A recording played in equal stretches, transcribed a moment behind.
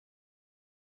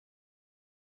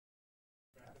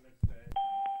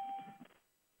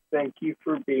Thank you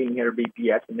for being here,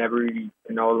 BPS, and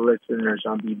all the listeners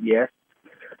on BBS.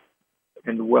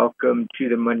 And welcome to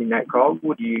the Monday Night Call.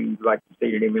 Would you like to say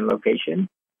your name and location?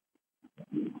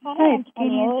 Hi, it's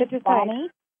Jeannie in Citrus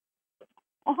Heights.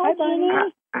 Hi, Bonnie.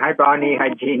 Hi, Bonnie. Hi,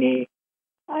 Jeannie.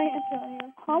 Hi,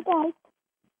 Antonio. Hi, guys.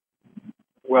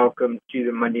 Welcome to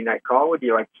the Monday Night Call. Would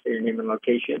you like to say your name and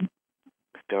location?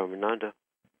 Dharmananda.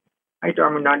 Hi,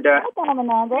 Dharmananda. Hi,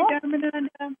 Dharmananda. Hi,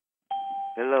 Dharmananda.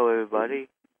 Hello, everybody.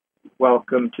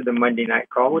 Welcome to the Monday Night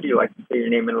Call. Would you like to say your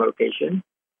name and location?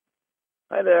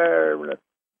 Hi there.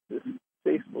 This is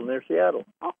Cecil near Seattle.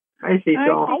 Hi,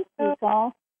 Cecil. Hi,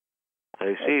 Cecil. Hey,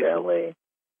 Hi, Cecil. family.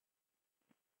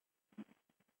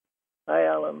 Hi,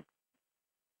 Alan.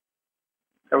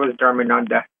 That was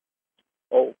Dharmananda.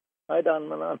 Oh, hi, Don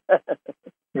Manon.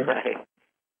 Hi.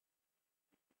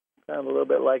 Sound a little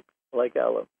bit like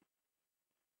Alan.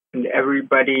 And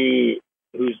everybody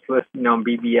who's listening on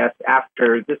BBS,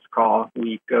 after this call,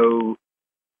 we go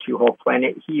to Whole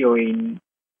Planet Healing,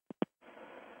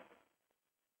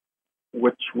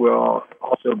 which will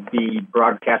also be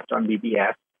broadcast on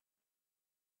BBS.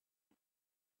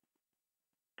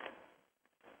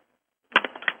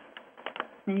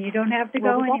 And you don't have to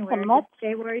go anywhere. Much. Just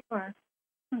stay where you are.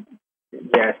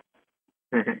 Yes.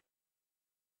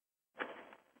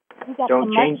 We got Don't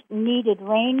some change. much needed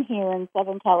rain here in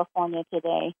Southern California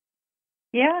today.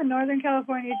 Yeah, Northern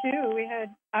California too.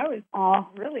 I was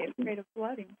really afraid of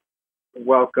flooding.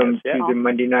 Welcome Yes, to the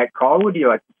Monday Night Call. Would you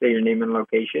like to say your name and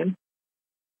location?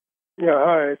 Yeah,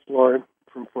 hi, it's Lauren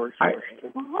from Fort Hi.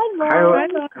 Washington. Hi, Hi,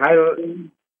 Lauren. Hi,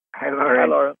 Lauren. Hi,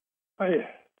 Laura. Hi,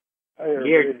 everybody.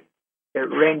 Here, it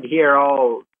rained here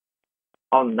all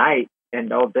night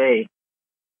and all day.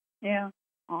 Yeah.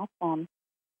 Awesome.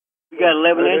 We got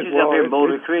 11 Well, inches up here in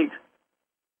Boulder Creek.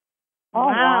 Oh,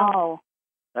 wow.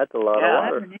 That's a lot Yeah.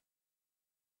 of water.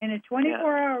 In a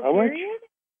 24-hour How much? period?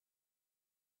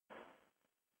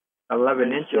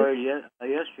 11 I inches. started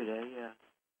yesterday, yeah.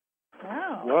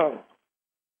 Wow. Wow.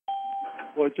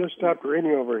 Well, it just stopped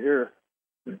raining over here.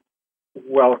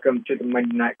 Welcome to the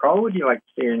Monday Night Call. Would you like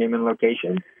to say your name and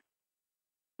location?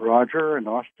 Roger in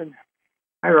Austin.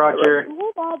 Hi, Roger. Hey,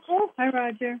 Roger. Hi,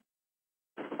 Roger.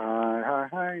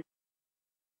 Hi.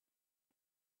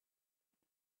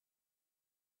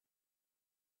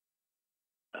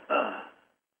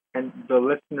 And the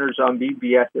listeners on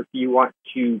BBS, if you want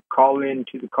to call in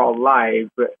to the call live,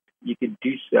 you could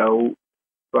do so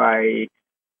by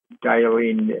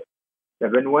dialing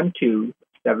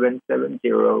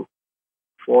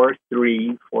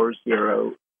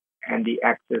 712-770-4340, and the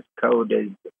access code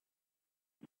is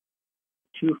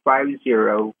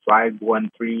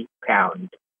 250513#.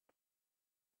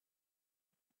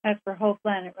 That's for Whole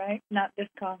Planet, right? Not this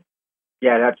call.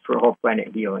 Yeah, that's for Whole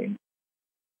Planet Healing.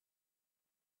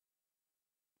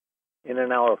 In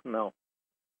an hour from now.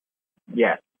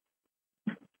 Yes.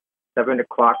 7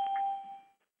 o'clock.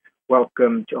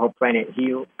 Welcome to Whole Planet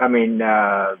Heal.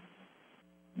 The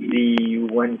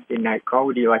Wednesday night call.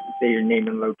 Would you like to say your name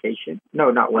and location? No,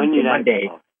 not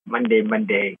Wednesday.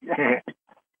 Monday.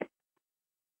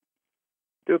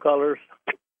 Two callers.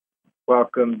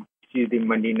 Welcome to the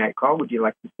Monday night call. Would you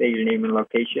like to say your name and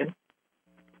location?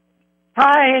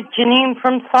 Hi, it's Janine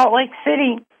from Salt Lake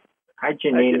City. Hi, Hi,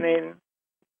 Janine. Janine.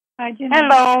 Hi, Jenny.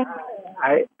 Hello.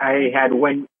 I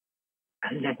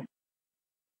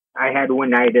had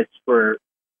winitis for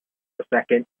a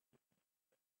second.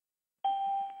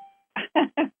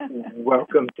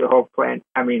 Welcome to Whole Planet.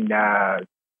 The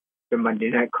Monday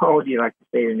night call. Would you like to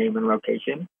say your name and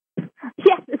location?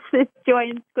 Yes, this is Joy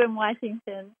in Squim,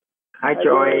 Washington. Hi,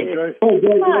 Joy.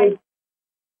 Hi.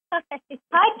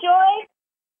 Hi, Joy.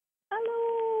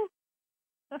 Hello.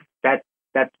 That's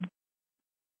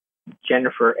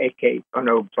Jennifer,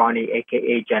 Bonnie,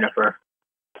 aka Jennifer.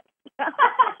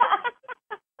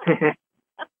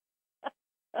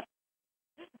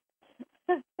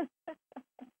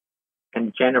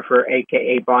 And Jennifer,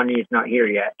 aka Bonnie, is not here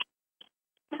yet.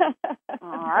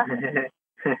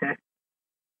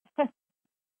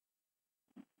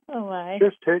 Oh, my.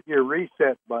 Just hit your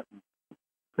reset button.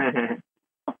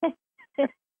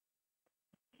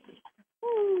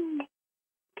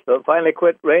 So it finally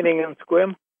quit raining in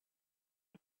Squim?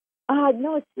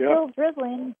 No, it's still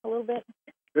drizzling a little bit.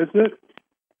 Is it?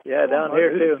 Yeah, down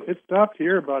here too. It stopped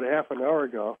here about half an hour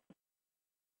ago.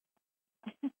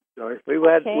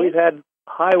 We've had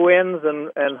high winds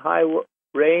and high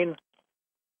rain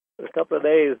for a couple of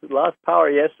days. Lost power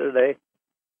yesterday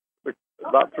for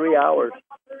about 3 hours.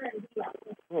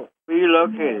 Where are you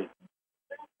located?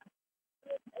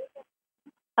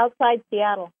 Outside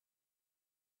Seattle.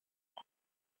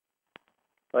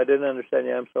 I didn't understand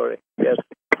you. I'm sorry. Yes.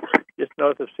 just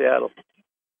north of Seattle.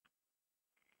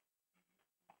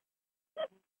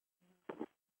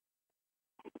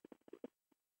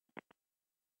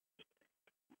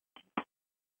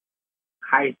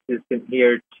 Heist isn't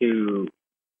here to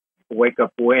wake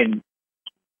up Wynn.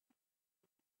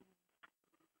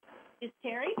 Is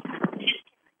Terry?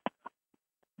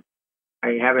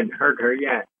 I haven't heard her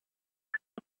yet.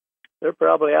 They're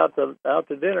probably out to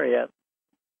dinner yet.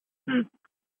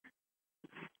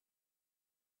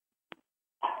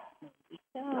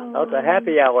 Out to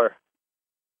happy hour.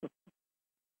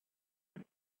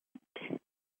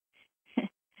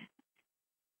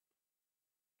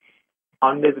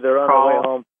 On this They're on their way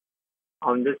home.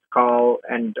 On this call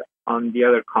and on the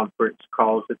other conference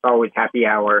calls, it's always happy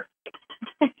hour.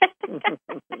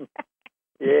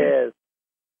 Yes.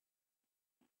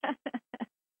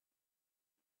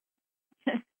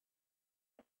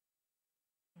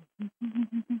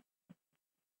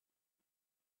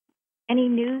 Any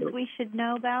news we should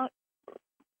know about?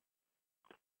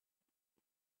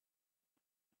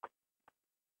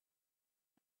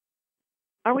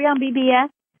 Are we on BBS?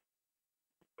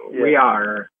 We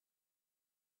are.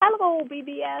 Hello,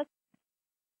 BBS.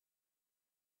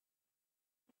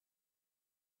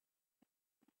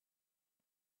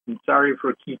 I'm sorry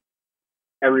for keeping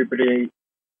everybody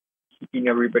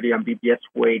on BBS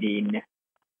waiting.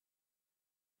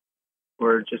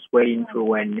 We're just waiting for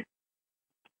when.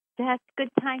 That's a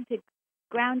good time to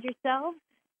ground yourself.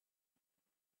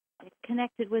 Get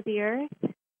connected with the earth.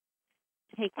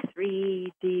 Take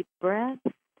 3 deep breaths.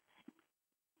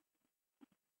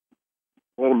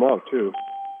 Let them out, too.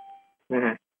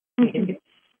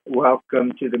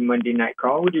 Welcome to the Monday night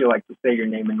call. Would you like to say your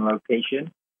name and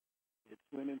location? It's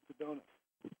Wynn in Sedona.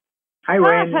 Hi,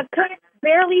 Wynn. I couldn't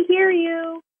barely hear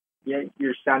you. Yeah,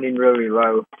 you're sounding really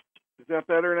low. Is that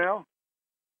better now?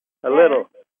 A little.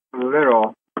 A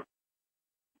little.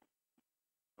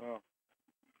 Oh.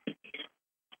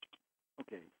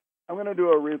 Okay. I'm going to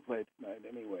do a replay tonight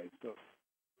anyway, so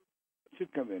it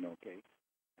should come in okay.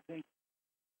 I think.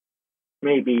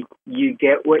 Maybe you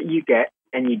get what you get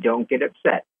and you don't get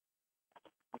upset.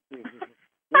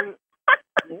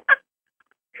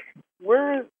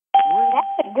 Where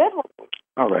That's a good one.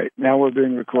 All right. Now we're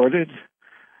being recorded,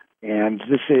 and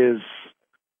this is...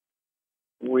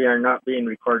 We are not being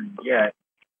recorded yet.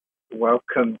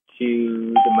 Welcome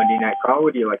to the Monday night call.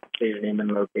 Would you like to say your name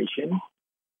and location?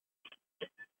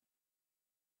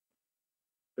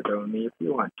 But only if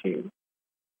you want to.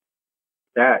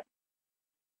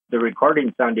 The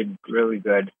recording sounded really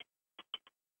good.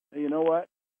 Hey, you know what?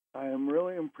 I am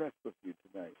really impressed with you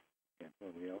tonight,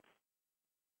 Antonio.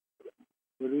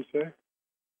 What did he say?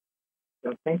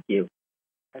 So thank you.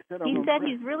 I said He I'm said impressed.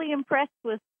 he's really impressed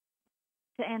with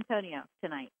Antonio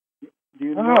tonight. Do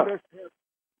you notice?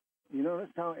 You notice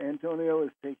how Antonio is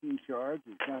taking charge?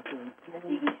 He's not doing.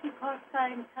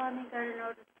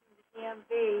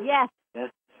 Yes,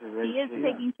 That's he is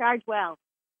taking charge well.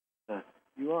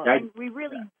 You are. And we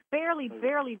really barely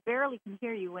can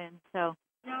hear you, Wynn. So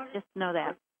just know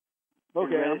that.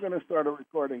 Okay, I'm going to start a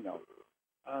recording now.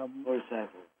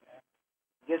 Motorcycle.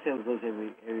 I guess that goes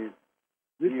every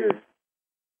This year. is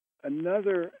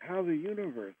another how the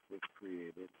universe was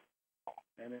created,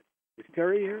 and is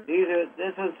Terry here?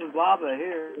 This one's from Baba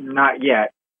here. Not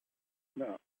yet.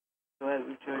 No, So I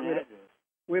return address.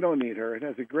 we don't need her. It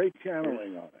has a great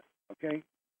channeling on it. Okay.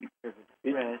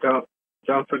 Perfect.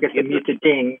 Don't forget to mute the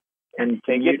ding and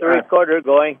to Get mute the recorder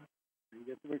going. You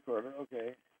get the recorder.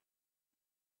 Okay.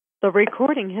 The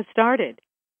recording has started.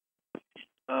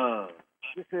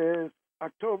 This is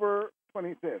October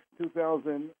 25th,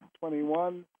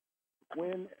 2021.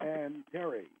 Wynn and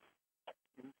Terry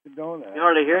in Sedona. I can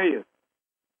hardly hear you.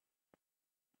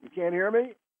 You can't hear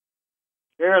me?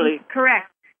 Barely. Correct.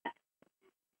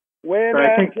 Wynn But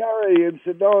I and think- Terry in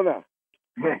Sedona.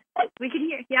 We can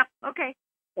hear. Yep. Okay.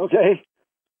 Okay.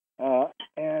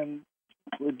 And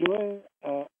we're doing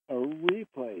a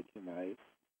replay tonight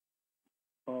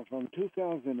from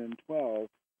 2012,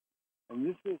 and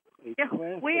this is a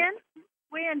classic.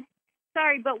 Wynn,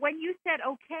 sorry, but when you said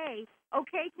okay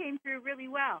came through really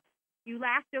well. You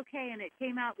laughed okay, and it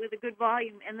came out with a good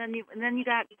volume, and then you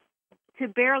got to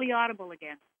barely audible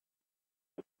again.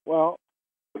 Well,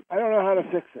 I don't know how to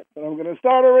fix it, but I'm going to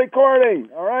start a recording.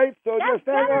 All right, so just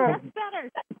hang on. That's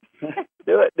better.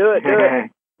 Do it.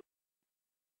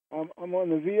 I'm on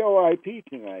the VoIP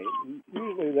tonight.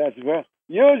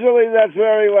 Usually that's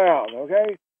very well.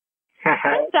 Okay.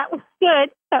 That was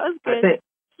good.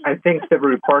 I think the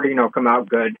recording will come out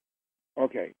good.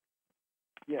 Okay.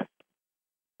 Yes.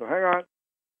 So hang on.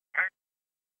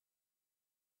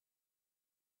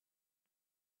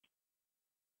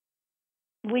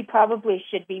 Julie probably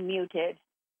should be muted.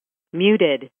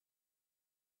 Muted.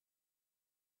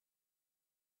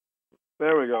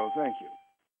 There we go. Thank you.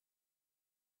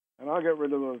 And I'll get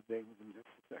rid of those things in just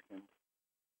a second.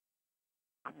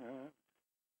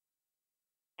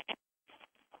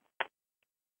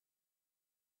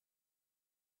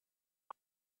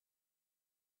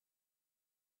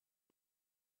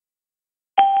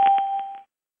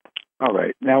 All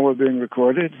right, now we're being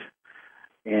recorded,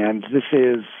 and this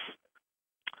is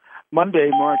Monday,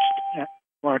 March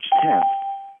 10th,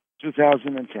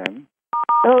 2010.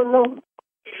 Oh, no.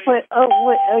 What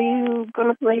are you going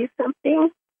to play something?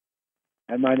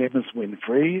 And my name is Wynn,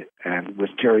 and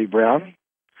with Terry Brown.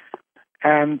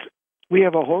 And we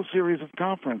have a whole series of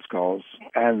conference calls,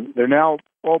 and they're now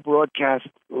all broadcast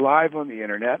live on the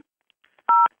internet.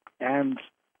 And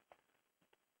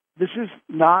this is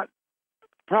not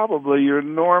probably your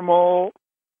normal,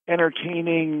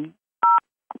 entertaining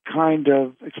kind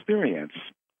of experience.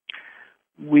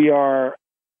 We are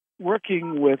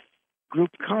working with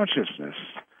group consciousness,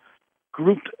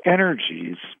 group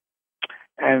energies,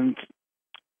 and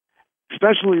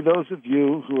especially those of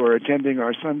you who are attending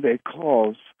our Sunday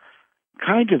calls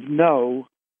kind of know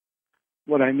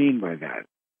what I mean by that.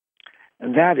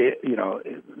 And that is,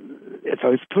 if I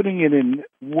was putting it in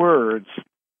words,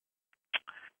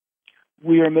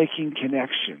 we are making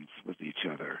connections with each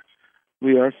other.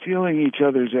 We are feeling each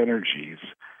other's energies.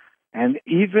 And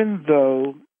even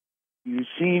though you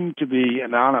seem to be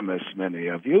anonymous, many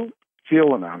of you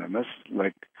feel anonymous,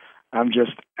 like I'm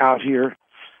just out here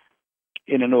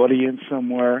in an audience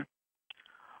somewhere,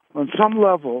 on some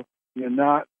level, you're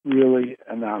not really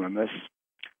anonymous.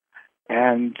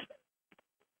 And,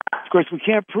 of course, we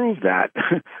can't prove that.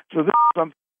 So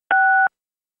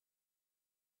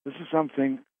this is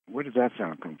something, where does that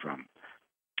sound come from?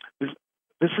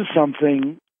 This is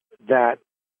something that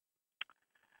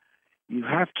you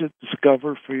have to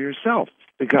discover for yourself,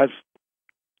 because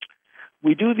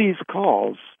we do these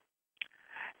calls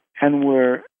and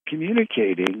we're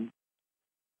communicating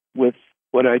with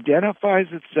what identifies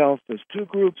itself as two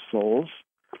group souls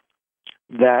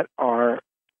that are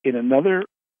in another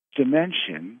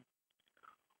dimension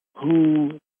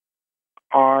who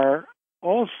are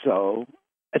also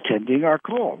attending our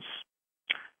calls.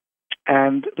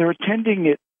 And they're attending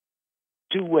it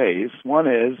two ways. One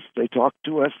is they talk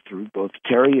to us through both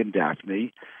Terry and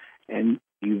Daphne, and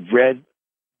you've read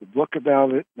the book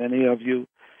about it, many of you.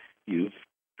 You've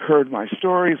heard my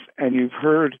stories, and you've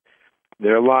heard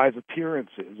their live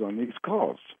appearances on these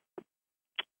calls.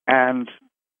 And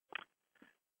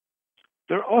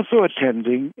they're also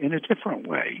attending in a different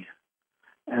way,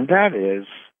 and that is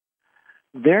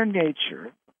their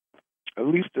nature, at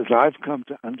least as I've come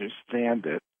to understand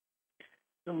it,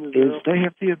 is they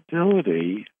have the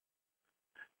ability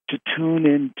to tune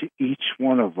into each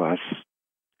one of us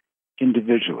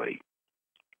individually.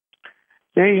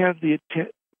 They have the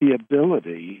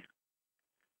ability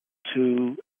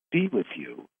to be with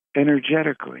you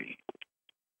energetically.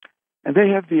 And they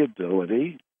have the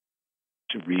ability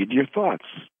to read your thoughts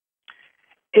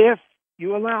if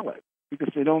you allow it,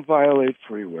 because they don't violate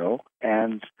free will.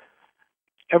 And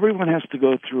everyone has to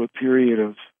go through a period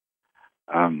of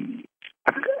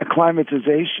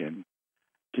acclimatization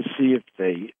to see if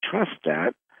they trust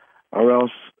that, or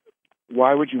else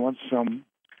why would you want some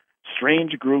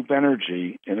strange group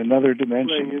energy in another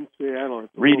dimension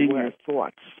reading your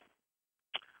thoughts?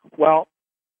 Well,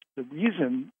 the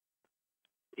reason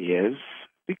is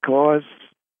because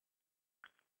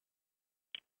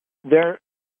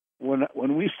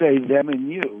when we say them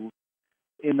and you,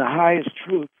 in the highest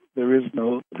truth, there is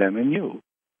no them and you.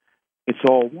 It's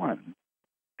all one.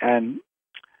 And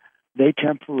they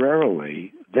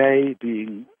temporarily, they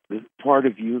being the part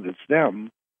of you that's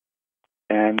them,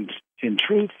 and in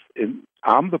truth,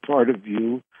 I'm the part of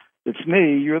you that's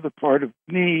me, you're the part of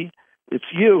me that's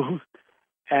you,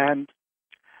 and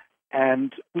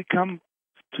we come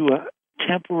to a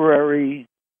temporary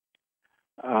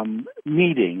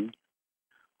meeting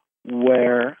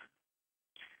where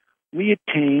we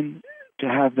attain to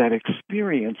have that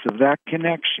experience of that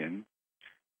connection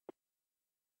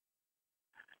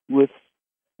with,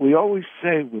 we always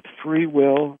say, with free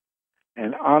will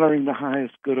and honoring the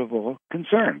highest good of all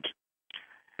concerned.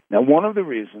 Now, one of the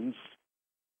reasons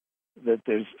that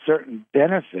there's certain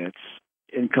benefits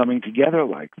in coming together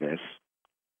like this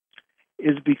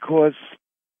is because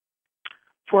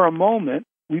for a moment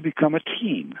we become a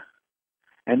team,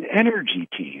 an energy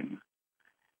team.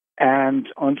 And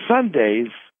on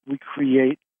Sundays, we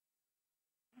create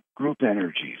group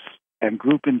energies and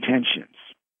group intentions.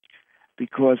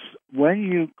 Because when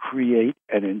you create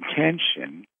an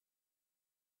intention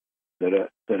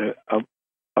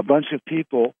a bunch of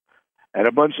people and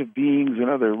a bunch of beings in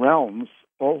other realms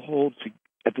all hold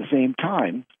at the same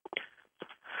time,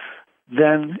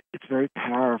 then it's very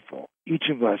powerful. Each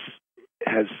of us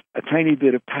has a tiny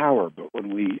bit of power, but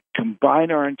when we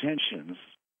combine our intentions,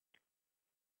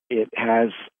 it has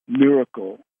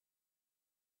miracle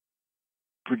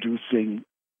producing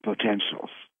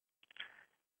potentials.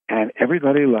 And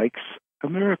everybody likes a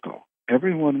miracle.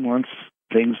 Everyone wants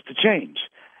things to change.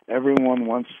 Everyone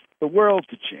wants the world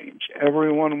to change.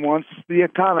 Everyone wants the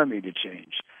economy to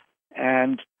change.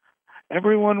 And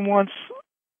everyone wants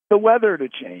the weather to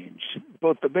change,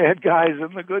 both the bad guys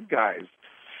and the good guys.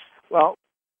 Well,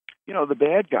 the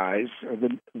bad guys, or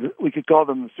we could call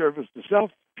them the service to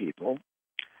self people,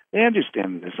 they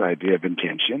understand this idea of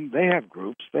intention. They have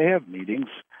groups, they have meetings,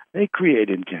 they create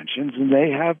intentions, and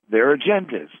they have their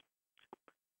agendas.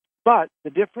 But the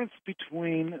difference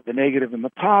between the negative and the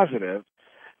positive,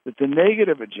 that the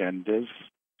negative agendas,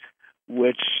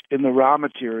 which in the raw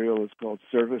material is called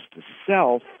service to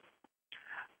self,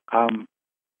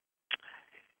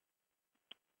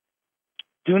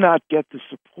 do not get the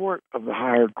support of the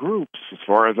higher groups, as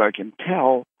far as I can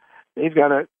tell. They've got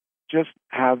to just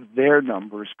have their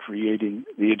numbers creating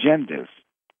the agendas.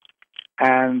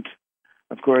 And,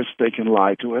 of course, they can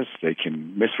lie to us. They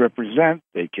can misrepresent.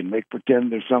 They can make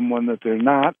pretend they're someone that they're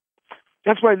not.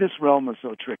 That's why this realm is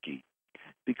so tricky.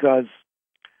 Because,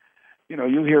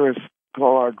 you hear us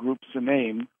call our groups a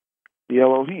name, the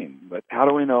Elohim. But how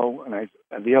do we know? And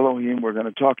the Elohim we're going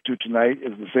to talk to tonight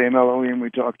is the same Elohim we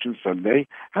talked to Sunday.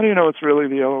 How do you know it's really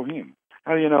the Elohim?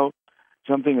 How do you know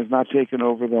something is not taken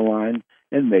over the line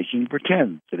and making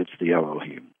pretend that it's the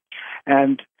Elohim?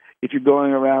 And if you're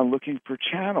going around looking for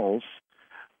channels,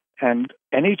 and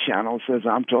any channel says,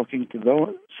 I'm talking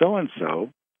to so-and-so,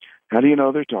 how do you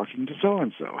know they're talking to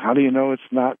so-and-so? How do you know it's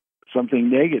not something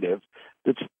negative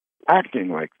that's acting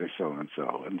like they're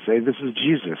so-and-so and say, this is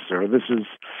Jesus, or this is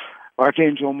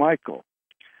Archangel Michael?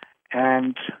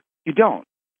 And you don't.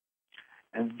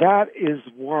 And that is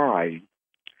why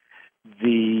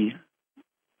the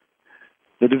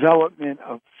development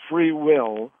of free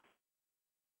will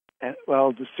and,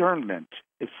 discernment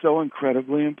is so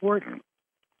incredibly important.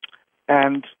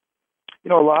 And,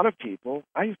 a lot of people,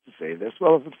 I used to say this,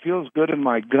 if it feels good in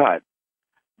my gut,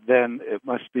 then it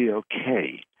must be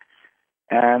okay.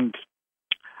 And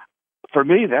for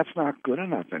me, that's not good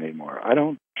enough anymore. I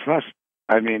don't trust.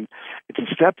 It's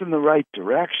a step in the right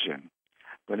direction,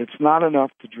 but it's not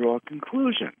enough to draw a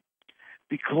conclusion,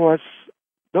 because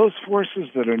those forces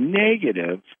that are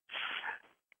negative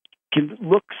can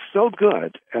look so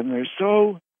good and they're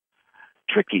so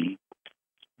tricky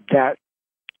that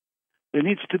there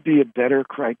needs to be a better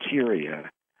criteria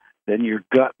than your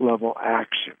gut level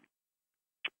action.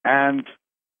 And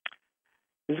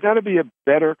there's got to be a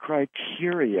better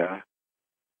criteria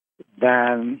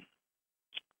than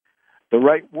the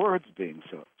right words being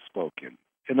spoken.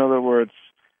 In other words,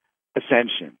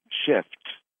 ascension, shift,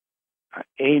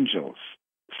 angels,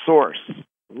 source,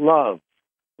 love.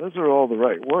 Those are all the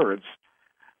right words.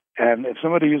 And if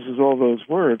somebody uses all those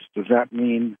words, does that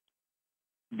mean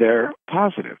they're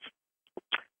positive?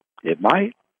 It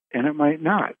might, and it might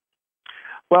not.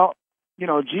 Well,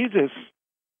 Jesus,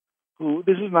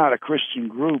 this is not a Christian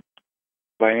group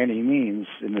by any means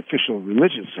in the official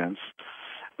religious sense,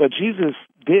 but Jesus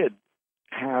did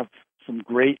have some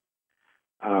great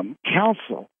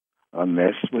counsel on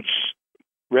this, which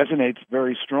resonates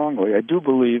very strongly. I do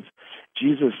believe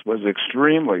Jesus was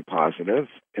extremely positive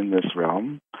in this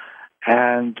realm,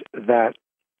 and that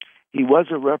he was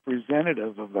a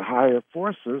representative of the highest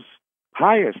forces,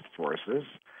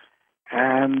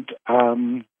 and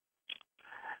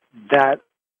that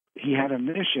he had a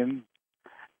mission,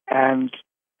 and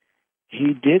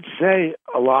he did say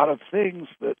a lot of things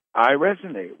that I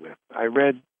resonate with. I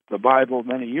read the Bible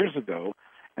many years ago,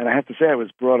 and I have to say I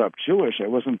was brought up Jewish. I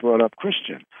wasn't brought up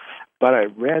Christian. But I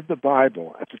read the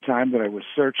Bible at the time that I was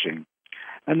searching,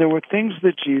 and there were things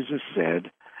that Jesus said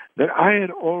that I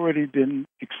had already been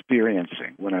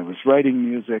experiencing when I was writing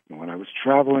music and when I was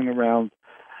traveling around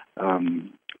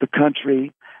the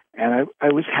country, and I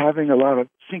was having a lot of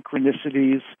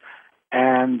synchronicities.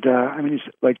 And, it's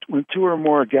like when two or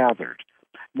more gathered.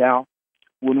 Now,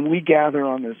 when we gather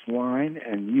on this line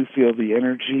and you feel the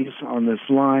energies on this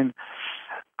line,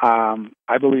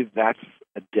 I believe that's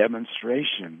a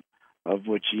demonstration of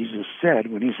what Jesus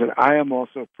said when he said, I am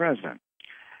also present.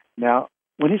 Now,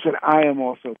 when he said, I am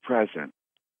also present,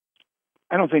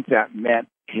 I don't think that meant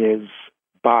his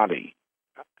body.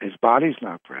 His body's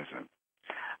not present.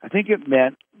 I think it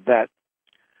meant that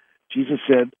Jesus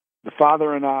said, the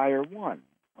Father and I are one,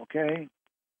 okay?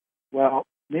 Well,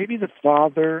 maybe the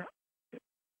Father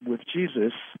with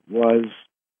Jesus was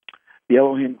the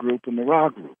Elohim group and the Ra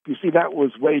group. You see, that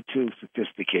was way too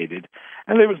sophisticated,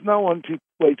 and there was no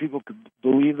way people could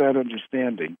believe that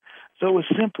understanding. So it was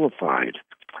simplified.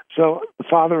 So the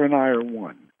Father and I are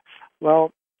one.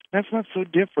 Well, that's not so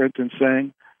different than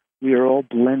saying we are all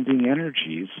blending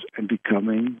energies and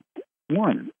becoming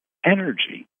one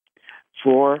energy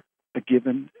for a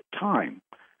given time.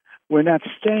 We're not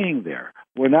staying there.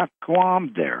 We're not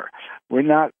glommed there. We're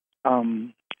not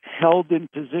held in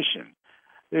position.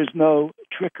 There's no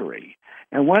trickery.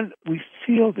 And when we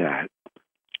feel that,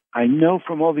 I know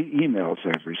from all the emails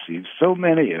I've received, so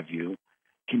many of you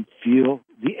can feel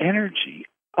the energy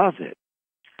of it.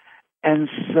 And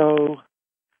so,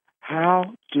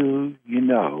 how do you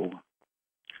know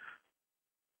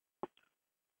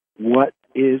what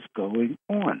is going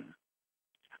on?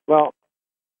 Well,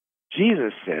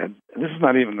 Jesus said, and this is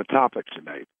not even the topic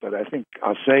tonight, but I think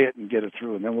I'll say it and get it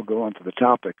through, and then we'll go on to the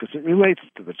topic, because it relates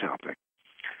to the topic.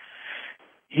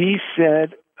 He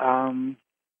said,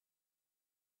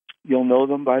 you'll know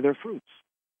them by their fruits.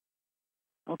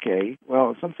 Okay,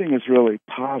 well, if something is really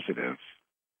positive,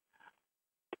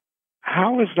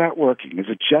 how is that working? Is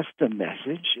it just a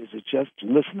message? Is it just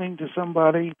listening to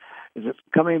somebody? Is it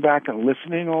coming back and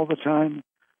listening all the time?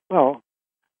 Well,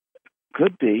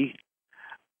 could be,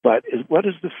 but what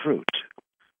is the fruit?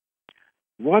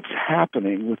 What's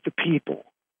happening with the people?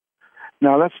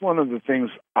 Now, that's one of the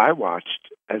things I watched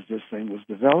as this thing was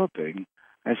developing.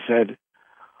 I said,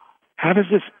 how does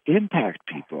this impact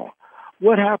people?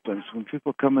 What happens when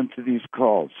people come into these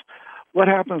calls? What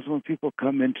happens when people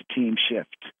come into Team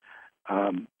Shift?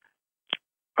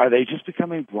 Are they just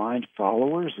becoming blind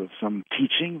followers of some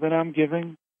teaching that I'm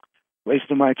giving? Waste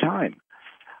of my time.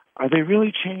 Are they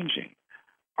really changing?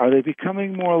 Are they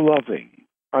becoming more loving?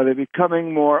 Are they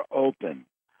becoming more open?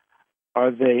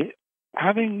 Are they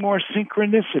having more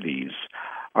synchronicities?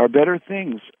 Are better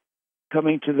things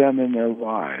coming to them in their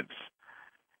lives?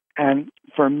 And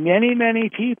for many, many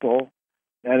people,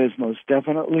 that is most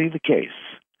definitely the case.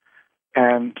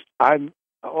 And I'm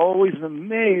always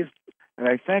amazed, and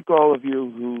I thank all of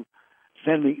you who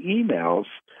send me emails,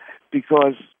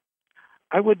 because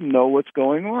I wouldn't know what's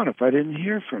going on if I didn't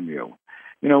hear from you.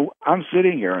 You know, I'm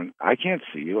sitting here and I can't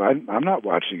see you. I'm not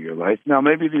watching your life. Now,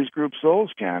 maybe these group souls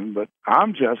can, but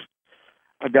I'm just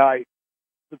a guy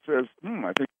that says,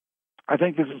 I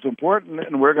think this is important,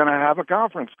 and we're going to have a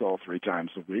conference call 3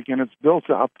 times a week, and it's built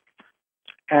up,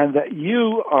 and that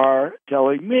you are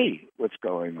telling me what's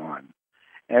going on.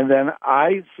 And then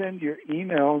I send your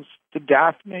emails to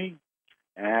Daphne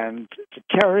and to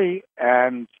Terry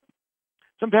and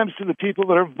sometimes to the people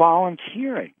that are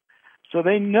volunteering, so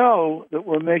they know that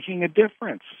we're making a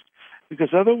difference,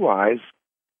 because otherwise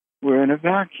we're in a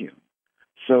vacuum.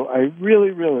 So I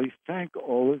really, really thank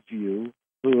all of you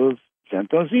who have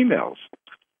sent those emails.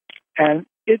 And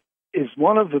it is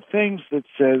one of the things that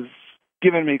says,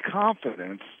 given me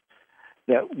confidence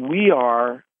that we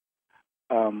are,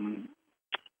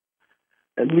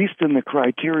 at least in the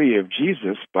criteria of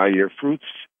Jesus, by your fruits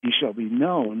ye shall be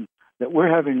known, that we're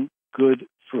having good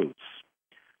fruits.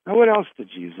 Now, what else did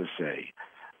Jesus say?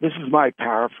 This is my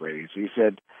paraphrase. He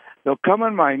said, they'll come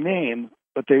in my name,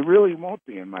 but they really won't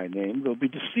be in my name. They'll be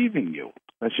deceiving you.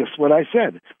 That's just what I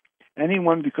said.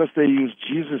 Anyone, because they use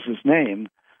Jesus' name,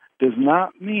 does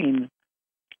not mean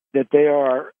that they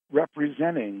are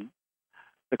representing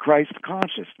the Christ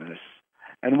consciousness.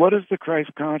 And what is the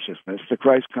Christ consciousness? The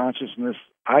Christ consciousness,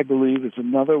 I believe, is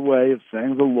another way of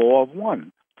saying the law of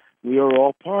one. We are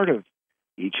all part of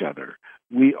each other.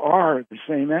 We are the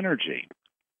same energy.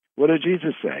 What did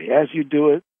Jesus say? As you do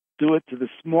it to the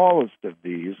smallest of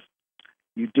these,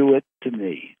 you do it to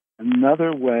me.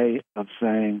 Another way of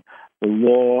saying the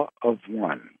law of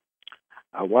one.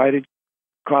 Why did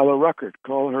Carla Ruckert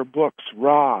call her books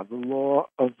Ra, the law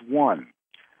of one?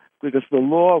 Because the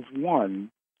law of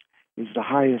one is the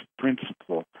highest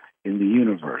principle in the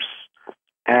universe.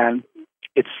 And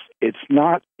it's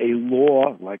not a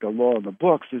law like a law in the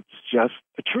books, it's just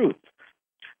a truth.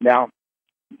 Now,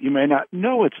 you may not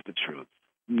know it's the truth.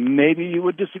 Maybe you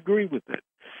would disagree with it.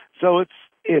 So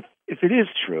if it is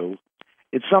true,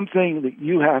 it's something that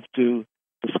you have to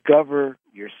discover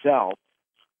yourself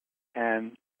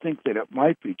and think that it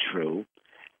might be true.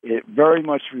 It very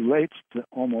much relates to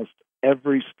almost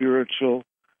every spiritual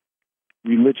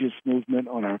religious movement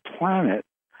on our planet.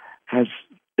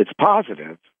 It's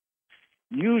positive,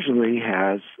 usually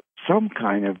has some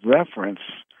kind of reference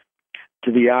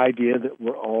to the idea that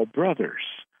we're all brothers.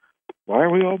 Why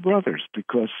are we all brothers?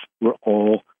 Because we're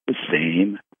all the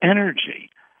same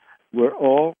energy. We're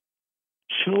all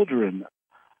children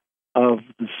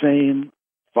same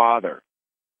Father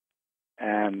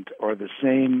or the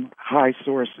same high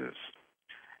sources.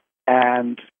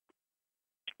 And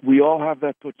we all have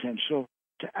that potential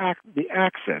to the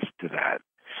access to that.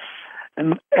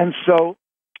 And so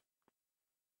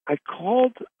I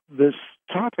called this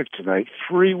topic tonight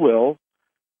free will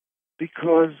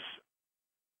because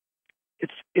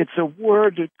it's a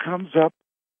word that comes up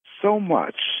so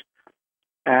much,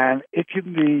 and it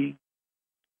can be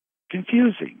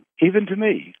confusing, even to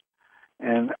me.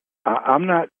 And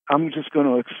I'm just going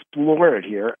to explore it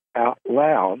here out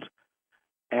loud.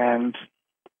 And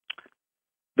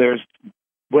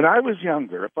when I was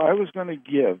younger, if I was going to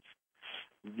give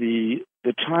the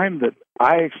time that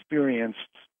I experienced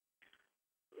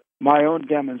my own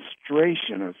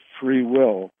demonstration of free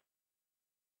will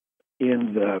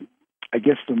in the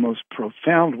most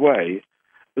profound way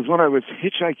was when I was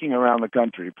hitchhiking around the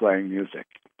country playing music.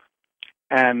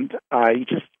 And I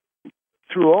just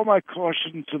threw all my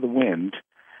caution to the wind,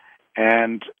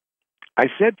 and I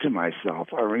said to myself,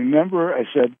 I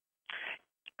said,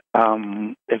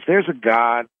 if there's a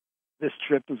God, this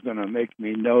trip is going to make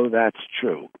me know that's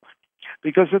true.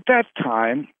 Because at that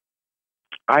time,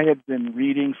 I had been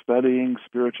reading, studying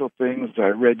spiritual things. I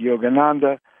read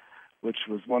Yogananda, which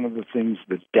was one of the things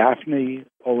that Daphne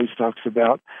always talks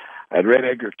about. I'd read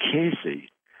Edgar Cayce,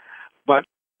 but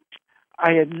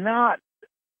I had not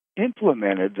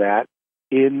implemented that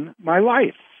in my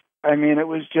life. I mean, it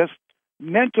was just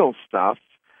mental stuff,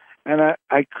 and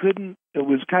I couldn't, it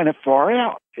was kind of far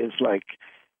out. It's like,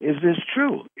 is this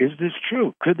true? Is this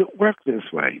true? Could it work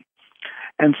this way?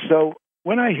 And so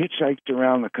when I hitchhiked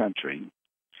around the country,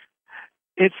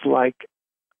 it's like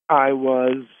I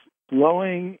was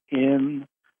blowing in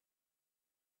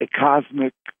a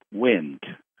cosmic wind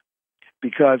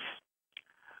because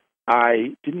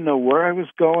I didn't know where I was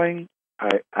going.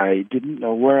 I didn't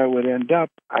know where I would end up.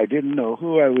 I didn't know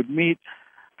who I would meet.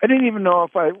 I didn't even know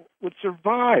if I would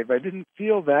survive. I didn't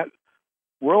feel that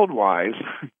world-wise.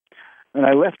 And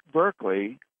I left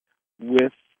Berkeley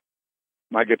with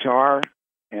my guitar,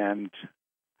 and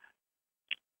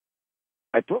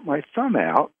I put my thumb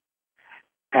out,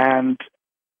 and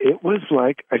it was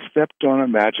like I stepped on a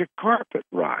magic carpet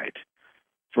ride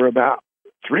for about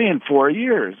 3 and 4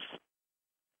 years.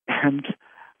 And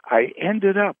I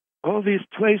ended up all these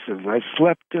places. I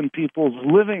slept in people's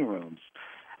living rooms.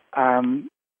 And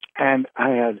I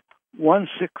had one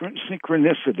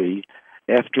synchronicity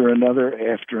after another,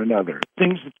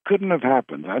 things that couldn't have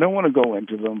happened. I don't want to go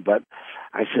into them, but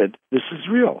I said, this is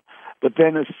real. But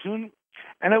then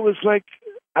and it was like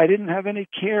I didn't have any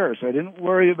cares. I didn't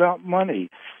worry about money.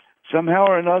 Somehow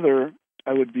or another,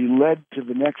 I would be led to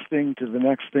the next thing, to the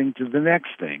next thing, to the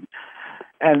next thing.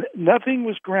 And nothing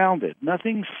was grounded.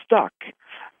 Nothing stuck.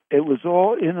 It was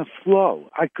all in a flow.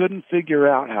 I couldn't figure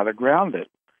out how to ground it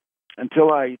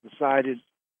until I decided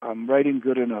I'm writing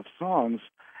good enough songs,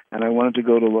 and I wanted to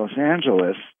go to Los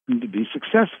Angeles and to be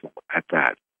successful at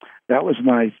that. That was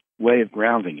my way of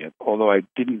grounding it, although I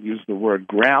didn't use the word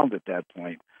ground at that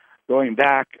point. Going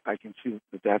back, I can see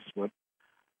that that's what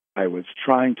I was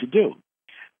trying to do.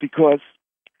 Because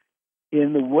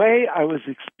in the way I was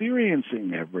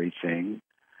experiencing everything,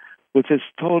 with this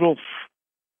total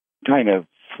kind of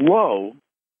flow,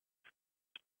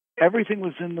 everything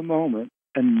was in the moment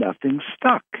and nothing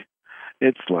stuck.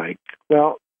 It's like,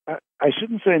 well, I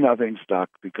shouldn't say nothing stuck,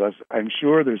 because I'm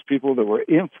sure there's people that were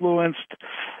influenced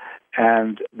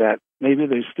and that maybe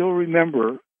they still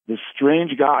remember this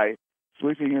strange guy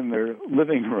sleeping in their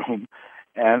living room,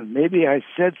 and maybe I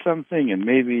said something and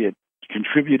maybe it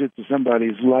contributed to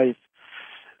somebody's life.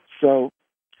 So,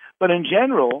 but in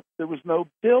general, there was no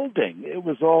building. It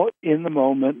was all in the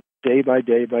moment, day by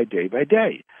day by day by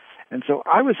day. And so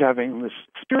I was having this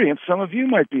experience. Some of you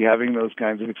might be having those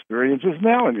kinds of experiences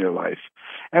now in your life.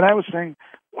 And I was saying,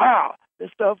 wow, this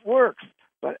stuff works,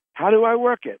 but how do I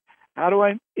work it? How do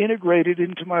I integrate it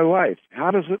into my life?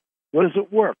 What does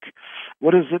it work?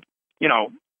 What is it,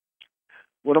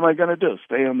 what am I going to do?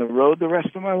 Stay on the road the rest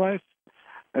of my life?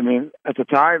 I mean, at the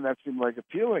time, that seemed like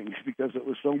appealing because it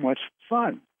was so much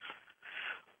fun.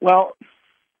 Well,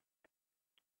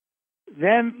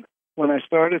 then when I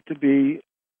started to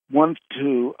want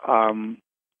to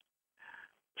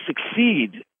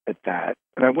succeed at that,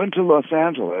 and I went to Los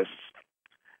Angeles,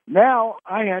 now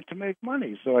I had to make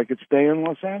money so I could stay in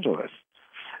Los Angeles.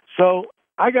 So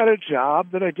I got a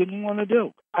job that I didn't want to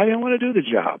do. I didn't want to do the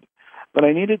job, but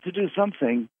I needed to do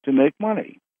something to make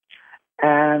money.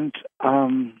 And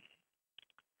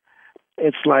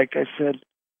it's like I said,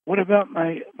 what about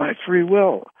my free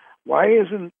will? Why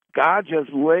isn't God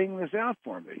just laying this out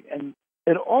for me? And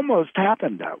it almost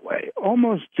happened that way,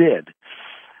 almost did.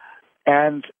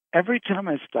 And every time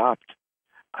I stopped,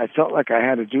 I felt like I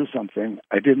had to do something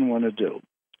I didn't want to do.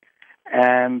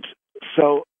 And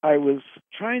so I was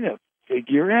trying to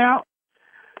figure out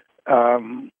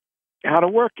how to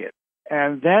work it.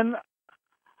 And then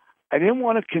I didn't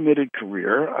want a committed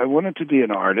career. I wanted to be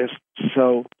an artist.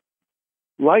 So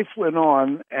life went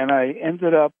on, and I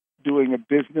ended up doing a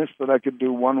business that I could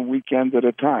do one weekend at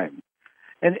a time.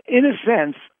 And in a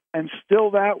sense, and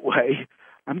still that way,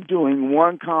 I'm doing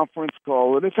one conference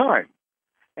call at a time.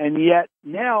 And yet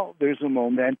now there's a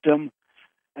momentum,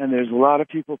 and there's a lot of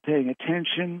people paying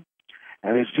attention,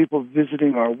 and there's people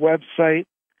visiting our website.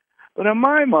 But in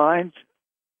my mind,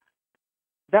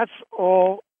 that's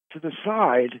all to the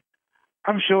side.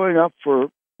 I'm showing up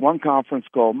for one conference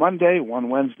call Monday, one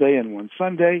Wednesday, and one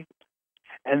Sunday.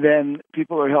 And then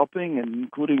people are helping, and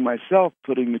including myself,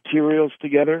 putting materials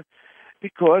together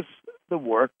because the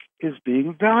work is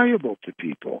being valuable to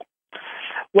people.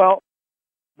 Well,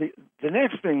 the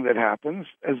next thing that happens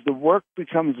as the work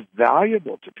becomes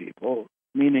valuable to people,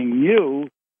 meaning you,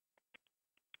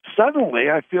 suddenly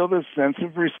I feel this sense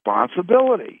of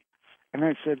responsibility. And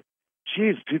I said,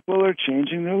 geez, people are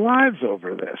changing their lives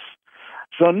over this.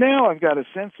 So now I've got a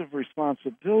sense of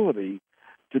responsibility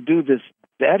to do this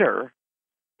better.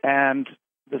 And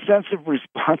the sense of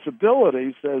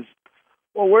responsibility says,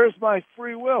 well, where's my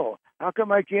free will? How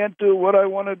come I can't do what I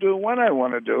want to do when I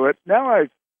want to do it? Now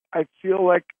I feel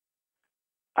like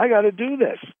I got to do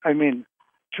this. I mean,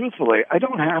 truthfully, I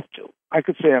don't have to. I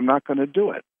could say I'm not going to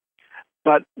do it.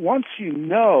 But once you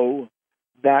know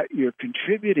that you're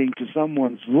contributing to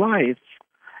someone's life,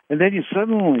 and then you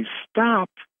suddenly stop,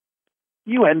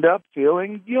 you end up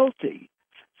feeling guilty.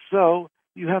 So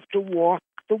you have to walk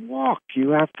the walk.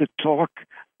 You have to talk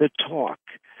the talk.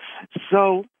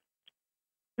 So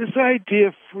this idea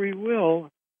of free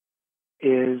will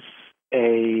is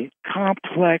a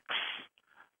complex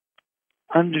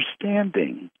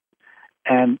understanding.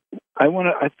 And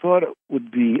I thought it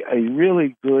would be a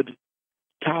really good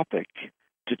topic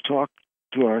to talk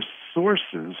to our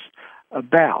sources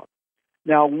about.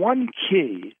 Now, one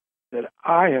key that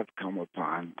I have come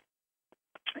upon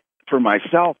for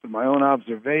myself and my own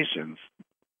observations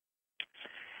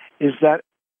is that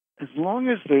as long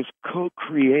as there's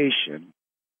co-creation,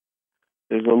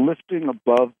 there's a lifting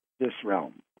above this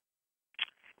realm.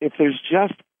 If there's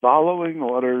just following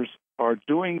orders or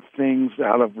doing things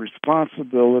out of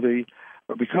responsibility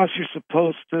or because you're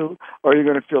supposed to, or you're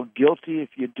going to feel guilty if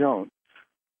you don't,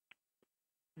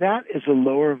 that is a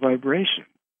lower vibration.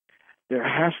 There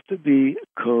has to be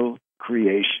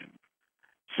co-creation.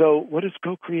 So what is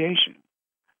co-creation?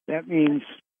 That means,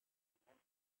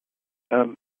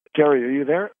 Terry, are you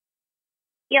there?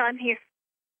 Yeah, I'm here.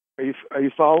 Are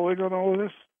you following on all of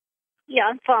this? Yeah,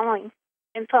 I'm following.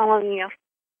 I'm following you.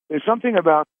 There's something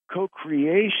about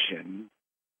co-creation.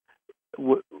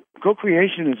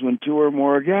 Co-creation is when two or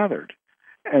more are gathered.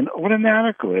 And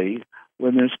automatically,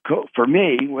 when there's for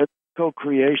me, with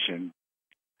co-creation,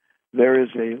 there is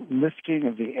a lifting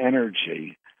of the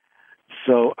energy.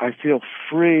 So I feel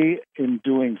free in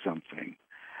doing something.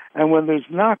 And when there's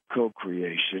not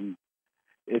co-creation,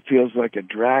 it feels like a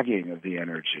dragging of the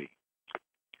energy.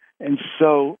 And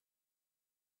so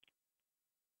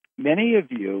many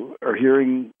of you are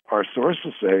hearing our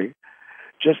sources say,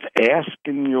 just ask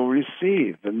and you'll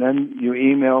receive. And then you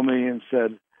email me and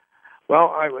said,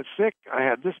 well, I was sick, I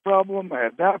had this problem, I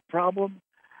had that problem,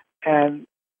 and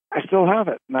I still have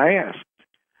it, and I asked.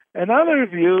 And other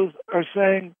of you are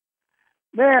saying,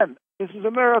 man, this is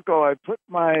a miracle. I put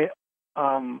my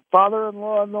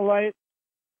father-in-law in the light,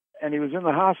 and he was in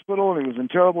the hospital, and he was in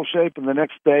terrible shape, and the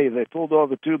next day they pulled all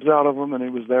the tubes out of him, and he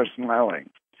was there smiling.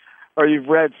 Or you've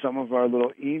read some of our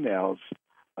little emails,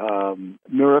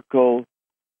 miracle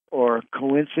or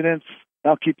coincidence.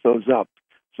 I'll keep those up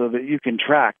so that you can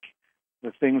track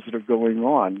the things that are going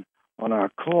on our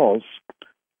calls.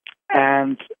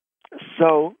 And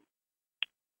so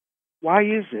why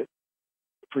is it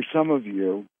for some of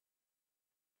you,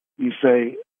 you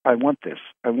say, I want this,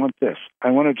 I want this, I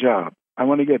want a job, I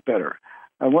want to get better,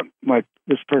 I want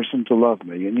this person to love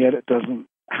me, and yet it doesn't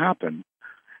happen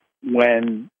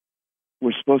when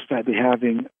we're supposed to be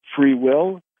having free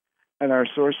will, and our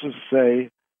sources say,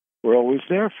 we're always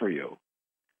there for you.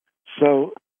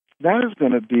 So that is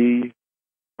going to be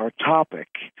our topic,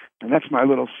 and that's my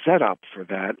little setup for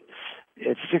that.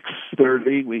 It's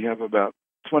 6:30. We have about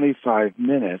 25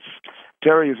 minutes.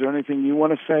 Terry, is there anything you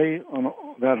want to say on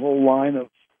that whole line of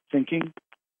thinking?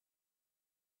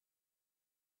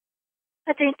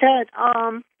 I think that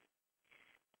I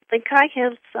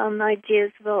have some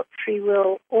ideas about free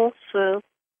will also.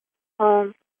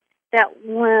 That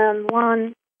when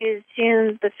one is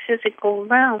in the physical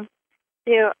realm,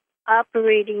 they're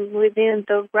operating within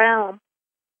the realm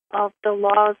of the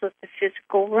laws of the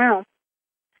physical realm.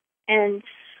 And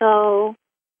so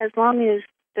as long as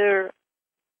they're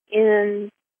in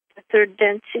the third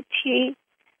density,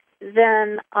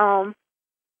 then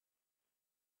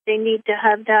they need to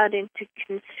have that into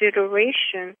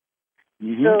consideration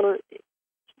so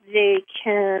they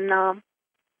can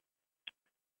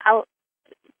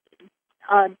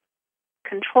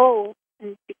control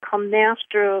and become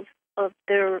master of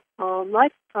their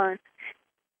lifetime,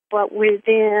 but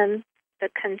within the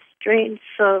constraints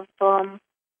of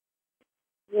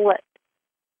what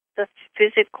the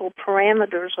physical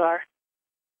parameters are.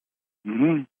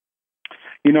 Mm-hmm.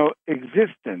 You know,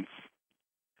 existence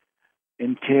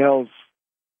entails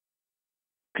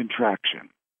contraction.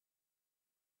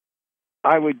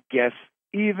 I would guess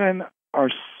even our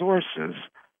sources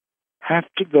have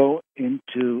to go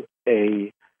into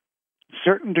a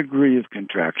certain degree of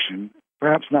contraction,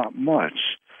 perhaps not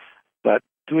much, but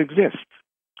to exist,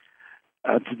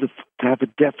 to have a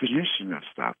definition of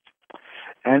stuff.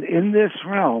 And in this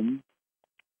realm,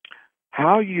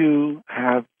 how you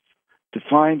have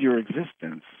defined your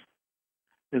existence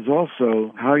is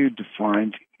also how you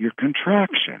defined your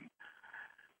contraction.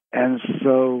 And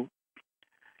so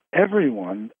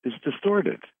everyone is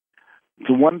distorted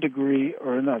to one degree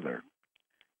or another.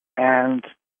 And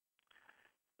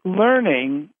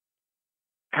learning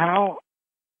how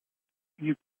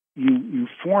you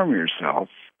form yourself,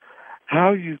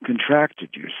 how you contracted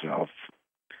yourself,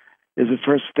 is the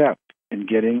first step in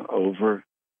getting over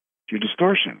your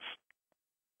distortions.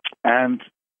 And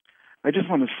I just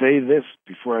want to say this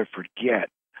before I forget.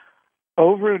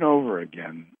 Over and over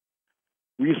again,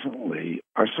 recently,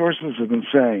 our sources have been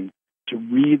saying to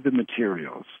read the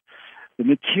materials. The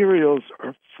materials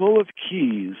are full of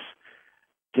keys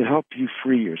to help you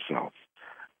free yourself.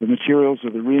 The materials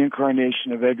are the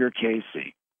reincarnation of Edgar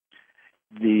Cayce,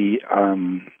 the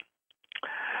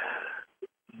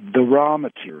raw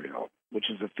material, which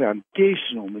is a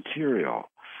foundational material,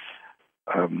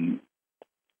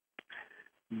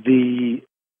 the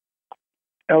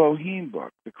Elohim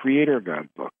book, the Creator God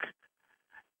book.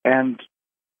 And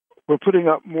we're putting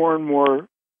up more and more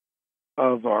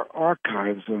of our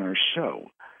archives on our show.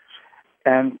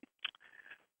 And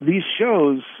these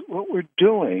shows, what we're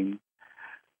doing,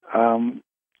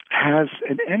 has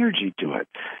an energy to it.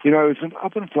 You know, I was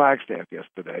up in Flagstaff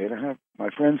yesterday, and I have my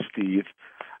friend Steve,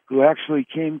 who actually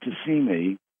came to see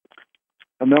me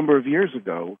a number of years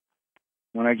ago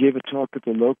when I gave a talk at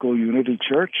the local Unity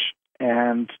Church,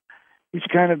 and he's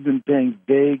kind of been paying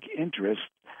vague interest,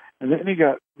 and then he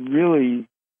got really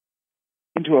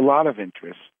into a lot of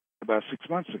interest about 6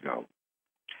 months ago.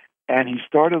 And he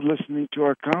started listening to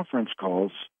our conference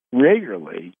calls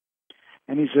regularly,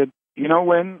 and he said, you know,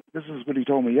 Wynn, this is what he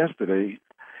told me yesterday.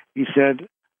 He said,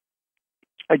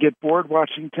 I get bored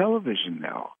watching television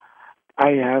now.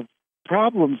 I have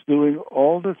problems doing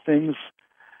all the things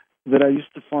that I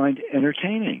used to find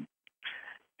entertaining.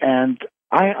 And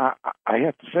I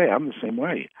have to say, I'm the same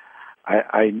way.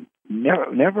 I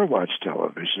never watch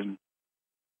television.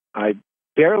 I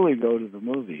barely go to the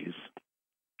movies.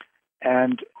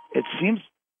 And it seems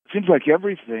like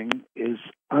everything is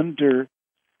under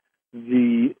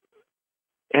the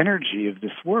energy of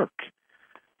this work.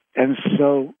 And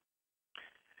so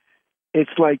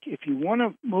it's like if you want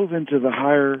to move into the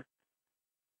higher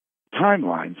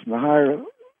timelines, the higher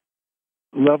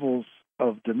levels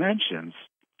of dimensions,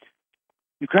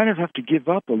 you kind of have to give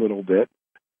up a little bit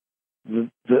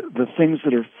the things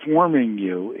that are forming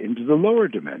you into the lower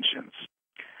dimensions.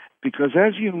 Because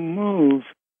as you move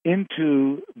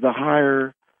into the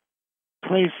higher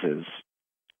places,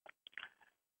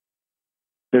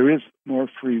 there is more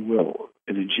free will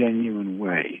in a genuine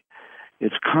way.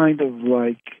 It's kind of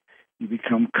like you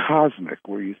become cosmic,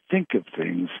 where you think of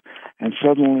things and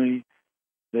suddenly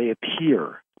they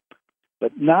appear,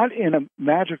 but not in a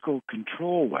magical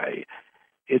control way.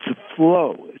 It's a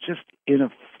flow. It's just in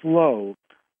a flow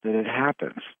that it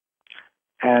happens.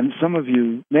 And some of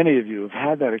you, many of you, have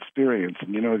had that experience,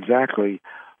 and you know exactly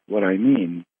what I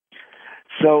mean.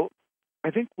 So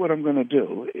I think what I'm going to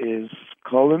do is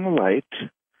call in the light,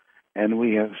 and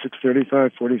we have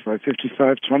 6:35, 45,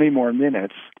 55, 20 more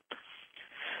minutes.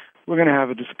 We're going to have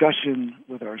a discussion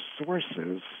with our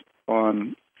sources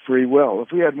on free will.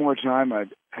 If we had more time,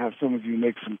 I'd have some of you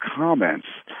make some comments,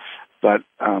 but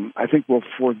I think we'll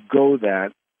forego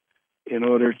that in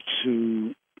order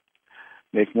to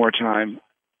make more time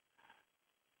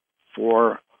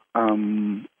for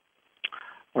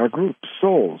our group,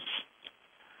 Souls.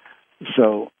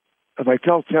 So if I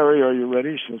tell Terry, are you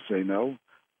ready? She'll say no.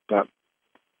 But,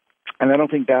 and I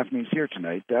don't think Daphne's here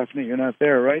tonight. Daphne, you're not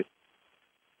there, right?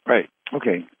 Right.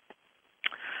 Okay.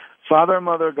 Father,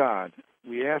 Mother, God,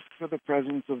 we ask for the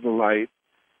presence of the light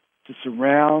to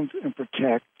surround and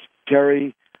protect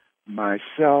Terry,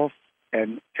 myself,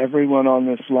 and everyone on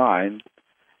this line,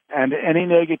 and any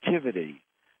negativity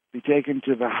be taken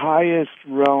to the highest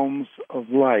realms of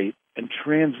light and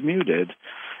transmuted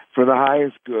for the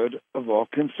highest good of all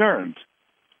concerned.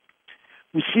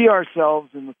 We see ourselves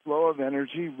in the flow of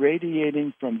energy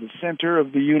radiating from the center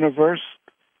of the universe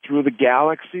through the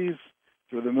galaxies,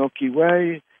 through the Milky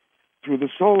Way, through the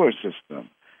solar system,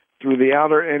 through the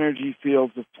outer energy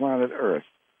fields of planet Earth,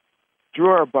 through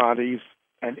our bodies,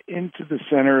 and into the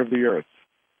center of the Earth.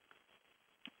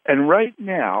 And right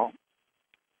now,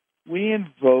 we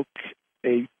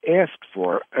ask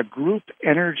for a group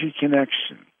energy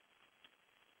connection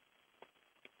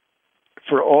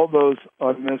for all those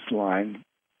on this line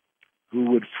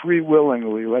who would free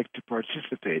willingly like to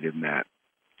participate in that.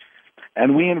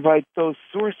 And we invite those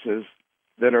sources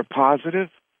that are positive,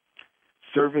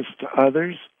 service to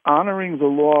others, honoring the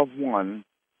law of one,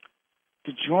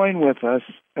 to join with us,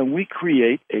 and we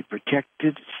create a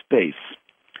protected space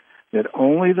that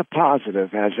only the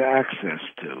positive has access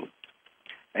to.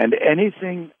 And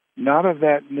anything not of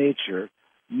that nature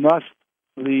must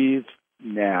leave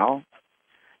now.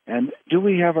 And do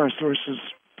we have our sources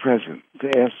present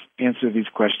to answer these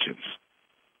questions?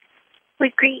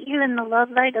 We greet you in the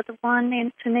love light of the one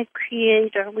infinite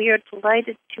creator. We are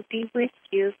delighted to be with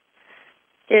you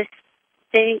this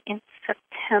day in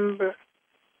September,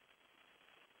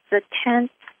 the 10th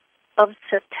of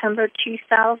September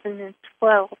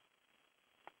 2012.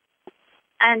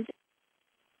 And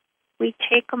we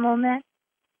take a moment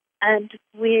and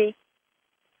we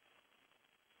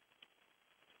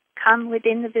come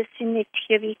within the vicinity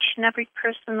of each and every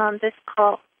person on this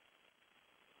call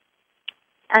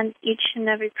and each and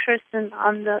every person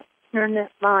on the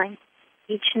internet line,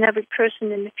 each and every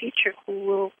person in the future who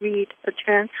will read a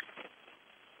transcript.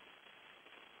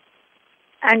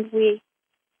 And we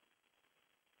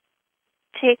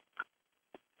take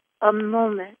a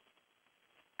moment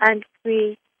and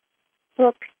we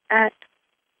look at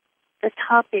the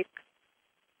topic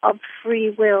of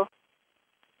free will.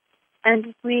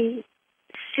 And we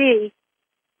see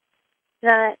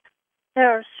that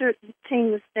there are certain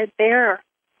things that bear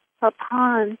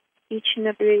upon each and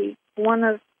every one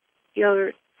of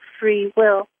your free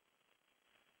will.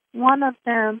 One of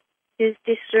them is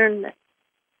discernment.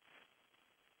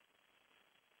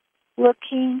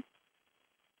 Looking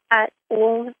at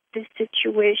all of the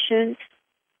situations,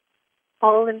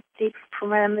 all of the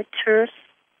parameters,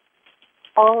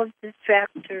 all of the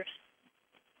factors,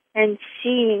 and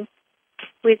seeing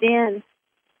within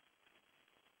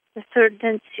the third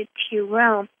density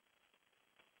realm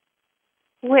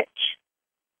which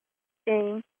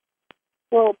thing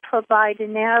will provide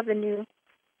an avenue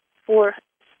for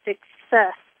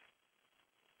success.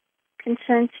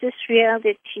 Consensus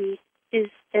reality is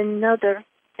another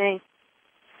thing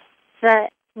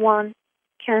that one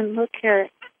can look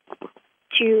at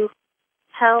to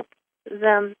help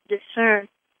them discern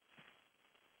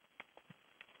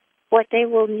what they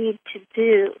will need to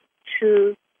do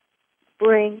to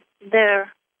bring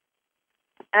their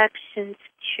actions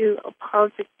to a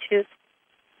positive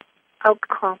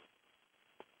outcome.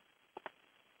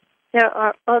 There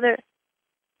are other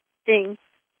things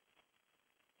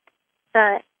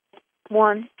that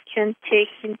one can take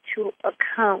into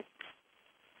account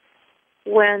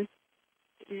when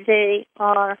they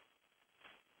are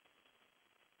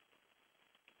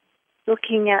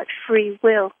looking at free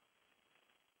will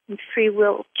and free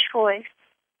will choice.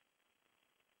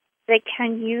 They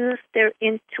can use their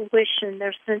intuition,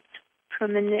 their sense of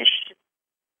premonition,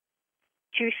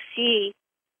 to see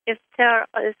if there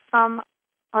is some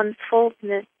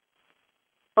unfoldment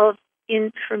of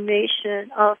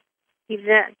information, of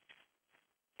events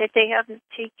that they haven't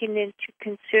taken into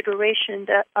consideration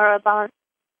that are about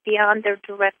beyond their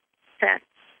direct sense.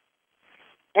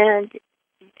 And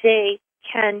they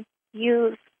can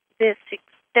use this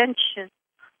extension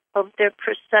of their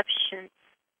perception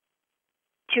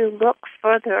to look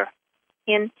further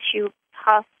into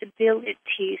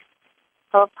possibilities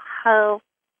of how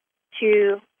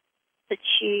to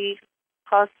achieve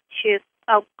positive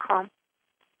outcome.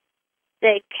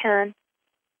 They can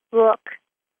look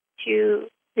to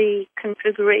the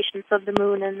configurations of the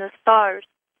moon and the stars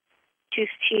to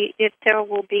see if there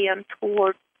will be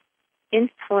untoward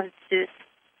influences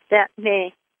that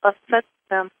may affect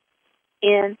them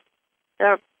in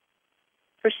their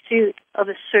pursuit of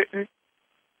a certain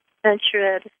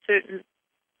venture at a certain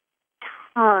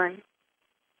time.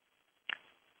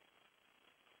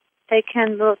 they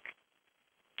can look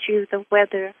to the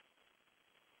weather.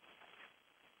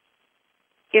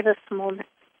 Give us a moment.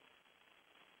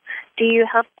 Do you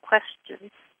have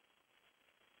questions?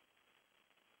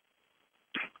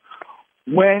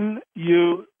 When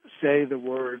you say the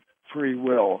word free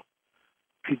will,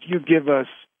 could you give us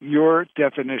your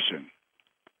definition?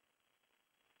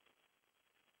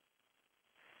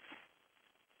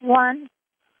 One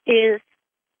is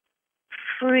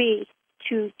free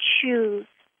to choose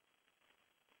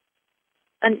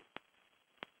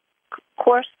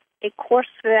a course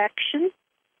of action,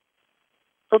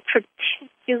 a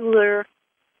particular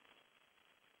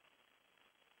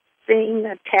thing,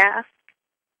 a task.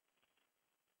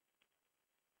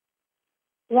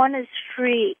 One is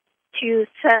free to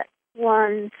set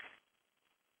one's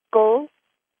goals.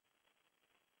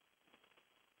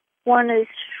 One is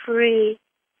free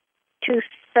to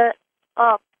set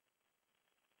up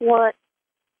what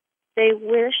they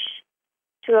wish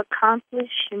to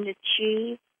accomplish and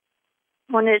achieve.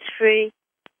 One is free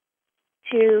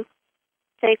to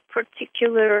take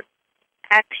particular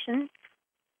actions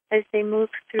as they move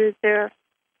through their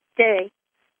day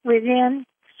within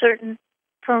certain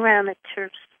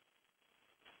parameters.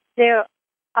 They're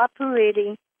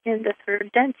operating in the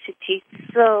third density,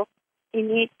 so you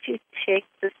need to take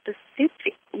the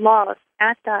specific laws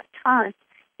at that time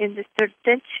in the third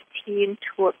density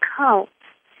into account.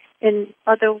 In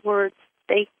other words,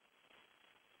 they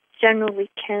generally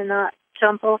cannot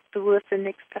jump off the roof and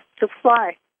expect to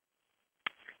fly.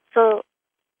 So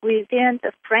within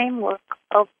the framework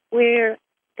of where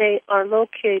they are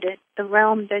located, the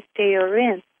realm that they are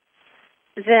in,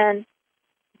 then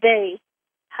they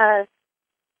have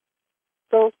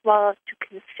those laws to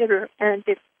consider. And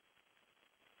if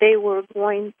they were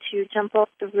going to jump off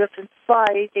the roof and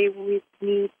fly, they would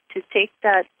need to take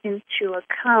that into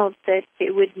account, that they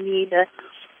would need a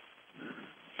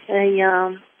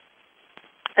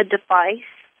device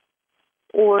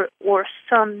or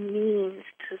some means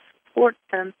to support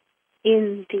them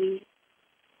in the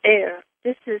air.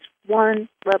 This is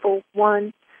level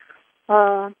one.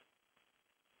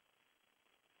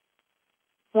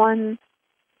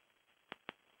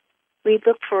 We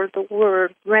look for the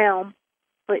word realm,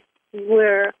 but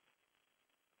where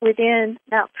within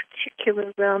that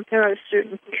particular realm there are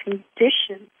certain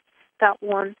conditions that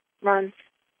one runs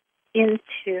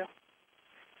into.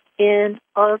 In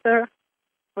other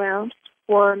realms,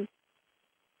 one,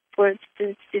 for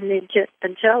instance, in the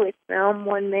angelic realm,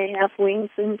 one may have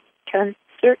wings and can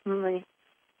certainly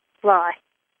fly.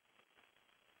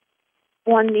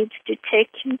 One needs to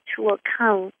take into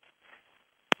account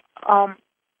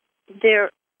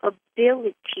their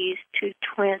abilities to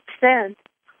transcend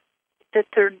the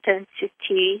third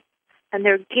density and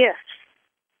their gifts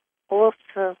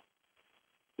also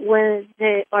when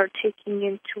they are taking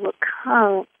into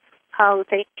account how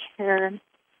they can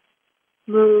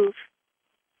move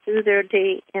through their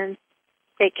day and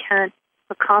they can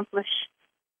accomplish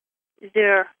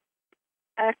their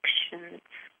actions.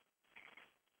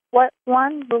 What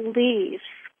one believes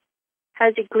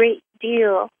has a great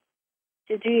deal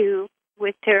to do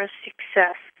with their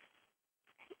success.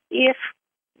 If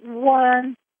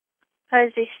one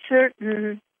has a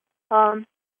certain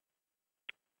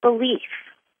belief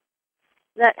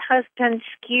that has been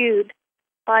skewed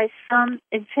by some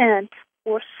event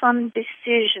or some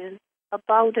decision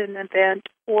about an event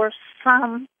or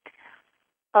some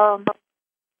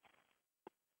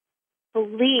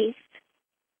belief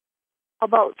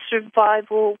about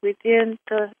survival within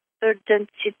the third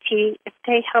density, if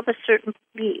they have a certain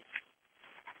belief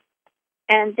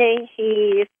and they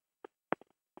have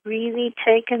really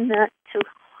taken that to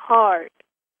heart,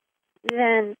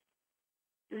 then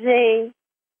they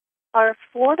are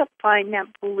fortifying that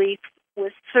belief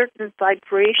with certain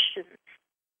vibrations.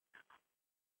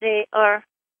 They are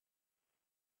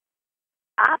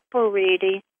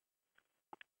operating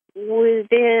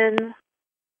within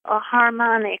a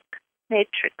harmonic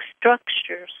matrix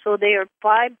structure, so they are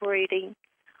vibrating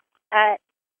at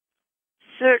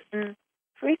certain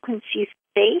frequencies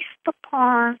based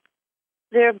upon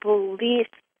their belief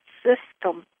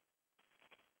system.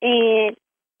 And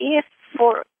if,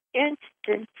 for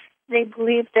instance, they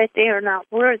believe that they are not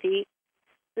worthy,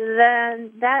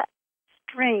 then that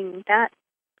string, that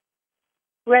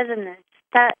resonance,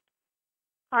 that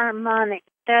harmonic,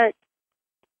 that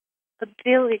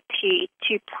ability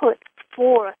to put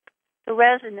forth the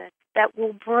resonance that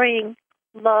will bring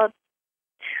love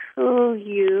to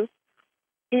you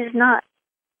is not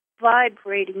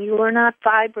vibrating. You are not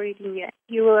vibrating yet.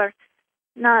 You are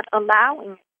not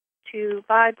allowing it to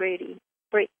vibrate.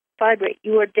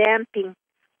 You are damping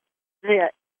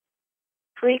it.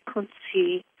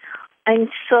 frequency. And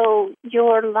so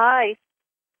your life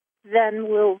then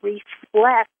will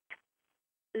reflect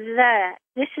that.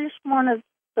 This is one of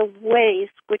the ways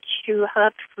which you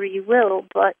have free will,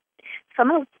 but some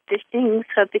of the things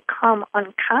have become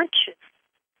unconscious,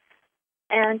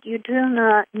 and you do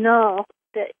not know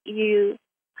that you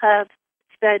have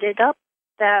set it up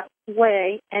that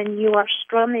way, and you are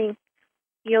strumming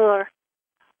your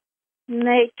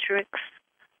matrix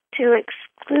to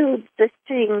exclude the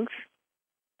things,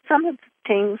 some of the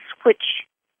things which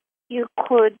you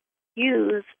could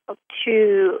use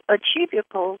to achieve your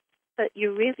goals that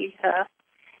you really have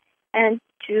and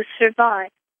to survive.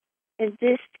 And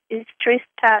this is traced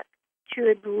back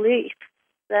to a belief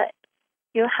that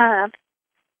you have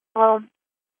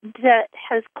that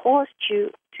has caused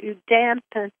you to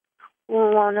dampen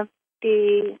one of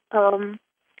the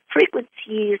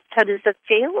frequencies that is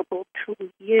available to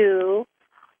you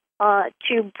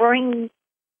to bring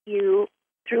you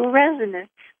through resonance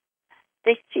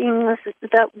the things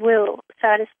that will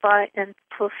satisfy and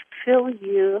fulfill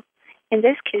you, in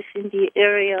this case in the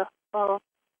area of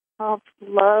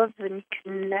love and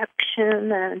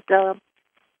connection and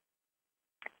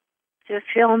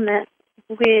fulfillment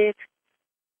with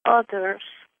others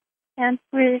and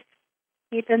with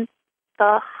even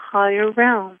the higher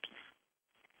realms.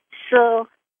 So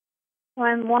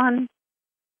when one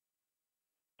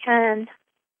can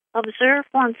observe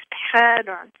one's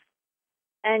patterns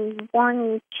and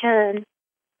one can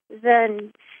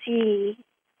then see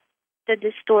the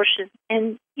distortion,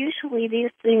 and usually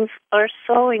these things are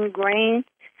so ingrained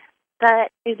that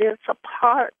it is a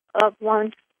part of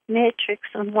one's matrix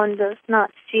and one does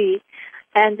not see,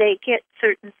 and they get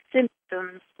certain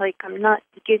symptoms like I'm not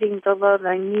getting the love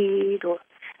I need or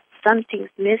something's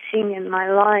missing in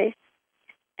my life.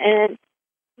 And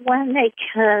when they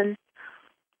can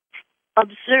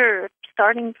observe,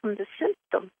 starting from the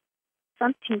symptom,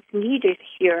 something's needed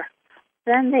here,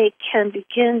 then they can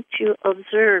begin to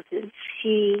observe and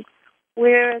see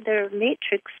where their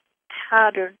matrix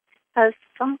pattern has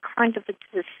some kind of a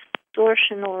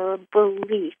distortion or a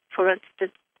belief. For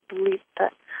instance, belief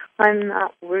that I'm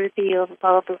not worthy of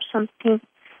love or something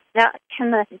that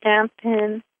can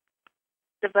dampen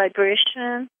the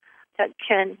vibration, that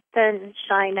can then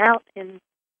shine out and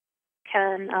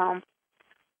can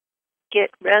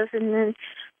get resonance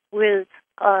with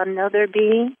another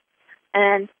being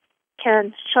and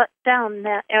can shut down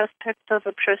that aspect of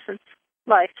a person's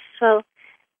life. So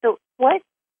what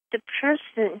the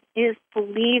person is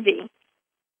believing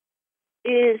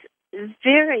is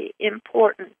very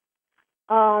important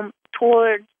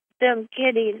toward them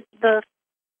getting the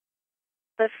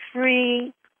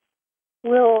free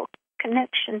will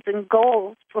connections and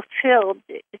goals fulfilled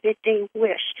that they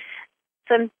wish.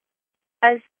 So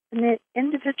as an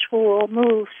individual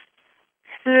moves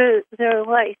through their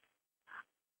life,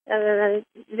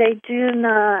 they do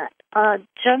not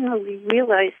generally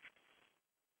realize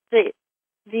that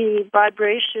the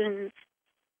vibrations,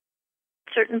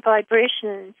 certain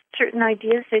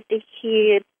ideas that they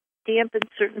hear dampen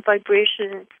certain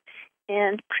vibrations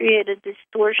and create a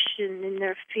distortion in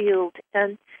their field,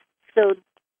 and so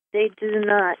they do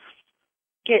not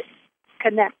get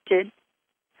connected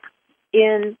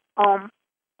in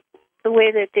the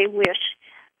way that they wish.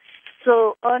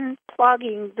 So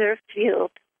unplugging their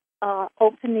field,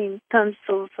 opening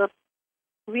themselves up,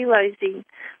 realizing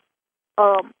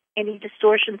any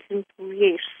distortions in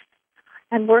beliefs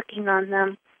and working on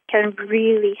them can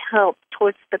really help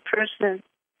towards the person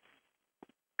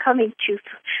coming to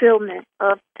fulfillment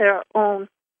of their own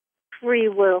free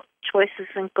will choices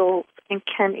and goals, and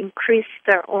can increase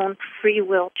their own free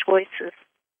will choices.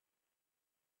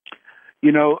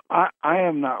 You know, I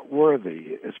am not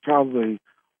worthy is probably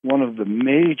one of the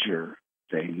major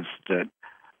things that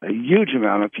a huge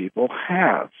amount of people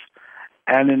have.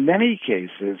 And in many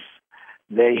cases,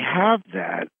 they have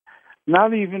that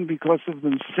not even because of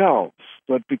themselves,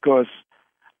 but because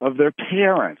of their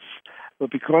parents, but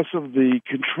because of the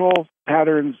control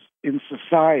patterns in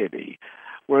society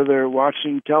where they're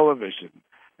watching television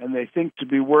and they think to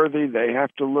be worthy they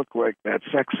have to look like that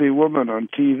sexy woman on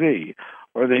TV,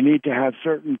 or they need to have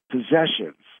certain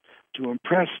possessions to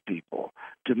impress people,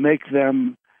 to make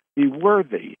them be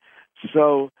worthy.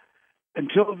 So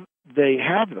until they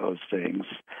have those things,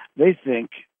 they think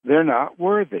they're not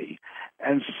worthy.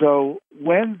 And so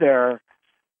when they're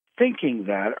thinking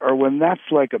that, or when that's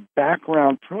like a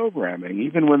background programming,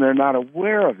 even when they're not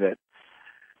aware of it,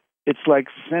 it's like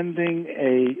sending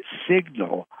a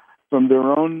signal from their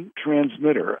own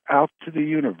transmitter out to the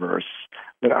universe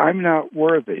that I'm not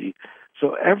worthy.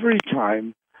 So every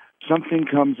time something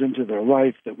comes into their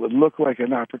life that would look like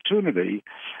an opportunity,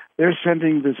 they're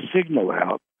sending this signal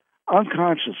out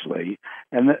unconsciously,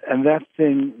 and that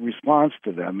thing responds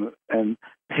to them and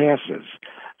passes.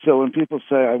 So when people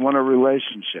say, I want a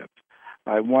relationship,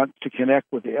 I want to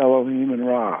connect with the Elohim and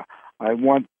Ra, I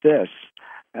want this,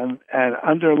 and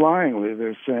underlyingly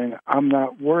they're saying, I'm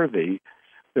not worthy,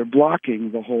 they're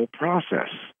blocking the whole process.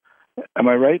 Am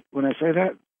I right when I say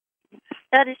that?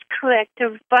 That is correct.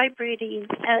 They're vibrating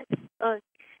at a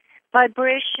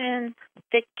vibration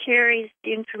that carries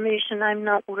the information, I'm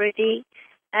not worthy,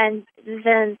 and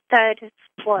then that is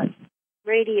what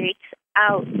radiates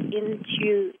out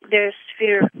into their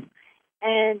sphere.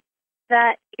 And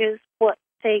that is what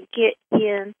they get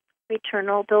in return,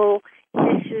 although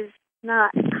this is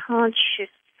not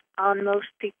conscious on most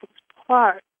people's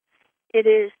part. It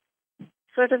is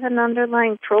sort of an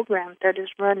underlying program that is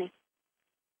running.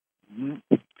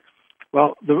 Mm-hmm.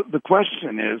 Well, the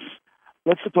question is,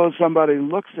 let's suppose somebody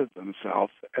looks at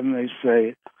themselves and they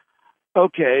say,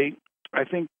 okay, I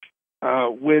think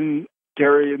when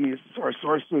Terry and our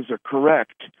sources are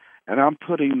correct, and I'm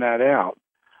putting that out,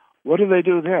 what do they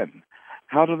do then?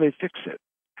 How do they fix it?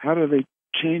 How do they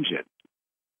change it?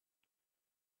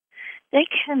 They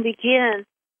can begin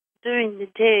during the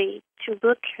day to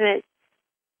look at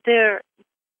their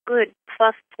good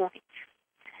plus points.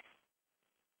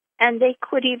 And they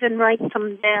could even write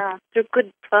them down, their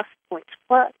good plus points.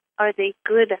 What are they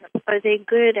good at? Are they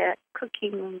good at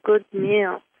cooking a good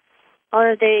meal?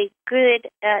 Are they good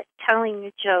at telling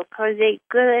a joke? Are they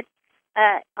good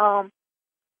at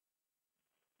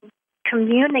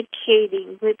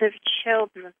communicating with their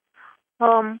children?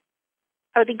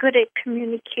 Are they good at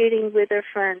communicating with their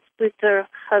friends, with their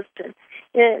husband?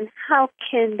 And how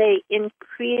can they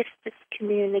increase this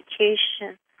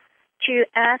communication? To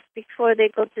ask before they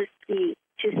go to sleep,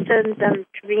 to send them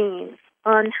dreams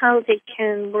on how they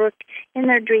can work in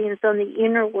their dreams on the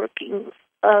inner workings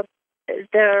of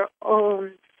their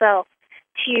own self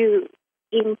to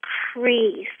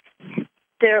increase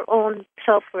their own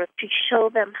self-worth, to show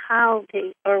them how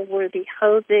they are worthy,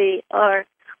 how they are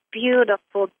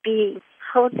beautiful beings,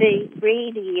 how they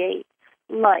radiate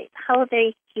light, how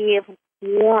they give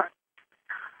warmth,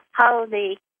 how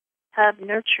they have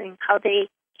nurturing, how they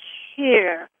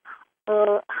care,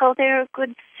 how they're a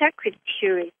good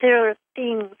secretary. There are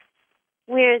things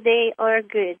where they are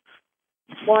good.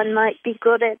 One might be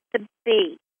good at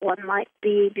debate. One might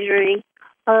be very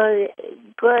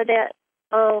good at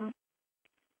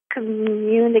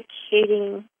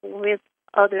communicating with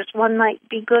others. One might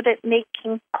be good at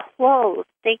making clothes.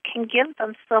 They can give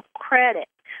themselves credit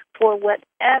for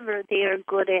whatever they are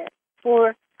good at,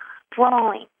 for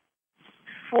drawing,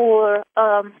 for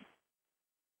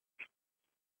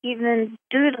even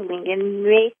doodling and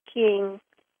making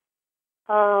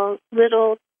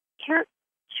little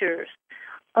characters.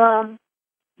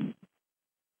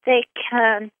 They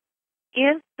can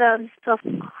give themselves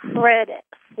credit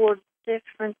for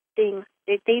different things.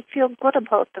 They feel good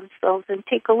about themselves, and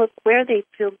take a look where they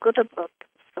feel good about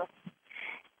themselves.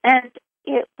 And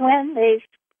when they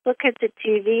look at the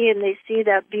TV and they see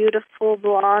that beautiful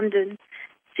blonde and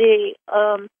say,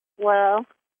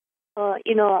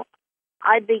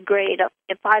 I'd be great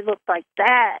if I looked like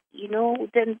that,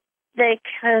 then they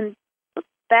can look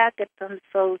back at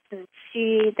themselves and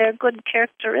see their good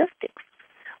characteristics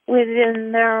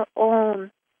within their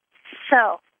own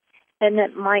self. And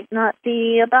it might not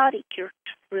be a body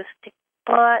characteristic,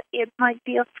 but it might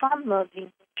be a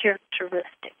fun-loving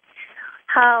characteristic.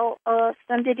 How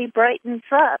somebody brightens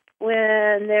up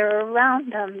when they're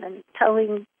around them and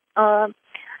telling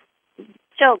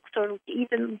jokes, or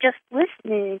even just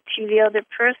listening to the other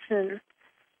person.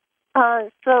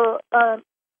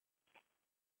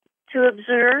 To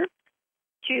observe,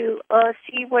 to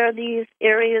see where these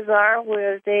areas are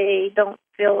where they don't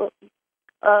feel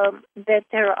that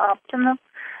they're optimum,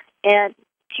 and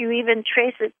to even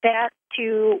trace it back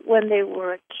to when they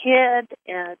were a kid,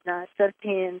 and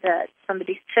something that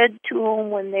somebody said to them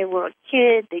when they were a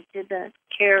kid. They didn't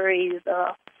carry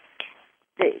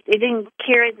they didn't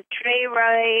carry the tray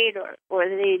right, or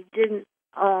they didn't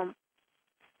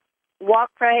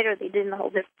walk right, or they didn't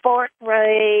hold their fork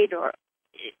right,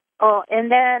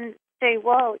 and then say,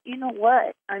 well, you know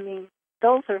what? I mean,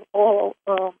 those are all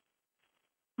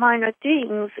minor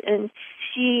things, and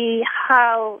see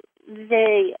how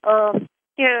they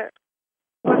hear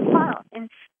or smile in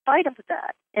spite of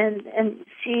that, and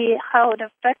see how it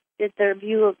affected their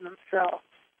view of themselves.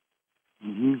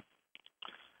 Mm-hmm.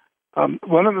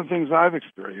 One of the things I've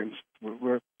experienced,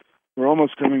 we're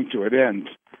almost coming to an end.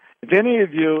 If any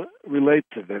of you relate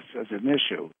to this as an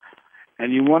issue,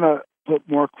 and you want to put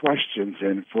more questions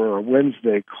in for a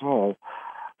Wednesday call,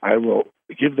 I will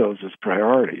give those as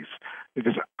priorities,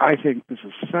 because I think this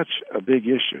is such a big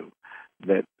issue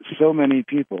that so many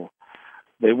people,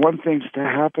 they want things to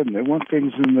happen, they want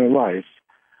things in their life,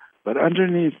 but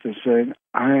underneath they're saying,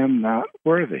 I am not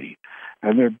worthy.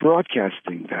 And they're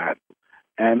broadcasting that.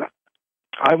 And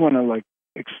I want to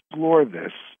explore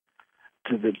this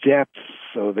to the depths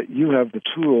so that you have the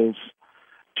tools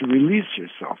to release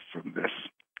yourself from this.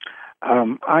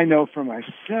 I know for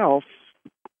myself,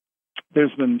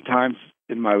 there's been times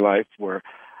in my life where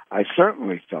I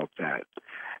certainly felt that.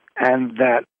 And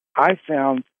that I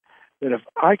found that if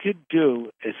I could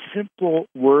do a simple,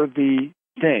 worthy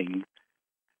thing,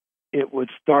 it would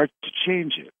start to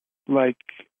change it. Like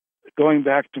going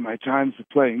back to my times of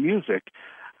playing music,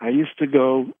 I used to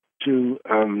go to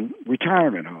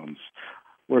retirement homes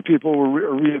where people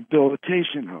were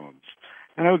rehabilitation homes.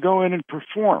 And I would go in and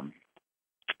perform.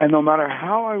 And no matter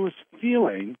how I was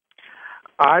feeling,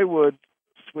 I would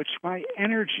switch my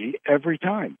energy every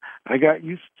time. I got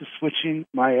used to switching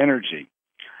my energy.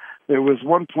 There was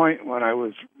one point when I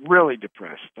was really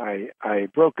depressed. I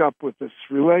broke up with this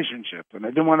relationship, and I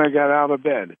didn't want to get out of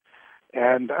bed.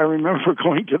 And I remember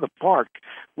going to the park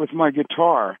with my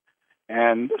guitar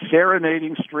and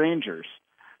serenading strangers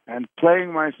and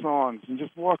playing my songs and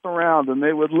just walk around, and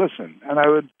they would listen. And I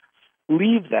would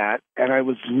leave that, and I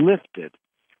was lifted.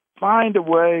 Find a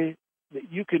way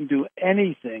that you can do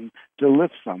anything to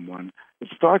lift someone. It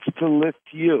starts to lift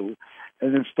you,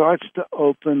 and it starts to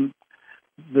open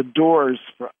the doors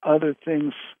for other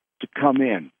things to come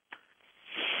in.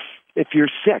 If you're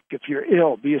sick, if you're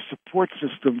ill, be a support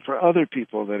system for other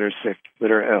people that are sick,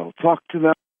 that are ill. Talk to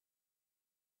them.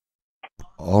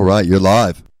 All right, you're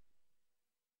live.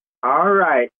 All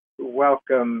right.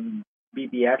 Welcome,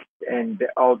 BBS, and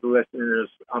all the listeners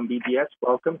on BBS.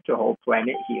 Welcome to Whole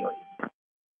Planet Healing.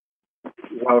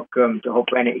 Welcome to Whole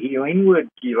Planet Healing. Would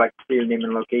you like to say your name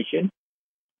and location?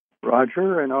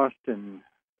 Roger in Austin.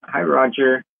 Hi,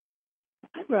 Roger.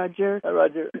 Hi, Roger. Hi,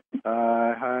 Roger.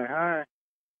 Hi.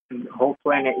 Whole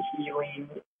Planet Healing.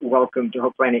 Welcome to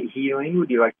Whole Planet Healing.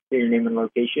 Would you like to say your name and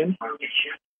location?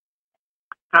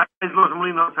 Hi, it's Los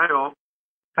Molinos. Hi, all.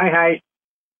 Hi.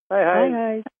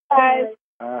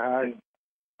 Hi.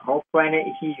 Whole Planet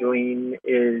Healing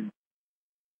is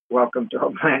welcome to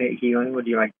Whole Planet Healing. Would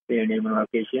you like to say your name and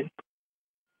location?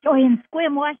 Joy in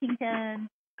Squim, Washington.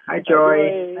 Hi,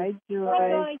 Joy. Hi,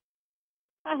 Joy.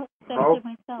 I hope I said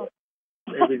myself.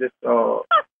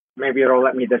 Maybe it'll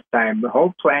let me this time.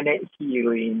 Whole Planet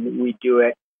Healing. We do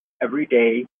it every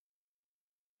day,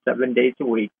 7 days a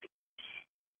week,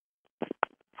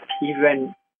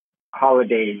 even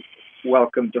holidays.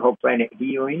 Welcome to Whole Planet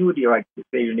Healing. Would you like to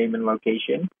say your name and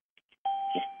location?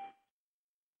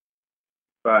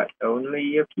 But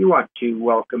only if you want to.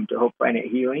 Welcome to Whole Planet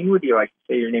Healing. Would you like to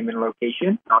say your name and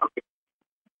location?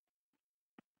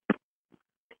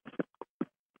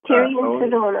 Terry in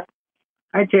Sedona.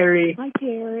 Hi, Terry. Hi,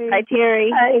 Terry. Hi,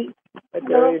 Terry. Hi. Hi,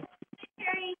 Terry.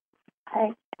 Terry.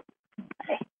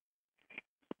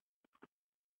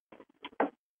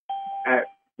 Hi.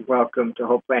 Welcome to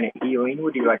Whole Planet Healing.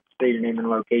 Would you like to say your name and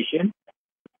location?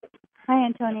 Hi,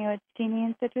 Antonio. It's Jeannie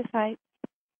in Citrus Heights.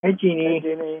 Hi, Jeannie.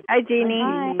 Hi, Jeannie.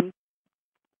 Hi.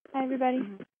 Hi, everybody.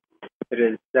 It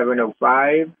is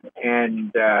 7:05,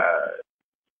 and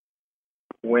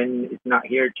Wynn is not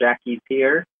here. Jackie's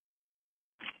here.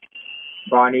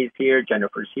 Bonnie's here.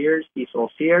 Jennifer's here.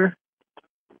 Cecil's here.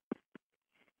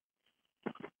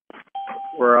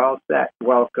 We're all set.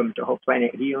 Welcome to Whole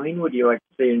Planet Healing. Would you like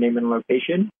to say your name and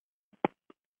location?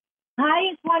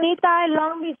 Hi, it's Juanita in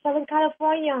Long Beach, Southern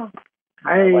California.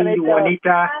 Hi,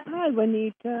 Juanita. Hi,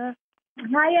 Juanita.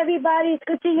 Hi, everybody. It's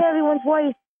good to hear everyone's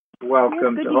voice.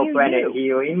 Welcome Yes, to good Whole hear Planet you.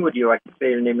 Healing. Would you like to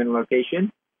say your name and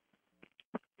location?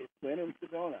 It's Wynn in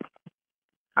Sedona.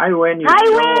 Hi, Wynn.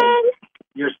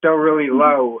 You're still really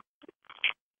low.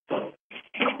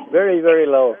 Very, very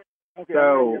low. Okay,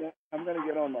 So I'm going to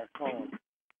get on my phone.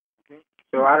 Okay.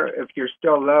 So if you're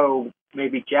still low,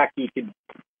 maybe Jackie could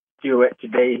do it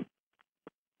today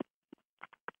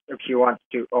if she wants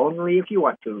to. Only if you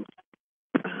want to.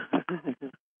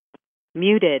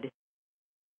 Muted.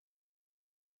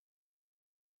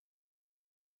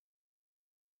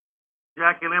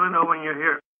 Jackie, let me know when you're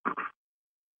here.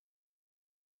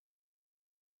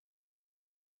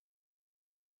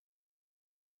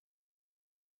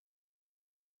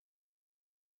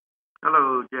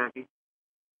 Hello, Jackie.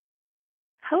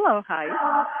 Hello, hi.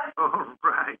 Oh,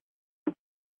 right.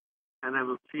 And I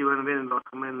will see you in a minute. I'll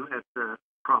come in at the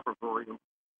proper volume.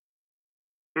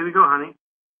 Here we go, honey.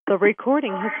 The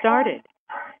recording has started.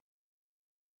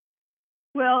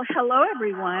 Well, hello,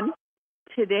 everyone.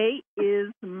 Today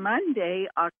is Monday,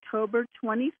 October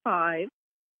 25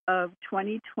 of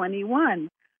 2021.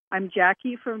 I'm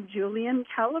Jackie from Julian,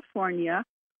 California.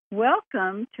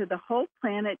 Welcome to the Whole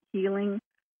Planet Healing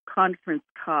Conference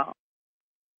Call.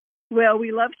 Well,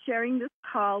 we love sharing this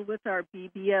call with our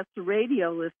BBS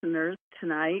radio listeners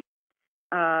tonight.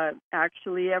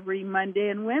 Actually, every Monday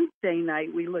and Wednesday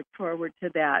night, we look forward to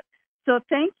that. So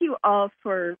thank you all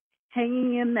for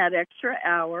hanging in that extra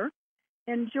hour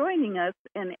and joining us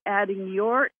and adding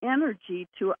your energy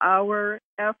to our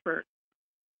effort.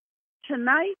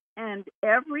 Tonight and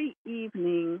every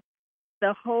evening,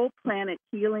 the Whole Planet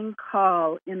Healing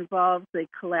Call involves a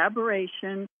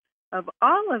collaboration of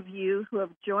all of you who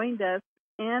have joined us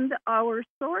and our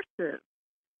sources.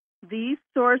 These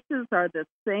sources are the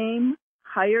same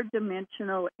higher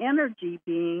dimensional energy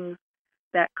beings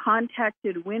that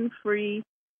contacted Wynn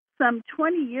some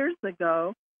 20 years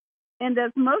ago. And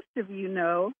as most of you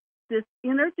know, this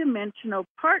interdimensional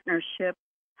partnership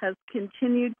has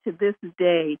continued to this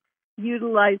day,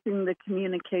 utilizing the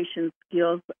communication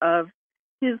skills of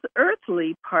his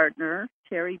earthly partner,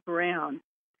 Terry Brown.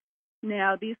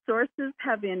 Now, these sources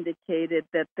have indicated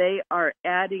that they are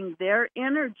adding their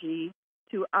energy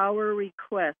to our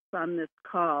requests on this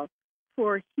call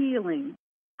for healing,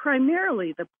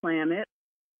 primarily the planet,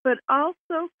 but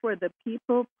also for the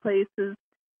people, places,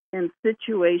 and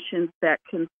situations that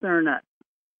concern us,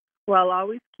 while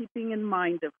always keeping in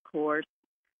mind, of course,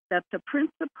 that the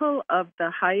principle of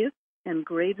the highest and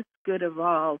greatest good of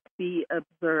all be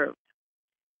observed.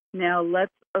 Now let's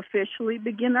officially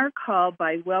begin our call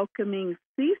by welcoming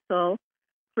Cecil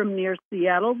from near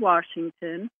Seattle,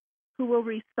 Washington, who will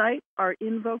recite our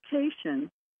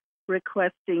invocation,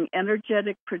 requesting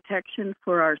energetic protection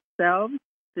for ourselves,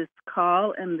 this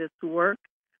call, and this work,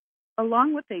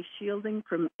 along with a shielding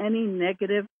from any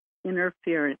negative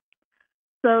interference.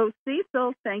 So,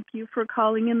 Cecil, thank you for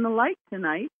calling in the light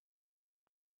tonight.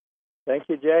 Thank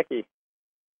you, Jackie.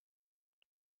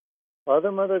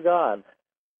 Father, Mother, God,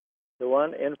 the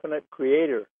one infinite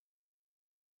creator,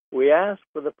 we ask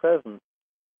for the presence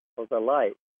of the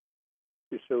light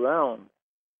to surround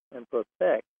and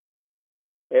protect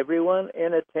everyone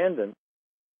in attendance,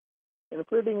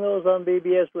 including those on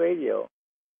BBS radio,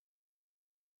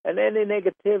 and any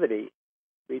negativity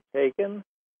be taken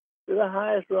to the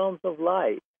highest realms of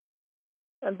light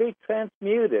and be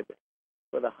transmuted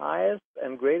for the highest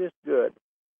and greatest good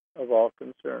of all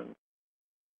concerned.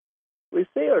 We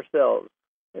see ourselves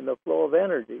in the flow of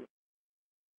energy,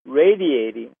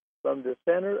 radiating from the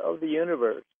center of the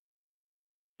universe,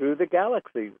 through the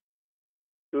galaxies,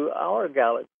 through our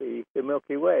galaxy, the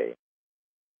Milky Way,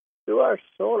 through our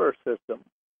solar system,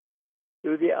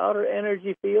 through the outer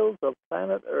energy fields of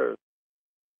planet Earth,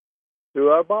 through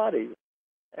our bodies,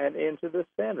 and into the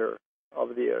center of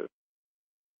the Earth.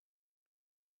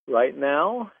 Right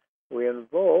now, we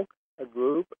invoke a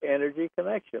group energy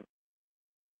connection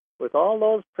with all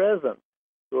those present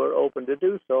who are open to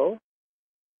do so,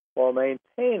 while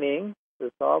maintaining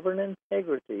the sovereign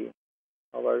integrity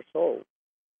of our soul.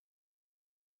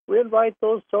 We invite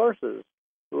those sources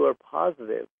who are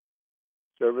positive,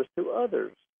 service to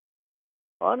others,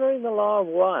 honoring the law of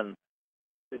one,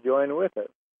 to join with us.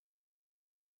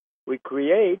 We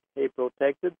create a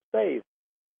protected space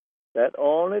that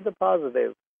only the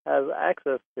positive has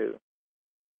access to.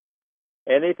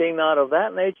 Anything not of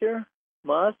that nature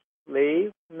must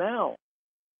leave now.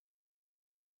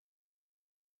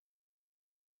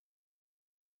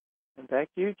 And back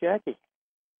to you, Jackie.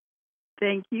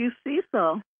 Thank you,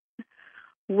 Cecil.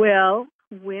 Well,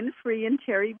 Winfrey and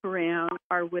Terry Brown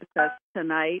are with us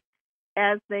tonight,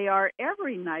 as they are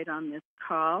every night on this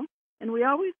call, and we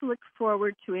always look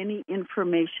forward to any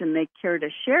information they care to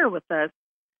share with us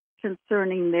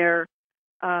concerning their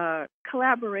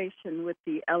collaboration with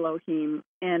the Elohim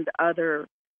and other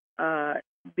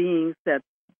beings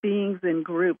and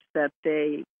groups that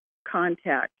they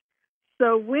contact.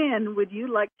 So, Wynn, would you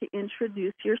like to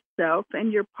introduce yourself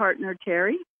and your partner,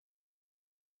 Terry?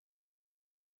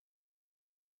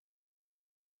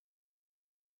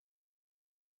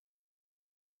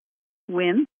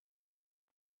 Wynn?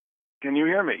 Can you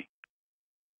hear me?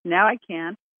 Now I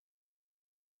can.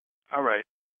 All right.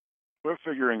 We're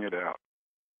figuring it out.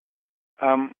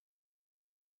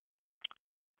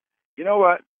 You know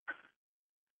what?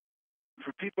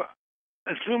 For people,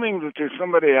 assuming that there's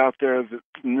somebody out there that's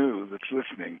new that's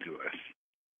listening to us,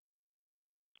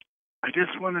 I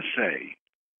just want to say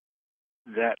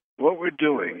that what we're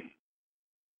doing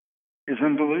is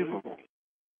unbelievable.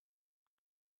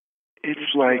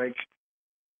 It's like,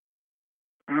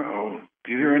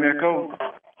 do you hear an echo?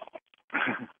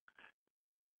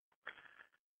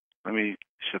 Let me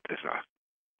shut this off.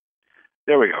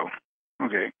 There we go.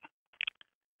 Okay.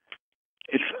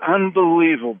 It's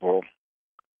unbelievable,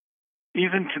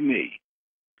 even to me.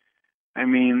 I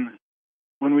mean,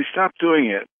 when we stop doing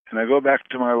it and I go back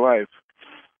to my life,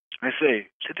 I say,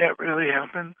 did that really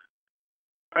happen?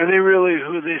 Are they really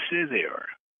who they say they are?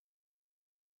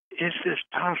 Is this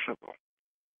possible?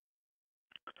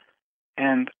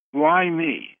 And why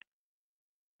me?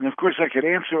 And of course, I could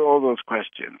answer all those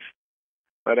questions,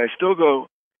 but I still go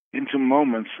into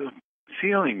moments of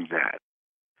feeling that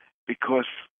because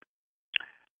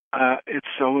it's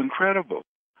so incredible.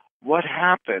 What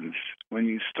happens when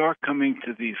you start coming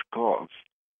to these calls?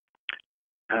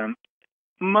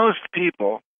 Most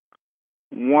people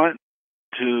want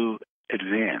to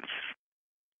advance.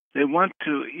 They want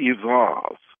to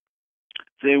evolve.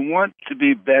 They want to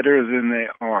be better than they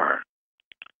are.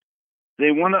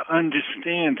 They want to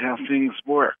understand how things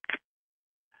work.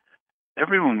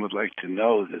 Everyone would like to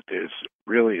know that there's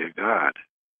really a God.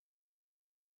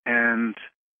 And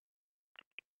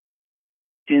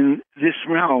in this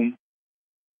realm,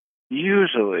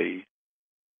 usually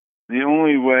the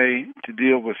only way to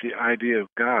deal with the idea of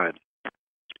God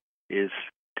is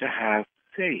to have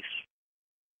faith.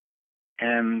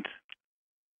 And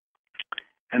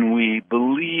we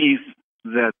believe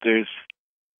that there's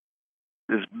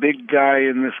this big guy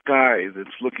in the sky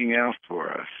that's looking out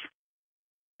for us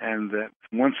and that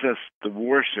wants us to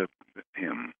worship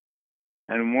him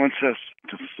and wants us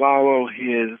to follow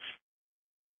his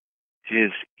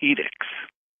edicts.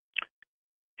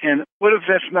 And what if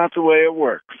that's not the way it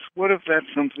works? What if that's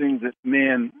something that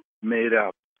man made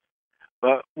up?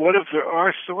 But what if there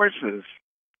are sources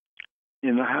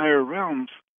in the higher realms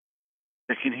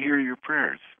that can hear your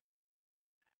prayers,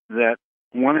 that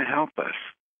want to help us,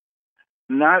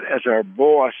 not as our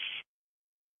boss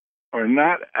or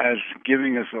not as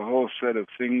giving us a whole set of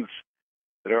things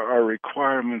that are our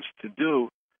requirements to do,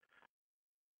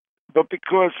 but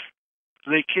because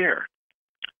they care.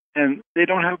 And they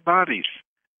don't have bodies.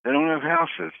 They don't have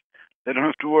houses. They don't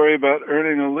have to worry about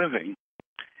earning a living.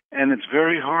 And it's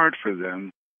very hard for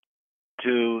them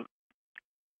to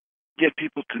get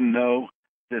people to know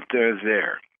that they're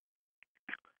there.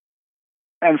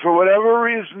 And for whatever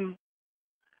reason,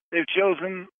 they've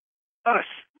chosen us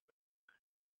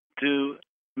to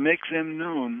make them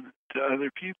known to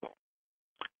other people.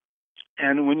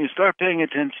 And when you start paying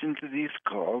attention to these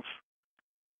calls,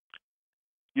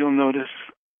 you'll notice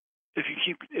if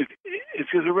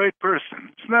you're the right person.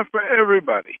 It's not for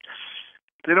everybody.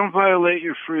 They don't violate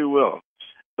your free will.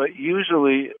 But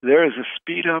usually there is a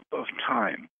speed up of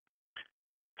time,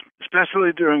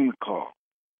 especially during the call.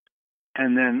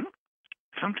 And then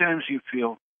sometimes you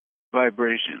feel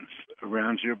vibrations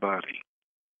around your body.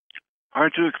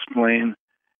 Hard to explain,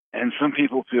 and some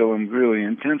people feel them really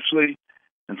intensely,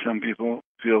 and some people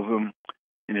feel them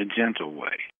in a gentle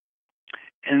way.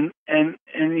 And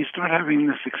you start having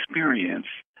this experience,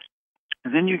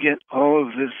 and then you get all of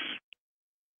this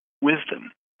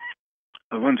wisdom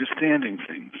of understanding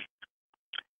things.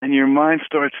 And your mind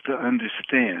starts to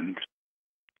understand.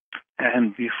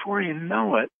 And before you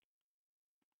know it,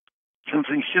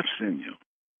 something shifts in you.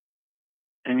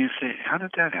 And you say, how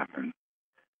did that happen?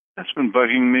 That's been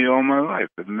bugging me all my life,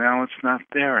 but now it's not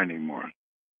there anymore.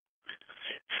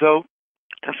 So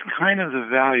that's kind of the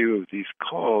value of these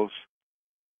calls.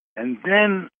 And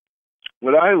then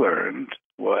what I learned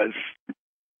was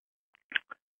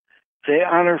they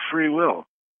honor free will.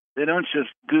 They don't just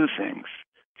do things.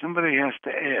 Somebody has to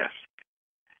ask.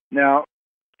 Now,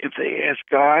 if they ask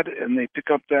God and they pick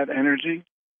up that energy,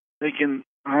 they can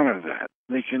honor that.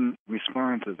 They can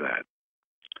respond to that.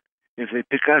 If they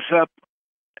pick us up,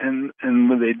 and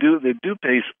when they do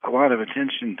pay a lot of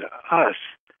attention to us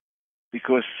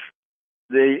because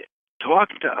they talk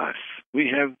to us.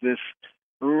 We have this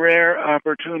rare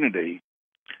opportunity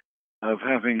of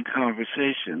having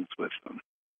conversations with them.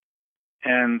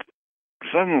 And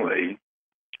suddenly,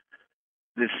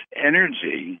 this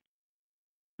energy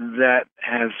that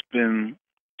has been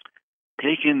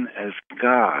taken as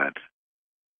God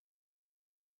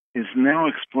is now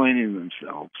explaining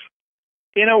themselves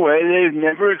in a way they've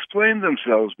never explained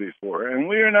themselves before. And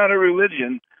we are not a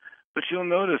religion, but you'll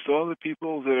notice all the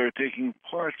people that are taking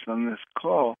part on this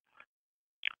call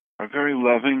are very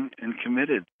loving and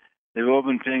committed. They've all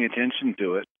been paying attention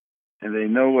to it, and they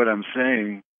know what I'm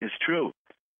saying is true.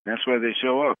 That's why they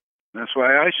show up. That's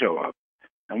why I show up.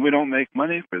 And we don't make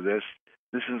money for this.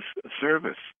 This is a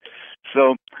service.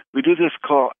 So we do this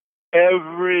call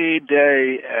every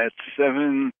day at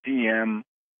 7 p.m.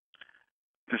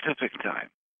 Pacific time.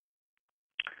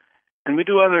 And we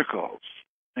do other calls.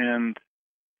 And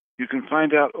You can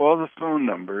find out all the phone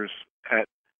numbers at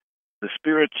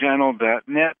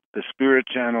thespiritchannel.net,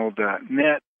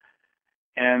 thespiritchannel.net.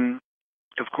 And,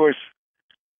 of course,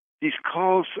 these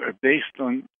calls are based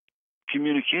on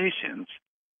communications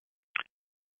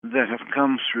that have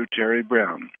come through Terry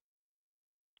Brown.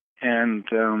 And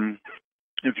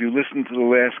if you listen to the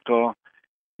last call,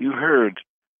 you heard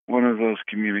one of those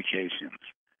communications.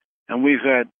 And we've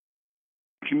had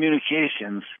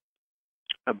communications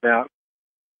about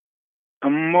a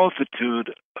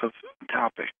multitude of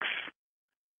topics.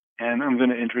 And I'm going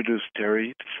to introduce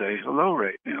Terry to say hello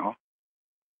right now.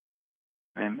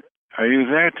 And are you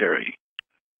there, Terry?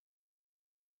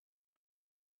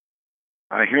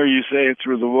 I hear you say it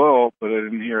through the wall, but I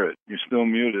didn't hear it. You're still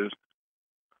muted.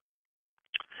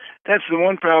 That's the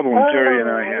one problem Terry and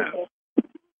I have.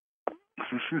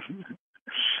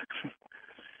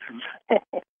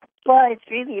 Well, it's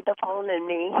really the phone and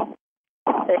me.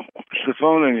 It's the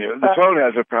phone in you. The phone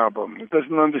has a problem. It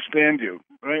doesn't understand you,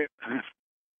 right?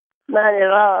 Not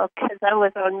at all, because I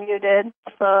was unmuted.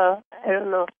 So, I don't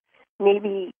know.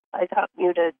 Maybe I got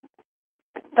muted.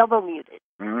 Double muted.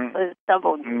 Mm-hmm. It was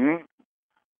double muted. Mm-hmm.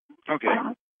 Okay.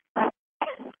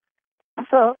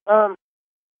 So,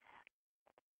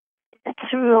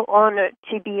 it's a real honor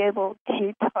to be able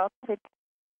to talk with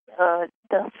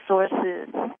the sources.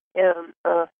 And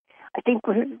I think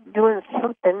we're doing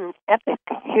something epic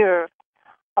here,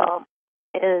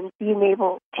 and being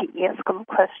able to ask them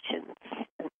questions.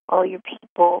 And all your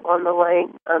people on the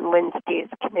line on Wednesdays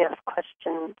can ask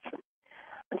questions. And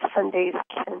on Sundays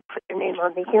can put their name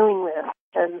on the healing list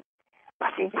and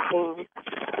say things.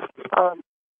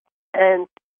 And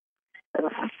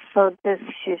so this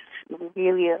is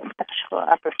really a special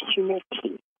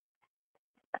opportunity.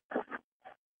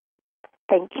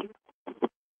 Thank you.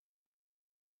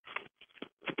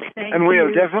 And we have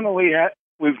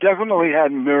we've definitely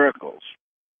had miracles.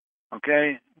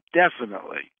 Okay?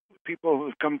 Definitely. People who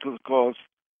have come to the calls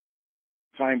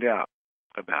find out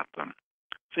about them.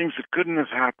 Things that couldn't have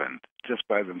happened just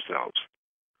by themselves.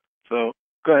 So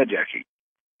go ahead, Jackie.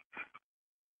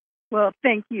 Well,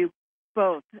 thank you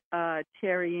both,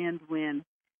 Terry and Wynn.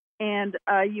 And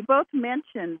you both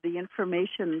mentioned the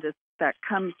information that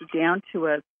comes down to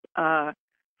us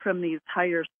from these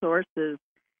higher sources.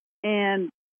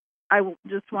 And I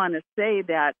just want to say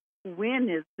that Wynn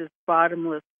is this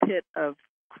bottomless pit of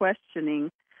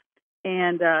questioning.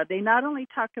 And they not only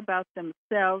talk about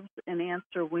themselves and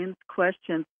answer Wynn's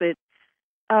questions, but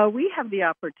we have the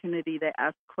opportunity to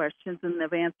ask questions, and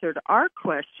they've answered our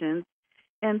questions.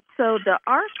 And so the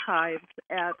archives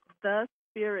at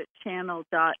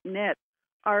thespiritchannel.net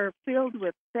are filled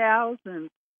with thousands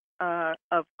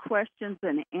of questions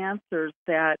and answers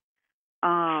that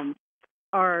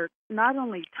are not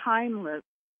only timeless,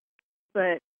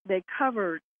 but they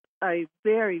cover a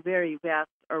very, very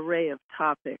vast array of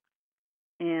topics.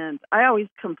 And I always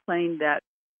complain that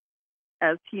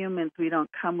as humans, we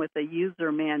don't come with a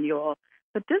user manual,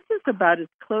 but this is about as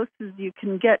close as you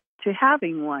can get to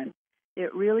having one.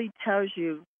 It really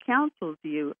counsels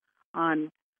you on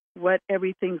what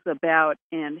everything's about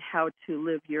and how to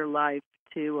live your life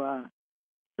to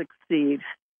succeed,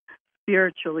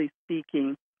 spiritually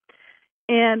speaking.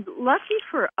 And lucky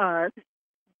for us,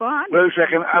 Bonnie. Wait a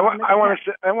second. I want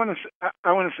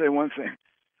to say one thing.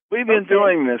 We've been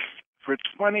doing this for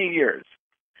 20 years.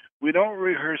 We don't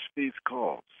rehearse these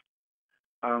calls.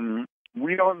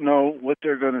 We don't know what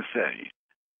they're going to say.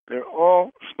 They're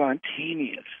all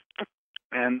spontaneous.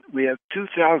 And we have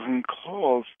 2,000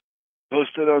 calls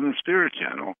posted on the Spirit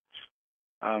Channel.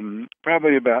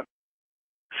 Probably about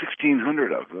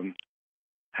 1,600 of them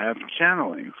have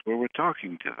channelings where we're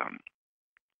talking to them.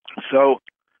 So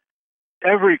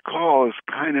every call is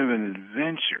kind of an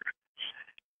adventure.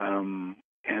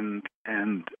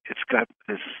 And it's got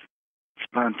this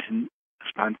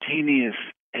spontaneous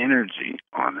energy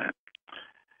on it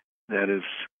that is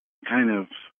kind of,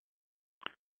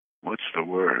 what's the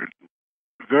word?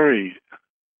 Very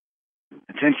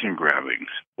attention-grabbing.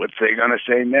 What's they going to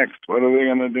say next? What are they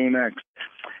going to do next?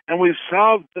 And we've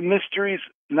solved the mysteries,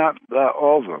 not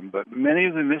all of them, but many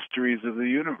of the mysteries of the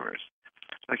universe.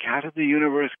 Like, how did the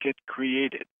universe get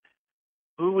created?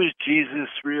 Who was Jesus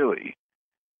really?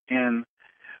 And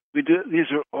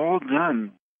these are all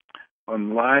done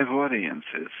on live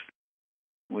audiences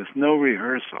with no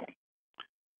rehearsal.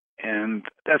 And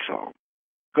that's all.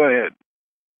 Go ahead.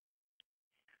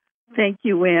 Thank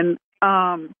you, Wynn.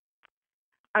 I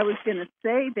was going to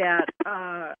say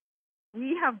that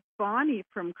we have Bonnie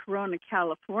from Corona,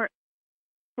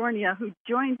 California, who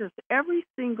joins us every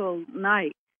single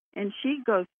night, and she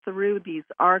goes through these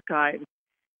archives.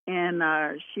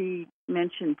 and she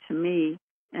mentioned to me,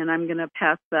 and I'm going to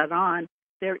pass that on,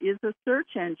 there is a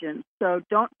search engine. So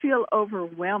don't feel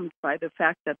overwhelmed by the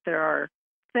fact that there are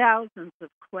thousands of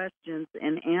questions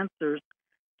and answers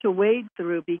to wade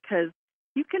through, because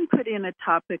you can put in a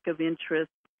topic of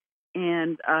interest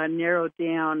and narrow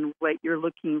down what you're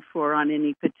looking for on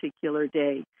any particular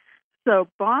day. So,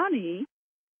 Bonnie,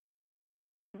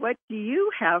 what do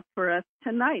you have for us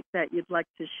tonight that you'd like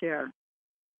to share?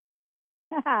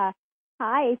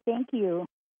 Hi, thank you.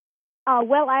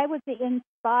 Well, I was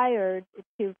inspired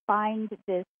to find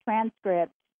this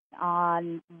transcript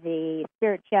on the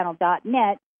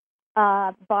spiritchannel.net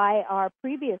by our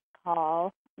previous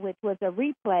call, which was a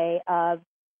replay of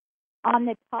on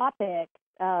the topic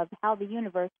of how the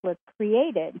universe was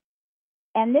created.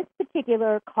 And this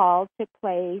particular call took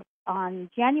place on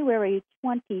January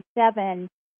 27,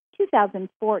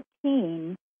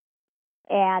 2014,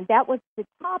 and that was the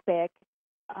topic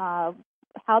of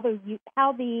how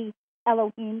the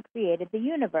Elohim created the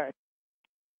universe.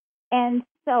 And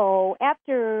so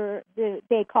after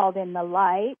they called in the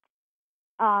light,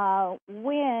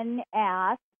 Wynn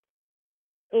asked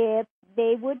if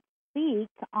they would speak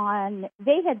on,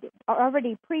 they had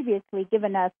already previously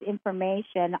given us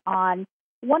information on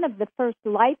one of the first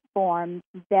life forms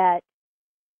that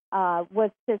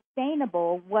was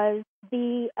sustainable was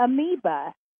the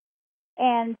amoeba.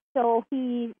 And so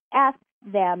he asked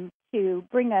them to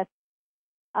bring us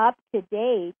up to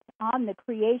date on the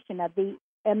creation of the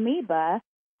amoeba,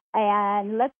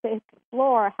 and let's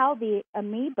explore how the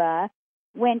amoeba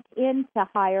went into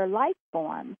higher life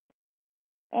forms.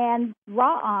 And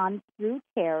Ra'an, through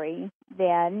Terry,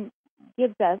 then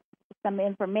gives us some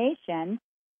information,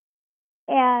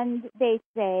 and they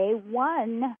say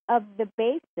one of the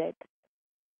basics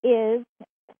is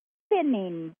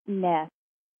spinningness,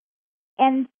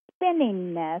 and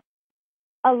spinningness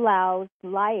allows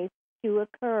life to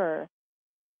occur.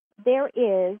 There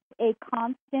is a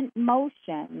constant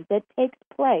motion that takes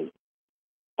place,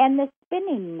 and the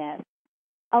spinningness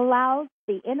allows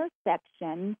the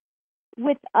intersection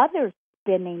with other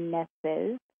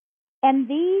spinningnesses, and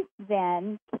these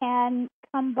then can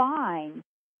combine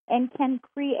and can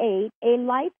create a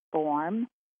life form.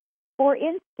 For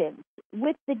instance,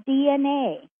 with the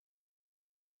DNA.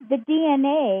 The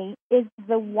DNA is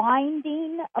the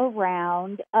winding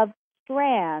around of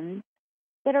strands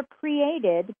that are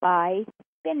created by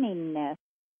spinningness.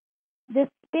 The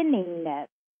spinningness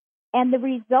and the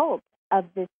result of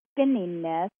the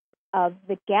spinningness of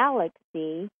the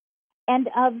galaxy and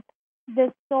of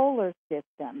the solar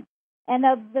system and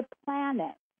of the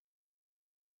planet.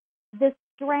 The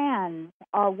strands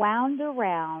are wound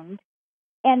around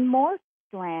and more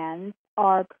strands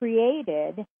are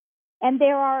created, and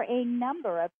there are a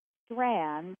number of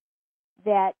strands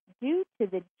that, due to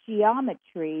the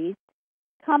geometries,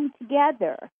 come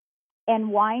together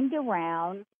and wind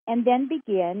around and then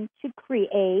begin to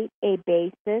create a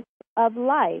basis of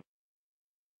life.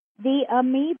 The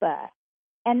amoeba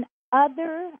and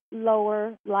other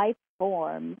lower life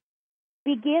forms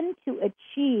begin to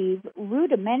achieve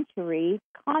rudimentary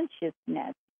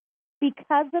consciousness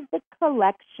because of the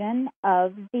collection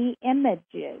of the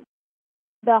images,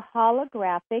 the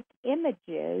holographic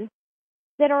images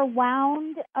that are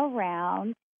wound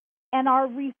around and are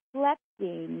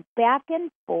reflecting back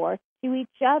and forth to each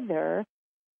other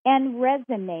and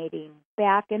resonating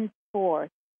back and forth.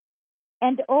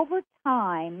 And over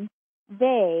time,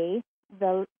 the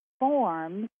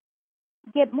forms,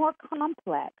 get more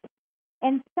complex,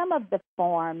 and some of the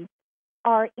forms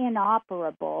are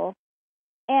inoperable,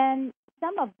 and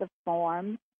some of the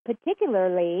forms,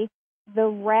 particularly the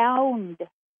round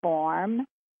form,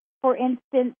 for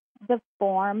instance, the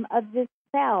form of the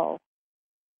cell,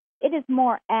 it is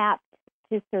more apt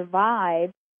to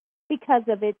survive because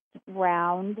of its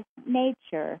round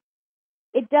nature.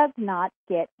 It does not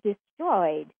get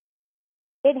destroyed.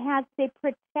 It has a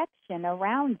protection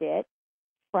around it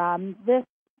from the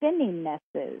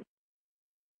spinningnesses.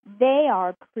 They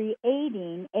are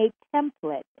creating a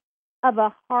template of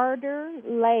a harder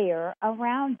layer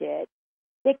around it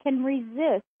that can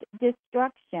resist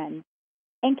destruction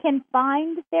and can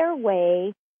find their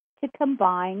way to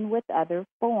combine with other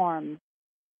forms.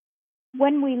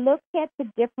 When we look at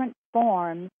the different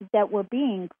forms that were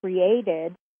being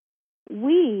created,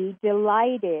 we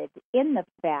delighted in the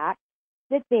fact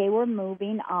that they were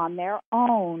moving on their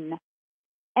own.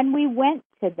 And we went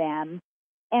to them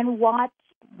and watched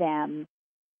them,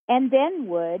 and then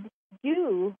would,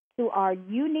 due to our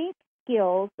unique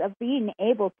skills of being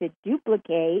able to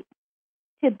duplicate,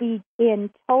 to be in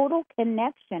total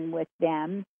connection with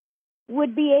them,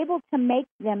 would be able to make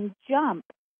them jump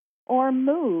or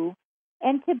move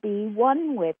and to be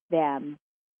one with them,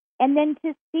 and then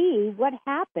to see what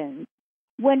happens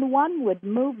when one would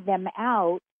move them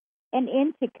out and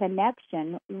into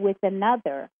connection with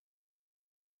another.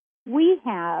 We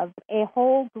have a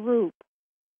whole group,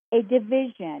 a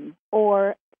division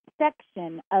or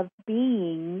section of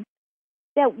beings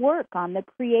that work on the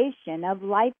creation of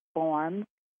life forms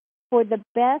for the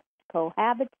best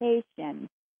cohabitation,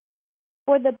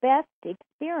 for the best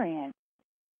experience,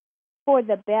 for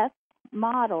the best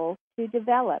model to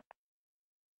develop.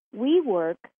 We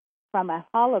work from a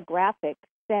holographic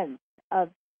sense of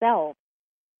self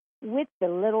with the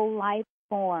little life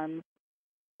forms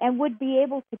and would be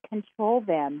able to control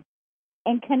them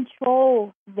and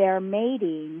control their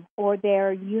mating or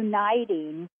their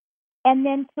uniting, and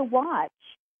then to watch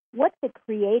what the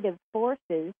creative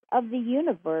forces of the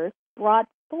universe brought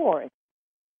forth.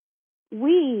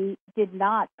 We did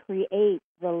not create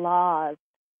the laws,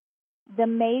 the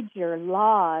major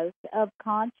laws of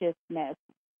consciousness.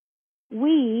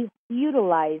 We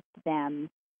utilized them.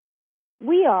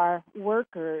 We are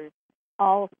workers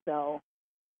also,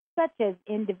 such as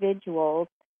individuals,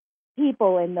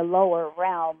 people in the lower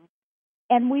realms,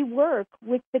 and we work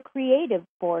with the creative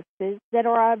forces that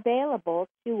are available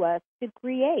to us to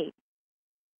create.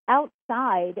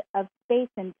 Outside of space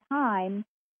and time,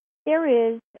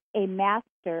 there is a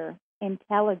master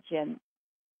intelligence,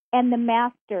 and the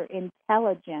master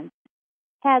intelligence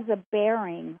has a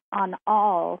bearing on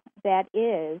all that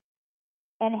is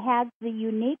and has the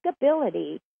unique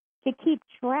ability to keep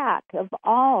track of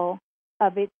all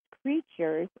of its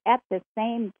creatures at the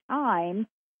same time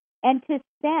and to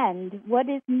send what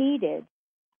is needed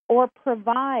or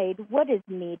provide what is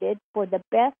needed for the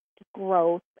best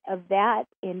growth of that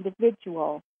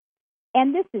individual.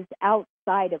 And this is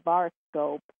outside of our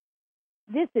scope.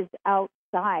 This is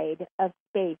outside of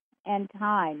space and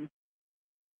time.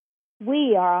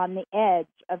 We are on the edge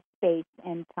of space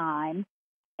and time,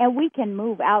 and we can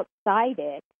move outside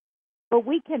it, but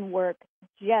we can work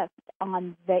just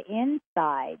on the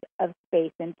inside of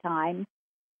space and time,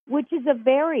 which is a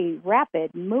very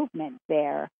rapid movement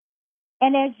there.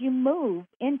 And as you move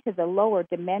into the lower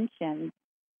dimensions,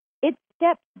 it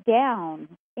steps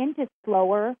down into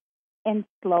slower and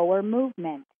slower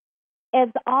movement as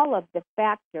all of the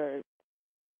factors,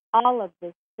 all of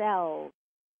the cells,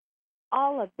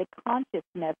 all of the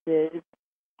consciousnesses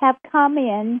have come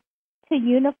in to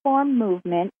uniform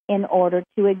movement in order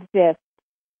to exist.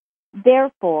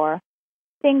 Therefore,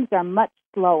 things are much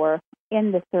slower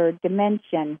in the third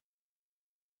dimension.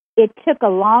 It took a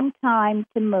long time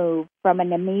to move from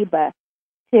an amoeba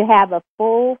to have a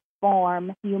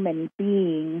full-form human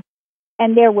being,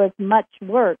 and there was much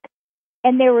work,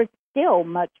 and there was still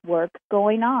much work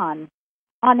going on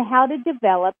how to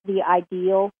develop the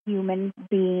ideal human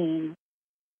being.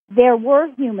 There were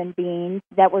human beings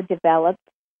that were developed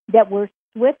that were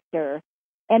swifter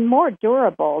and more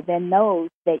durable than those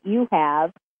that you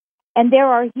have, and there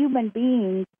are human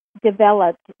beings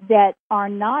developed that are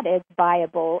not as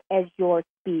viable as your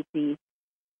species.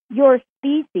 Your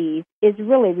species is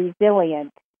really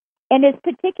resilient and is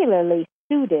particularly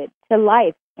suited to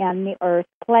life on the Earth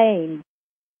plane.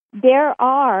 There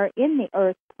are, in the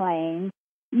Earth plane,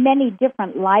 many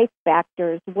different life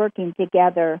factors working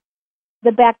together.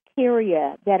 The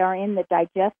bacteria that are in the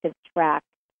digestive tract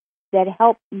that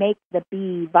help make the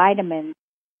B vitamins,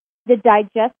 the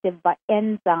digestive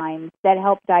enzymes that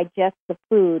help digest the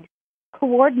food,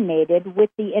 coordinated with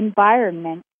the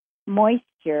environment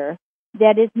moisture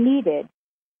that is needed.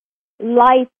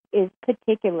 Life is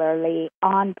particularly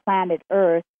on planet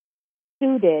Earth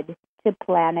suited to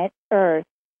planet Earth.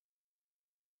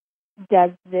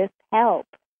 Does this help?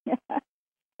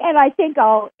 And I think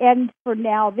I'll end for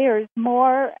now. There's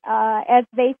more, as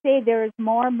they say, there's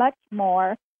more, much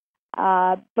more.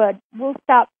 But we'll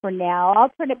stop for now. I'll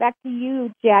turn it back to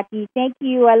you, Jackie. Thank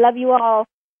you. I love you all.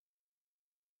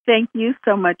 Thank you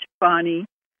so much, Bonnie.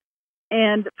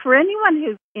 And for anyone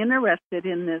who's interested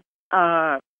in this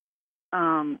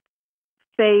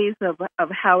phase of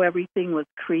how everything was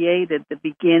created, the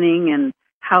beginning, and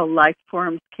how life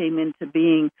forms came into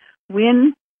being,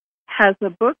 Wynn has a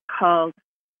book called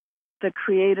The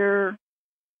Creators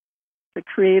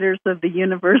of the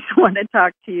Universe Want to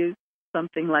Talk to You,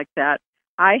 something like that.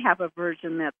 I have a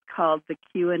version that's called The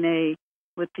Q&A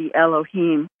with the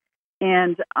Elohim.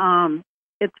 And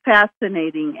it's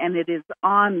fascinating, and it is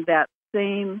on that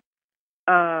same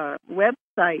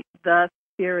website,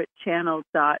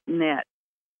 thespiritchannel.net.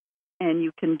 And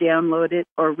you can download it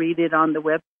or read it on the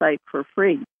website for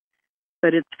free.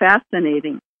 But it's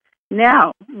fascinating.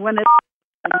 Now, one of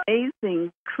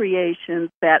amazing creations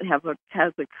that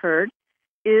has occurred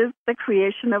is the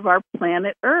creation of our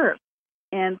planet Earth.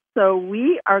 And so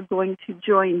we are going to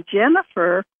join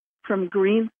Jennifer from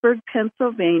Greensburg,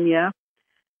 Pennsylvania,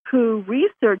 who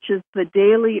researches the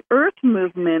daily Earth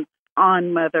movements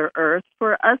on Mother Earth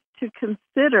for us to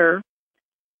consider,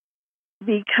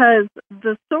 because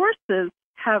the sources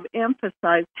have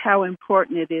emphasized how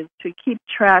important it is to keep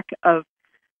track of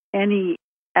any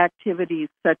activities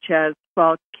such as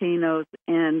volcanoes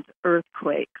and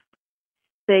earthquakes.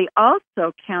 They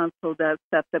also counseled us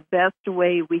that the best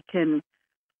way we can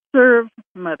serve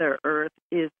Mother Earth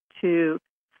is to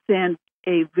send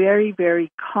a very, very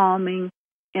calming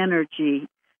energy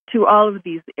to all of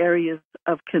these areas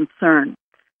of concern.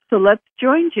 So let's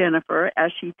join Jennifer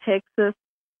as she takes us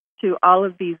to all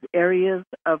of these areas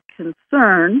of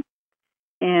concern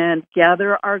and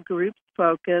gather our group's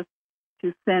focus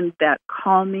to send that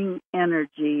calming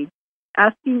energy,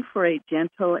 asking for a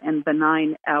gentle and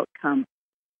benign outcome.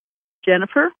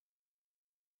 Jennifer?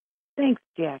 Thanks,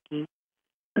 Jackie.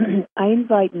 I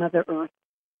invite Mother Earth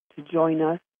to join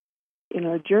us in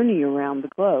our journey around the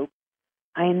globe.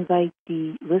 I invite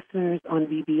the listeners on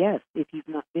VBS, if you've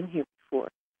not been here before.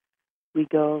 We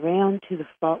go around to the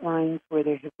fault lines where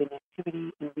there has been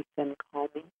activity, and we send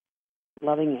calming,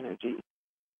 loving energy.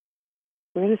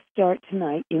 We're going to start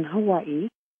tonight in Hawaii,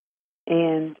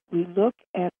 and we look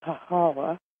at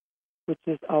Pahala, which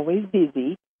is always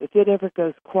busy. If it ever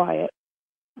goes quiet,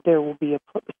 there will be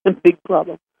a big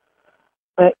problem.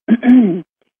 But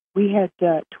we had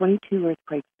 22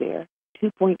 earthquakes there,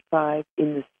 2.5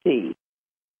 in the sea,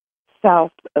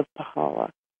 south of Pahala.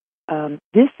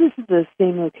 This is the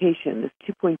same location.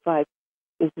 This 2.5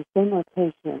 is the same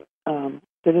location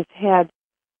that has had,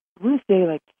 I want to say,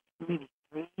 like maybe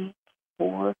 3,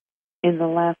 4 in the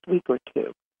last week or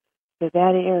two. So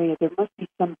that area, there must be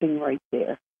something right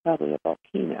there, probably a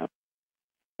volcano.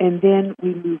 And then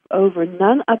we move over,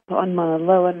 none up on Mauna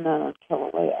Loa, none on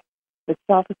Kilauea. But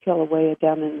south of Kilauea,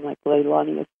 down in like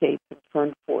Leilani Estates and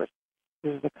Fern Forest,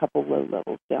 there's a couple low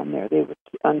levels down there. They were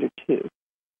under 2.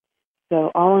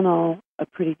 So all in all, a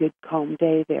pretty good calm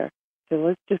day there. So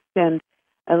let's just send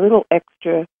a little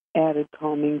extra added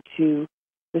calming to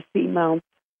the seamounts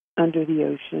under the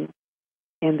ocean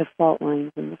and the fault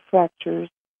lines and the fractures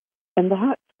and the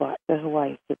hot spot that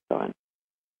Hawaii sits on.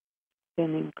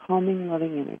 Sending calming,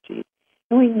 loving energy.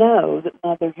 And we know that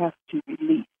Mother has to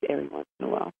release every once in a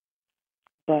while.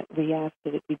 But we ask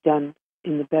that it be done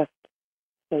in the best,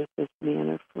 safest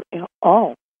manner for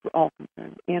all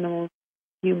concerned, animals,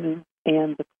 humans,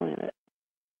 and the planet.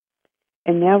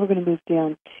 And now we're going to move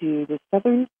down to the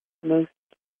southernmost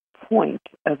point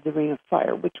of the Ring of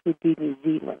Fire, which would be New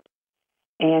Zealand.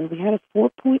 And we had a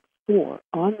 4.4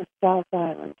 on the South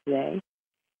Island today,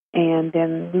 and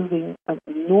then moving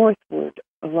northward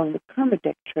along the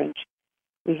Kermadec Trench,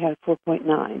 we had a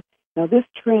 4.9. Now this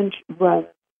trench runs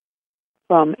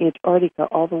from Antarctica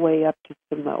all the way up to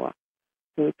Samoa.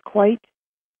 So it's quite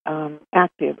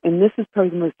active, and this is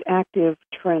probably the most active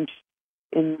trench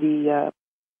in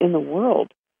the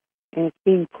world, and it's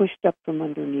being pushed up from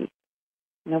underneath.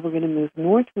 Now we're going to move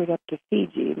northward up to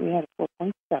Fiji, and we had a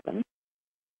 4.7,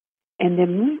 and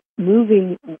then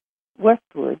moving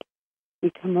westward,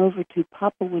 we come over to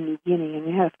Papua New Guinea, and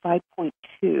we had a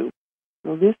 5.2.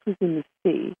 Well, this was in the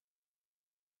sea,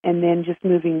 and then just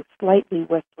moving slightly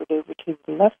westward over to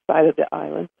the left side of the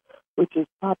island, which is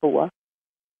Papua,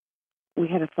 we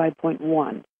had a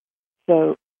 5.1.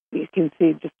 So you can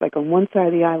see just like on one side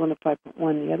of the island, a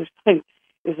 5.1, the other side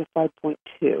is a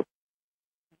 5.2.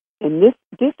 And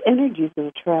this energy is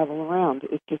going to travel around.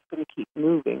 It's just going to keep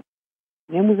moving.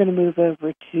 And then we're going to move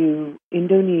over to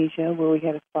Indonesia, where we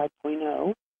had a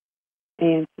 5.0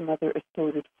 and some other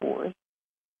assorted 4s.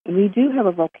 And we do have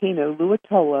a volcano,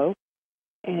 Luatolo,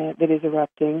 that is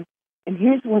erupting. And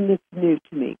here's one that's new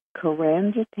to me,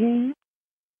 Karangatang.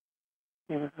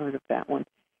 Never heard of that one.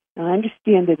 Now, I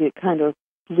understand that it kind of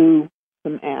blew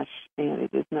some ash, and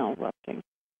it is now erupting.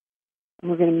 And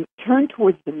we're going to turn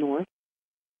towards the north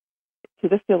to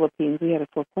the Philippines. We had a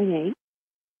 4.8.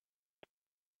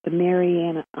 The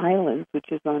Mariana Islands, which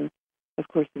is on, of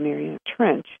course, the Mariana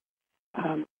Trench,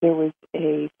 there was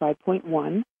a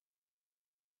 5.1.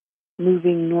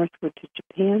 Moving northward to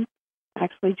Japan.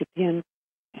 Actually, Japan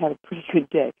had a pretty good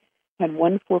day. Had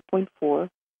one 4.4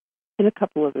 and a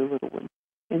couple other little ones.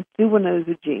 And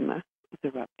Suwano-Zujima is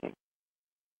erupting.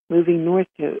 Moving north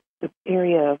to the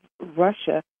area of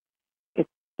Russia, it's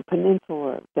the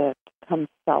peninsula that comes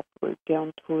southward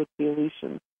down towards the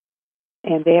Aleutians.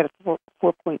 And they had a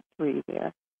 4.3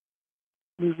 there.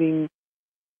 Moving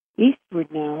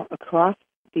eastward now across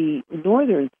the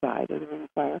northern side of the Ring of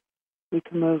fire, we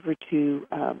come over to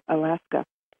Alaska.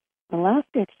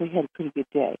 Alaska actually had a pretty good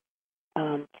day.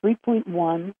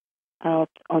 3.1 out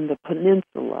on the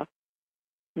peninsula,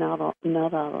 not out on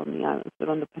the islands, but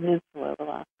on the peninsula of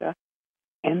Alaska.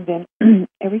 And then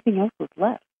everything else was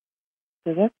less.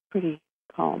 So that's pretty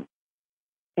calm.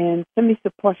 And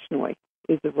Semi-Saposhnoi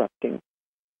is erupting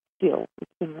still.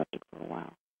 It's been erupting for a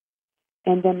while.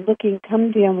 And then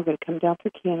come down, we're going to come down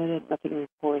through Canada, nothing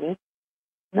reported.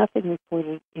 Nothing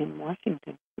reported in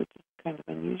Washington, which is kind of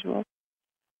unusual.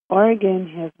 Oregon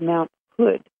has Mount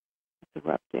Hood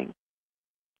erupting.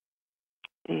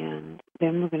 And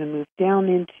then we're going to move down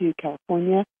into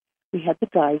California. We had the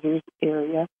geysers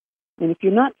area. And if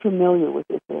you're not familiar with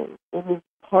this area, it is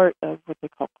part of what they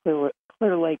call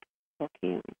Clear Lake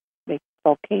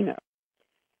volcano.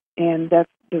 And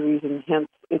that's the reason, hence,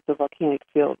 it's a volcanic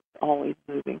field, always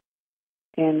moving.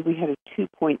 And we had a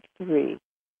 2.3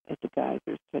 at the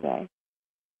geysers today.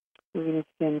 We're going to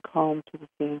send calm to the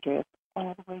San Andreas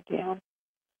all the way down.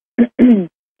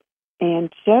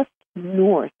 And just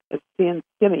north of San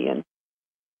Simeon,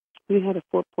 we had a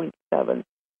 4.7.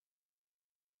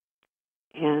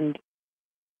 And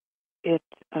it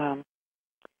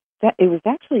was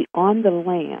actually on the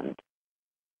land,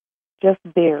 just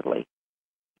barely.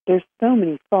 There's so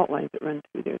many fault lines that run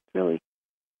through there. It's really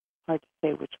hard to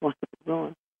say which one is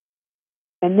going.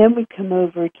 And then we come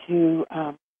over to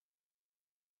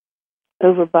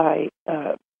over by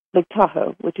Lake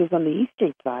Tahoe, which is on the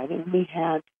eastern side, and we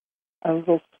had a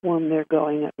little swarm there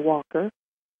going at Walker.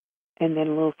 And then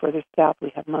a little further south,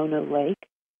 we have Mono Lake.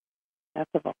 That's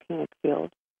a volcanic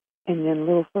field. And then a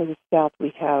little further south,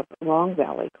 we have Long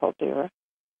Valley caldera.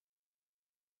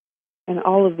 And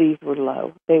all of these were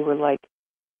low. They were like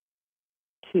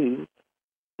 2s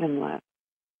and less.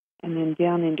 And then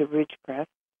down into Ridgecrest,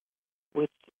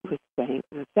 which was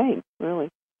the same, really.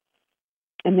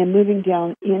 And then moving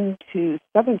down into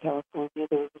Southern California,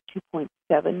 there was a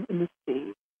 2.7 in the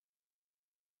sea.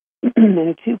 And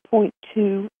a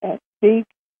 2.2 at Big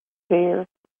Bear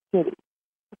City.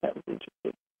 That was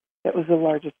interesting. That was the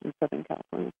largest in Southern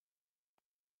California.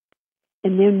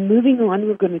 And then moving on,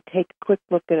 we're going to take a quick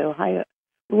look at Ohio.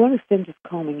 We want to send just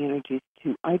calming energies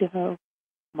to Idaho,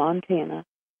 Montana,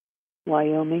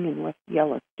 Wyoming, and West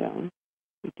Yellowstone.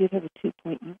 We did have a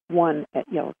 2.1 at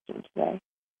Yellowstone today.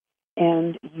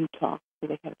 And Utah, so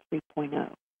they had a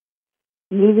 3.0.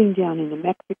 Moving down into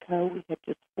Mexico, we had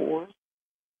just 4s.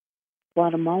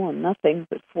 Guatemala, nothing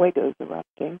but fuegos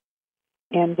erupting.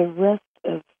 And the rest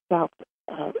of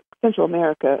Central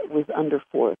America was under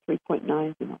 4,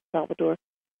 3.9s in El Salvador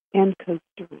and Costa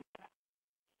Rica.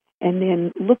 And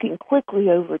then looking quickly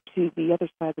over to the other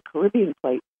side of the Caribbean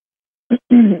plate,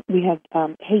 we had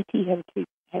Haiti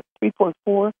had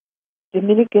 3.4,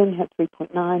 Dominican had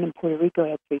 3.9, and Puerto Rico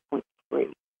had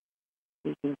 3.3.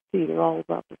 You can see they're all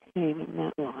about the same in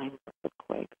that line for the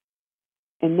quakes.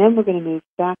 And then we're going to move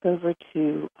back over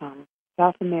to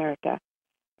South America.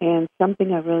 And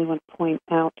something I really want to point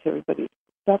out to everybody,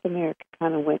 South America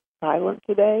kind of went silent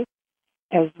today,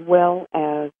 as well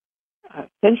as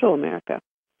Central America.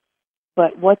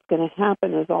 But what's going to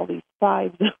happen is all these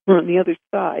 5s on the other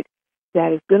side,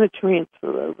 that is going to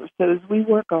transfer over. So as we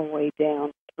work our way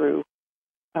down through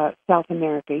South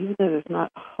America, even though there's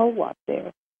not a whole lot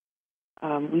there,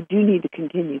 we do need to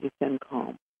continue to send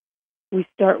calm. We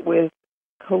start with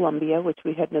Colombia, which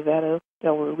we had Nevado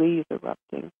del Ruiz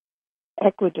erupting.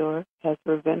 Ecuador has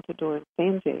Reventador and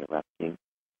Sanjay erupting.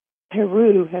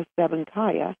 Peru has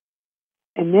Sabancaya.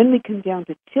 And then we come down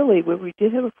to Chile, where we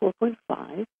did have a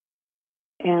 4.5.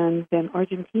 And then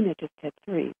Argentina just had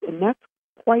 3. And that's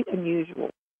quite unusual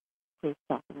for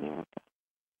South America.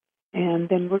 And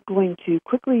then we're going to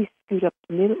quickly scoot up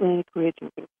the Mid-Atlantic Ridge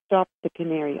and we're going to stop the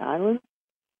Canary Islands,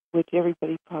 which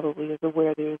everybody probably is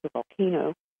aware there is a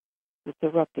volcano that's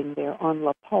erupting there on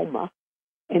La Palma.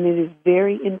 And it is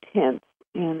very intense.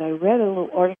 And I read a little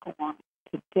article on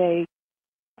it today,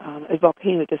 a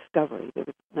volcano discovery. There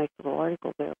was a nice little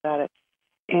article there about it.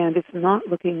 And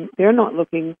they're not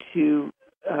looking to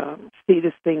see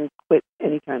this thing quit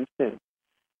anytime soon.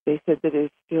 They said that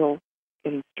it's still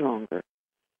getting stronger.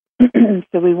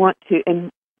 So we want to,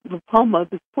 and La Palma,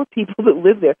 the poor people that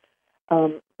live there,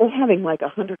 they're having like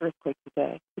 100 earthquakes a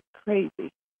day. It's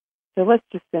crazy. So let's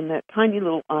just send that tiny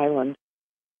little island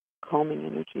calming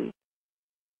energy.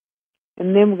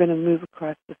 And then we're going to move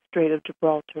across the Strait of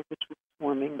Gibraltar, which was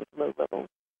swarming with low levels.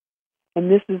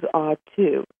 And this is odd,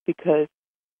 too, because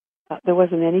there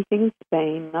wasn't anything in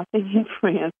Spain, nothing in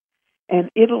France, and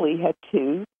Italy had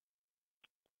 2.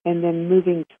 And then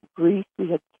moving to Greece, we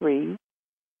had 3.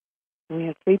 And we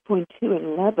had 3.2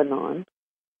 in Lebanon.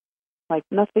 like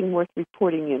nothing worth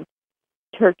reporting in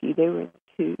Turkey. They were in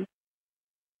the 2s.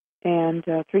 And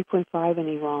 3.5 in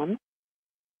Iran,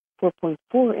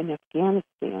 4.4 in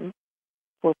Afghanistan,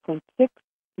 4.6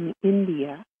 in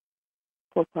India,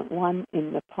 4.1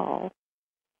 in Nepal.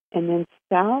 And then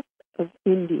south of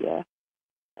India,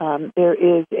 there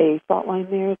is a fault line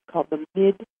there. It's called the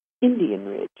Mid-Indian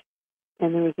Ridge.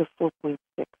 And there is a 4.6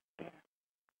 there.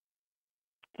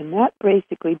 And that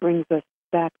basically brings us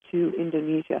back to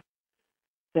Indonesia.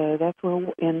 So that's where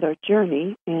we'll end our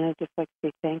journey. And I'd just like to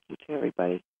say thank you to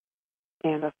everybody.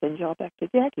 And I'll send you all back to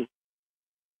Jackie.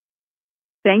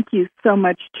 Thank you so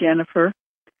much, Jennifer.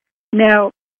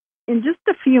 Now, in just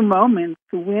a few moments,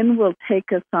 Wynn will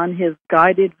take us on his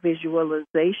guided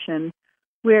visualization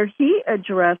where he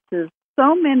addresses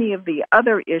so many of the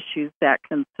other issues that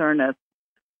concern us.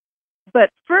 But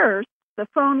first, the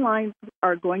phone lines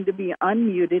are going to be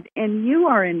unmuted, and you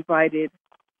are invited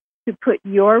to put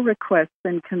your requests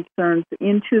and concerns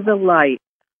into the light,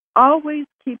 always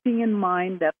keeping in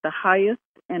mind that the highest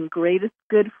and greatest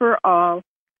good for all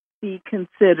be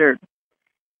considered.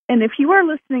 And if you are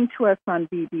listening to us on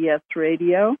BBS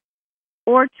Radio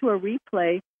or to a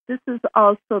replay, this is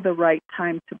also the right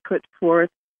time to put forth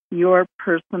your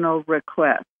personal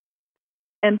request.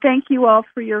 And thank you all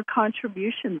for your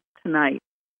contributions tonight.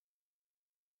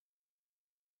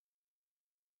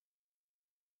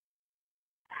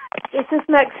 This is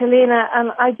Maxilina,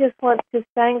 and I just want to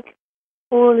thank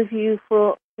all of you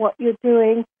for what you're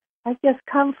doing. I just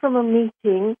come from a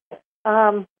meeting,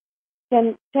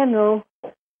 general,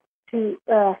 to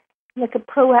make a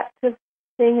proactive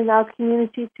thing in our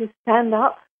community to stand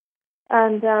up,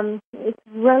 and it's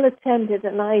well attended,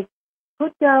 and I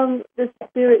put down the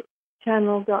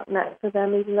spiritchannel.net for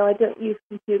them, even though I don't use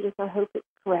computers. I hope it's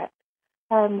correct.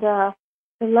 And a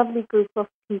lovely group of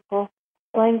people.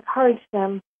 So I encourage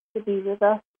them to be with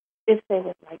us if they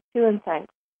would like to, and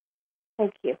thanks.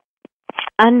 Thank you.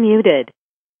 Unmuted.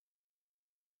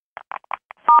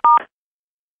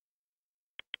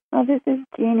 Well, this is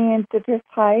Jeannie in Citrus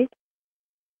Heights.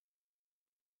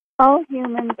 All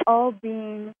humans, all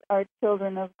beings are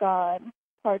children of God,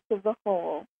 parts of the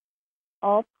whole.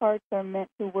 All parts are meant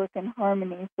to work in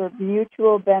harmony for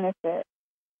mutual benefit.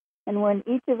 And when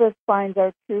each of us finds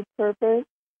our true purpose,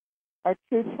 our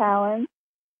true talent,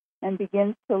 and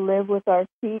begins to live with our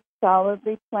feet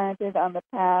solidly planted on the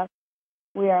path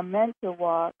we are meant to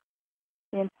walk,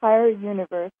 the entire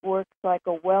universe works like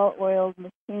a well-oiled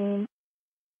machine,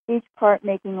 each part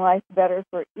making life better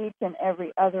for each and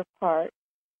every other part,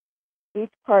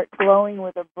 each part glowing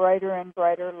with a brighter and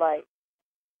brighter light.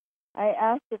 I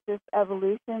ask that this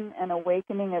evolution and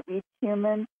awakening of each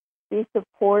human be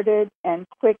supported and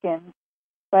quickened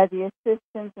by the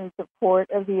assistance and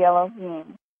support of the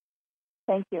Elohim.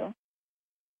 Thank you.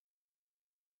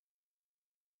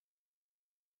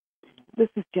 This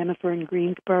is Jennifer in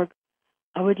Greensburg.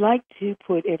 I would like to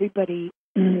put everybody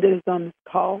that is on this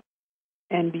call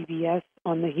and BBS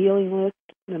on the healing list,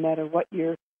 no matter what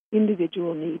your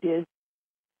individual need is.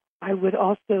 I would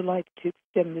also like to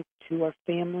extend this to our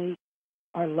family,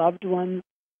 our loved ones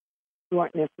who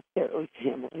aren't necessarily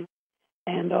family,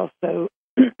 and also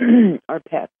our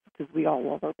pets, because we all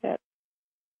love our pets.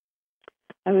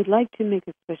 I would like to make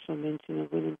a special mention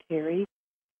of Wynn and Terry,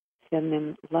 send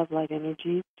them love, light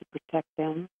energies to protect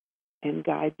them and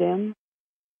guide them,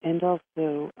 and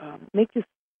also make this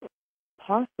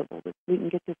possible that we can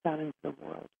get this out into the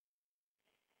world.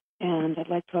 And I'd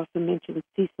like to also mention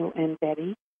Cecil and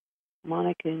Betty,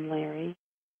 Monica and Larry,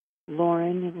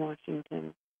 Lauren in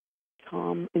Washington,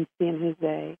 Tom in San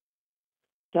Jose,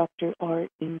 Dr. Art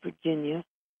in Virginia,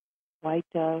 White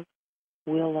Dove,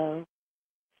 Willow,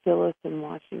 Phyllis in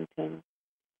Washington,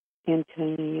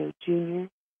 Antonio Jr.,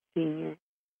 Sr.,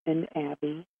 and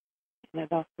Abby. And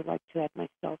I'd also like to add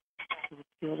myself to the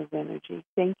field of energy.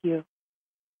 Thank you.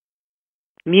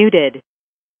 Muted.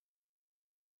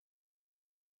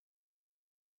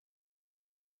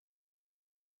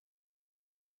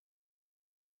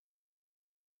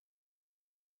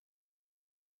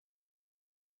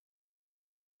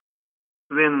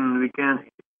 Wynn, we can't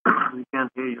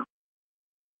hear you.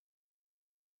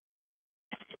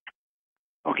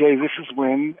 Okay, this is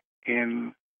Wynn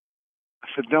in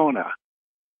Sedona,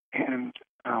 and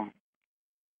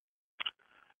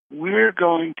we're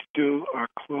going to do our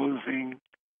closing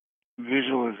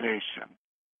visualization.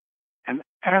 And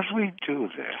as we do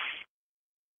this,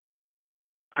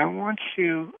 I want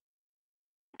you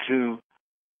to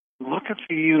look at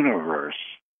the universe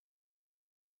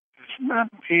as not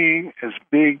being as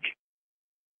big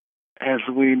as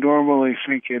we normally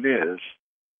think it is,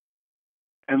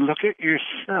 and look at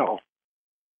yourself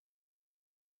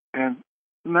And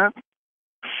not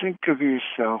think of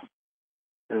yourself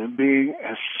as being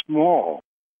as small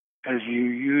as you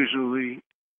usually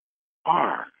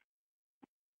are.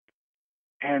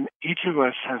 And each of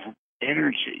us has an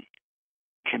energy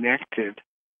connected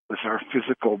with our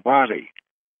physical body,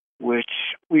 which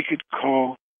we could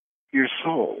call your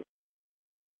soul.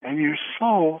 And your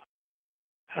soul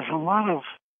has a lot of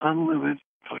unlimited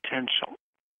potential.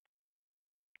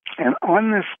 And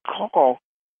on this call,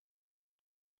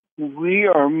 we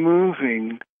are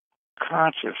moving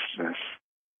consciousness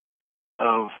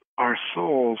of our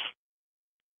souls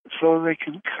so they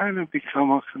can kind of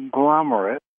become a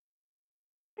conglomerate.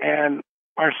 And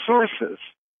our sources,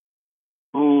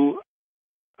 who,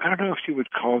 I don't know if you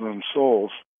would call them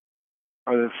souls,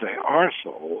 or that they are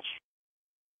souls,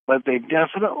 but they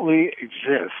definitely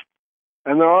exist.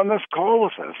 And they're on this call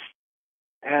with us.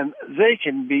 And they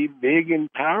can be big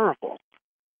and powerful.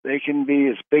 They can be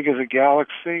as big as a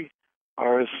galaxy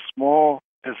or as small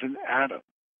as an atom.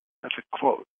 That's a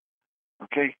quote.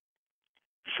 Okay?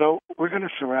 So we're going to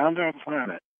surround our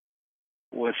planet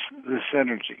with this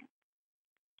energy.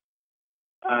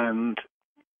 And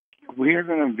we are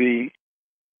going to be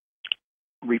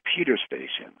repeater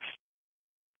stations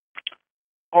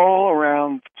all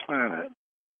around the planet,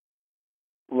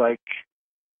 like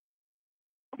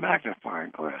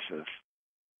magnifying glasses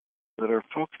that are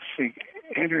focusing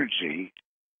energy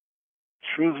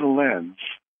through the lens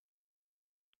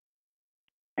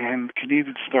and can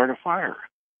even start a fire.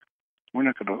 We're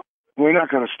not going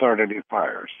to start any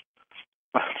fires,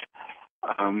 but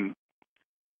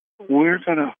we're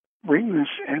going to bring this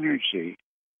energy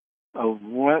of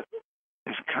what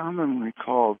is commonly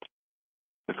called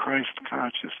the Christ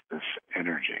consciousness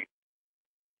energy.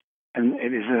 And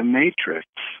it is a matrix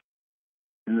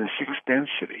in the sixth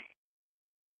density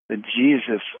that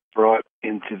Jesus brought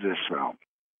into this realm.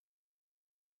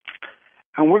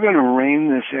 And we're going to rain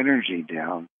this energy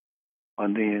down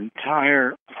on the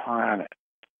entire planet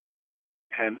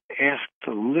and ask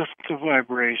to lift the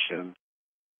vibration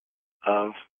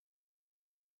of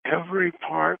every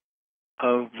part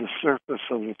of the surface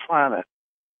of the planet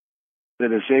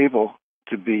that is able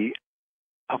to be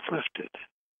uplifted.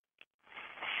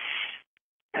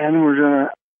 And we're going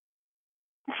to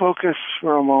focus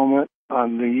for a moment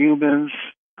on the humans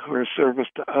who are service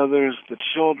to others, the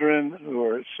children who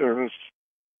are service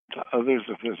to others,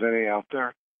 if there's any out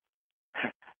there.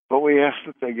 But we ask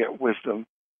that they get wisdom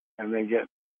and they get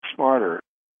smarter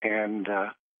and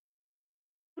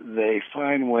they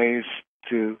find ways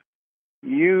to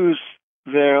use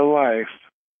their life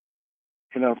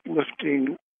in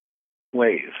uplifting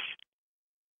ways.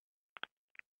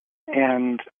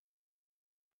 And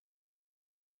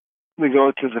we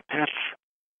go to the pets.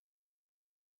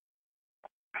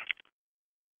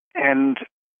 And,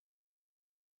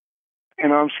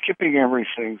 I'm skipping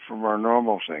everything from our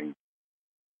normal thing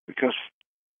because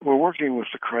we're working with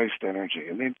the Christ energy.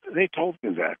 And they told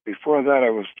me that. Before that, I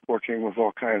was working with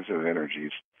all kinds of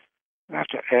energies. I have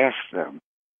to ask them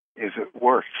if it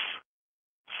works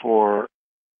for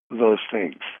those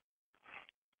things.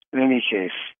 In any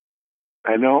case,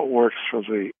 I know it works for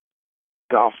the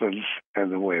dolphins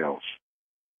and the whales.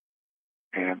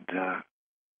 And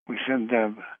we send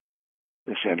them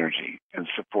this energy and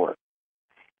support.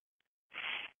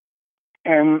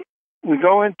 And we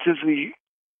go through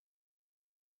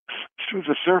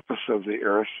the surface of the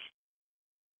earth,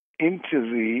 into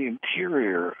the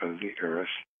interior of the earth,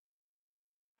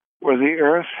 where the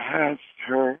earth has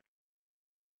her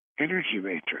energy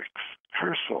matrix,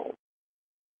 her soul,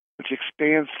 which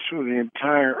expands through the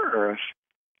entire earth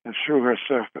and through her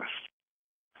surface.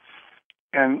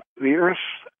 And the earth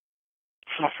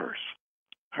suffers.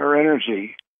 Her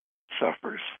energy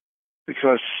suffers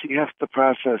because she has to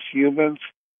process humans,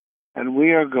 and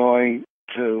we are going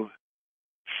to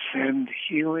send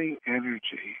healing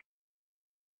energy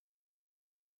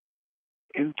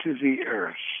into the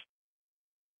earth.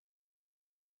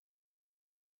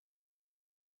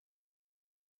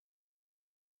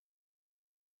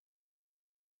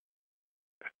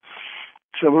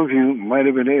 Some of you might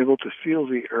have been able to feel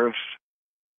the earth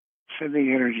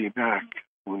sending energy back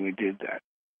when we did that.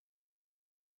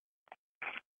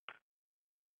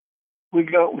 We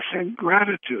send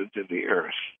gratitude to the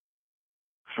earth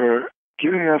for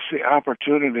giving us the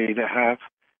opportunity to have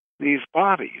these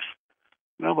bodies.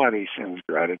 Nobody sends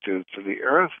gratitude to the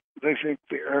earth. They think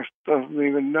the earth doesn't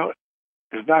even know,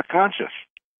 is not conscious.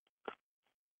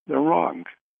 They're wrong.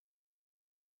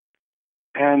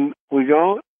 And we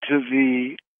go to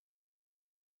the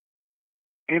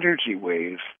energy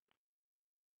waves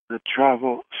that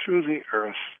travel through the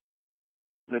earth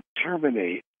that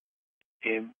terminate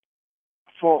in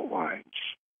fault lines,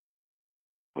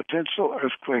 potential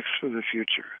earthquakes for the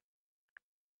future.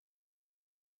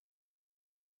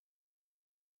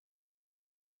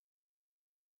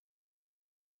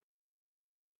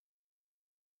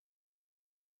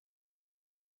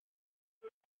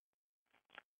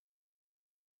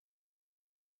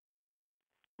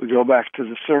 We go back to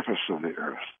the surface of the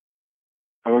Earth.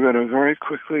 And we're going to very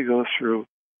quickly go through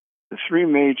the three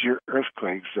major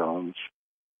earthquake zones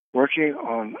working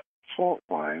on fault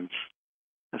lines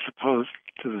as opposed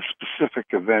to the specific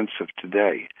events of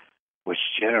today, which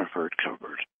Jennifer had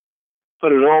covered.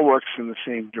 But it all works in the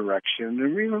same direction.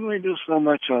 And we only do so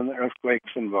much on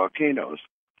earthquakes and volcanoes,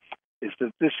 is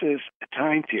that this is a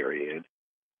time period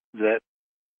that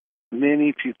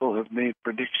many people have made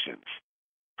predictions,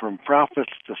 from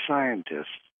prophets to scientists,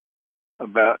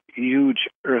 about huge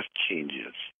earth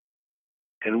changes.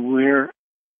 And we're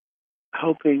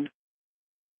hoping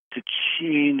to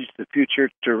change the future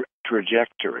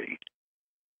trajectory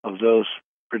of those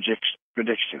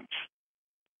predictions.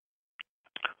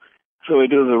 So we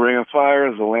do the Ring of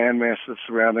Fire, the land masses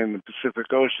surrounding the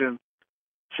Pacific Ocean,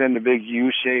 send a big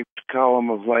U-shaped column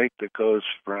of light that goes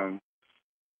from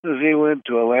New Zealand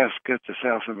to Alaska to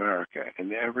South America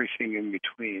and everything in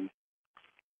between.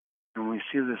 And we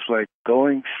see this light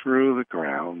going through the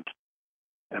ground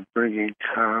and bringing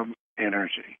calm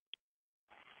energy.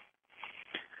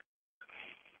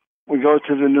 We go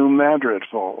to the New Madrid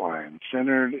fault line,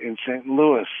 centered in St.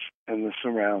 Louis and the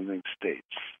surrounding states.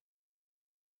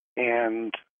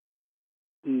 And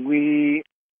we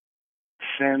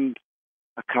send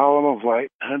a column of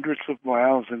light hundreds of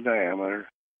miles in diameter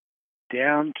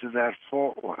down to that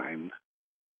fault line,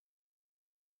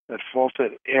 that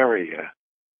faulted area,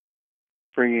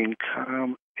 bringing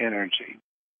calm energy.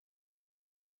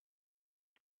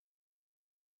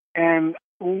 And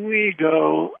we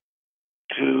go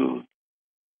to,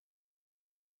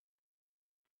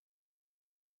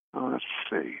 let's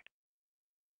see,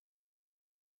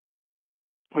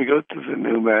 we go to the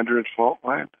New Madrid fault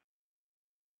line,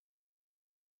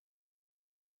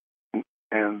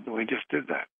 and we just did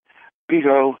that. We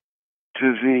go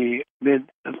to the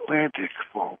Mid-Atlantic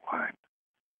fault line,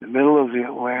 the middle of the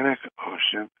Atlantic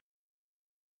Ocean,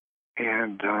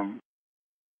 and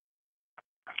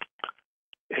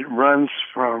it runs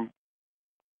from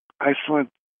Iceland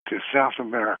to South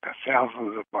America,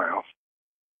 thousands of miles,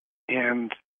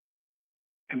 and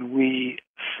we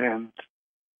send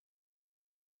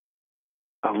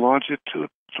a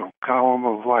longitudinal column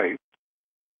of light,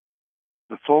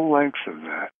 the full length of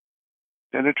that,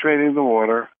 penetrating the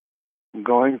water, and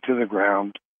going to the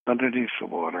ground underneath the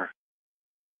water,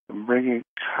 and bringing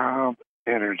calm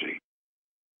energy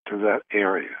to that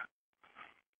area.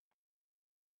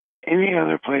 Any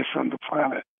other place on the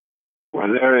planet where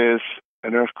there is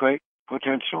an earthquake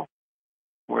potential,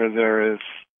 where there is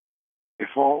a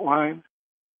fault line,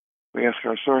 we ask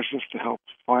our sources to help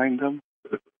find them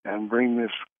and bring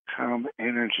this calm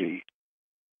energy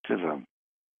to them.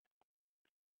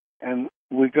 And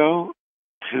we go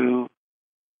to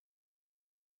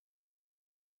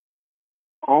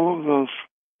all of those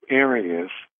areas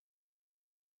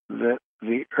that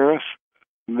the Earth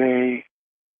may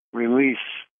release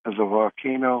as a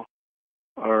volcano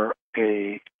or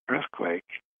a earthquake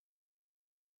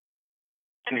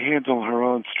to handle her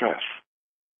own stress.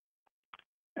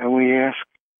 And we ask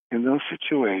in those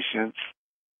situations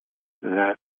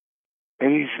that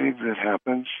anything that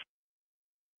happens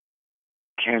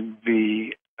can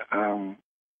be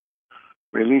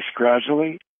released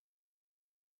gradually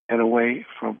and away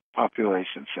from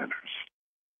population centers.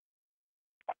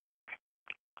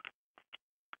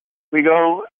 We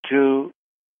go to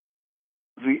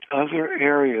the other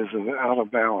areas of out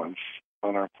of balance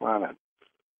on our planet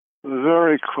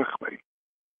very quickly.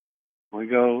 We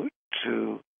go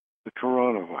to the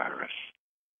coronavirus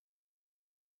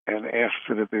and ask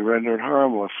that it be rendered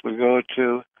harmless. We go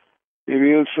to the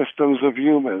immune systems of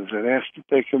humans and ask that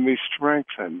they can be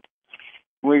strengthened.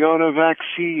 We go to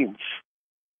vaccines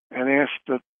and ask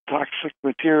that toxic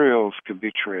materials can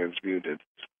be transmuted.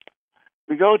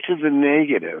 We go to the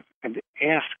negative and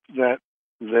ask that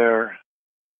their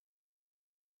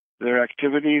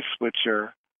activities, which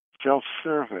are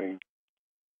self-serving,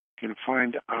 can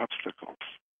find obstacles.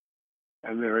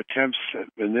 And their attempts at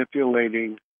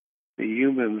manipulating the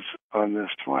humans on this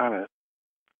planet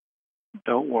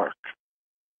don't work.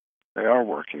 They are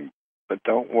working, but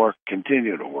don't work,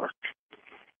 continue to work.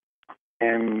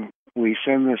 And we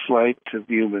send this light to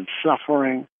human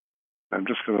suffering. I'm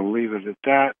just going to leave it at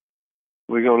that.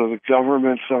 We go to the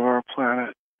governments of our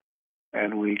planet,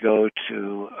 and we go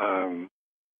to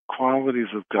qualities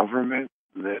of government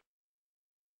that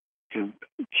can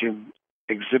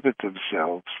exhibit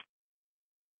themselves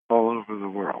all over the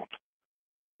world,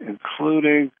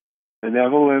 including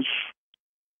benevolence,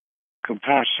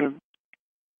 compassion,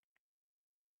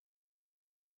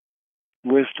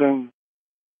 wisdom,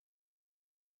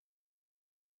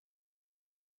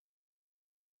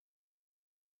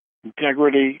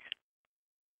 integrity,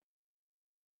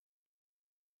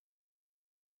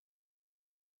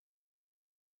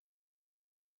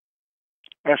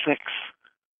 ethics,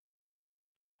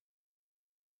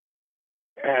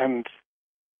 and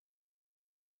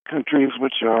countries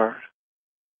which are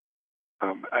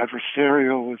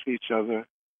adversarial with each other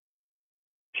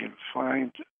can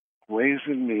find ways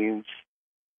and means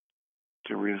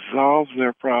to resolve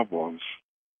their problems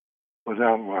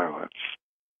without violence.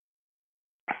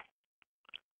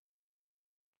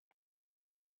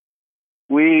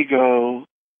 We go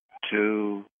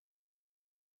to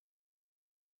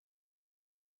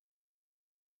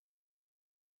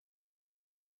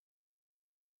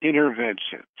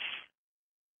interventions.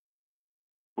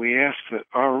 We ask that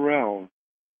our realm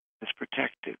is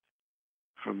protected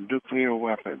from nuclear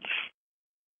weapons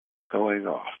going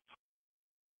off.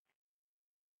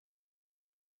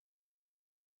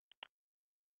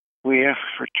 We ask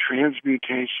for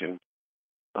transmutation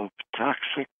of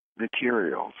toxic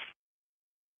materials.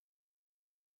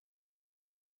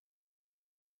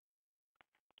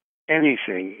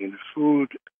 Anything in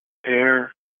food,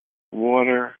 air,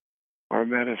 water, or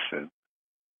medicine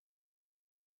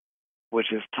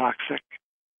which is toxic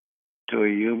to a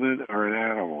human or an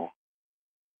animal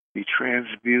be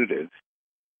transmuted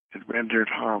and rendered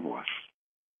harmless.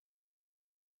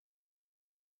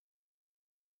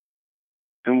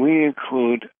 And we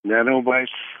include nanobites,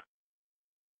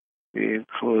 we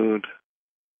include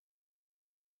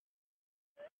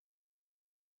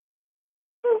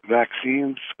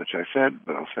vaccines, which I said,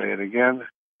 but I'll say it again,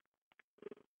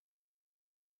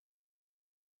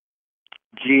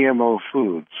 GMO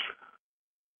foods.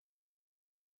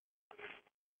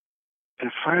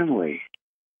 And finally,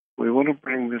 we want to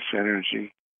bring this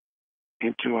energy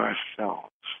into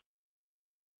ourselves.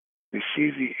 We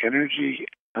see the energy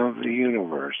of the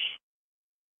universe,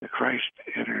 the Christ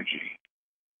energy,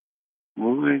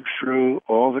 moving through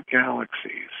all the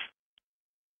galaxies,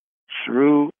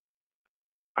 through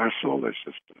our solar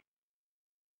system,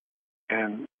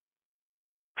 and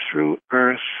through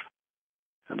Earth,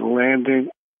 and landing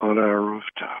on our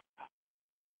rooftop,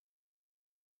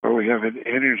 where we have an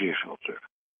energy filter.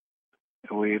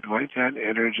 And we invite that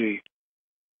energy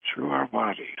through our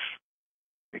bodies,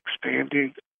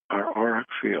 expanding our auric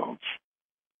fields,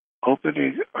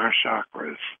 opening our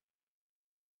chakras.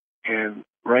 And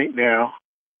right now,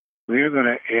 we are going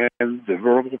to end the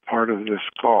verbal part of this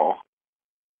call.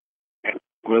 And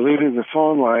we're leaving the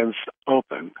phone lines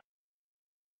open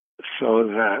so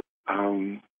that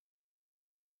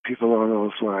people on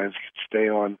those lines can stay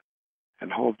on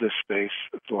and hold this space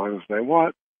as long as they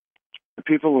want. The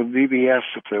people with BBS,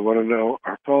 if they want to know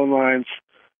our phone lines,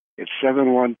 it's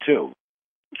 712.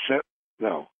 Is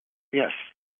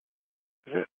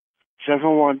it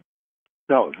 71?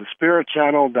 No,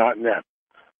 thespiritchannel.net.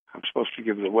 I'm supposed to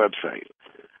give the website.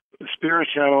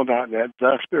 Thespiritchannel.net,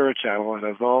 the Spirit Channel, it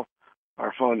has all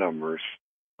our phone numbers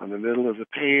on the middle of the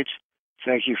page.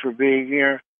 Thank you for being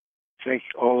here. Thank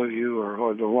all of you who are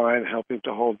on the line helping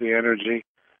to hold the energy.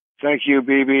 Thank you,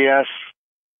 BBS.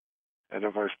 And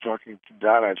if I was talking to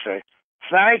Don, I'd say,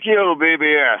 thank you,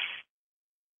 BBS.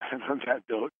 And on that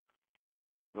note,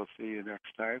 we'll see you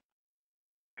next time.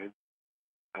 And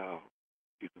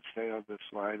you can stay on this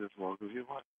line as long as you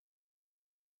want.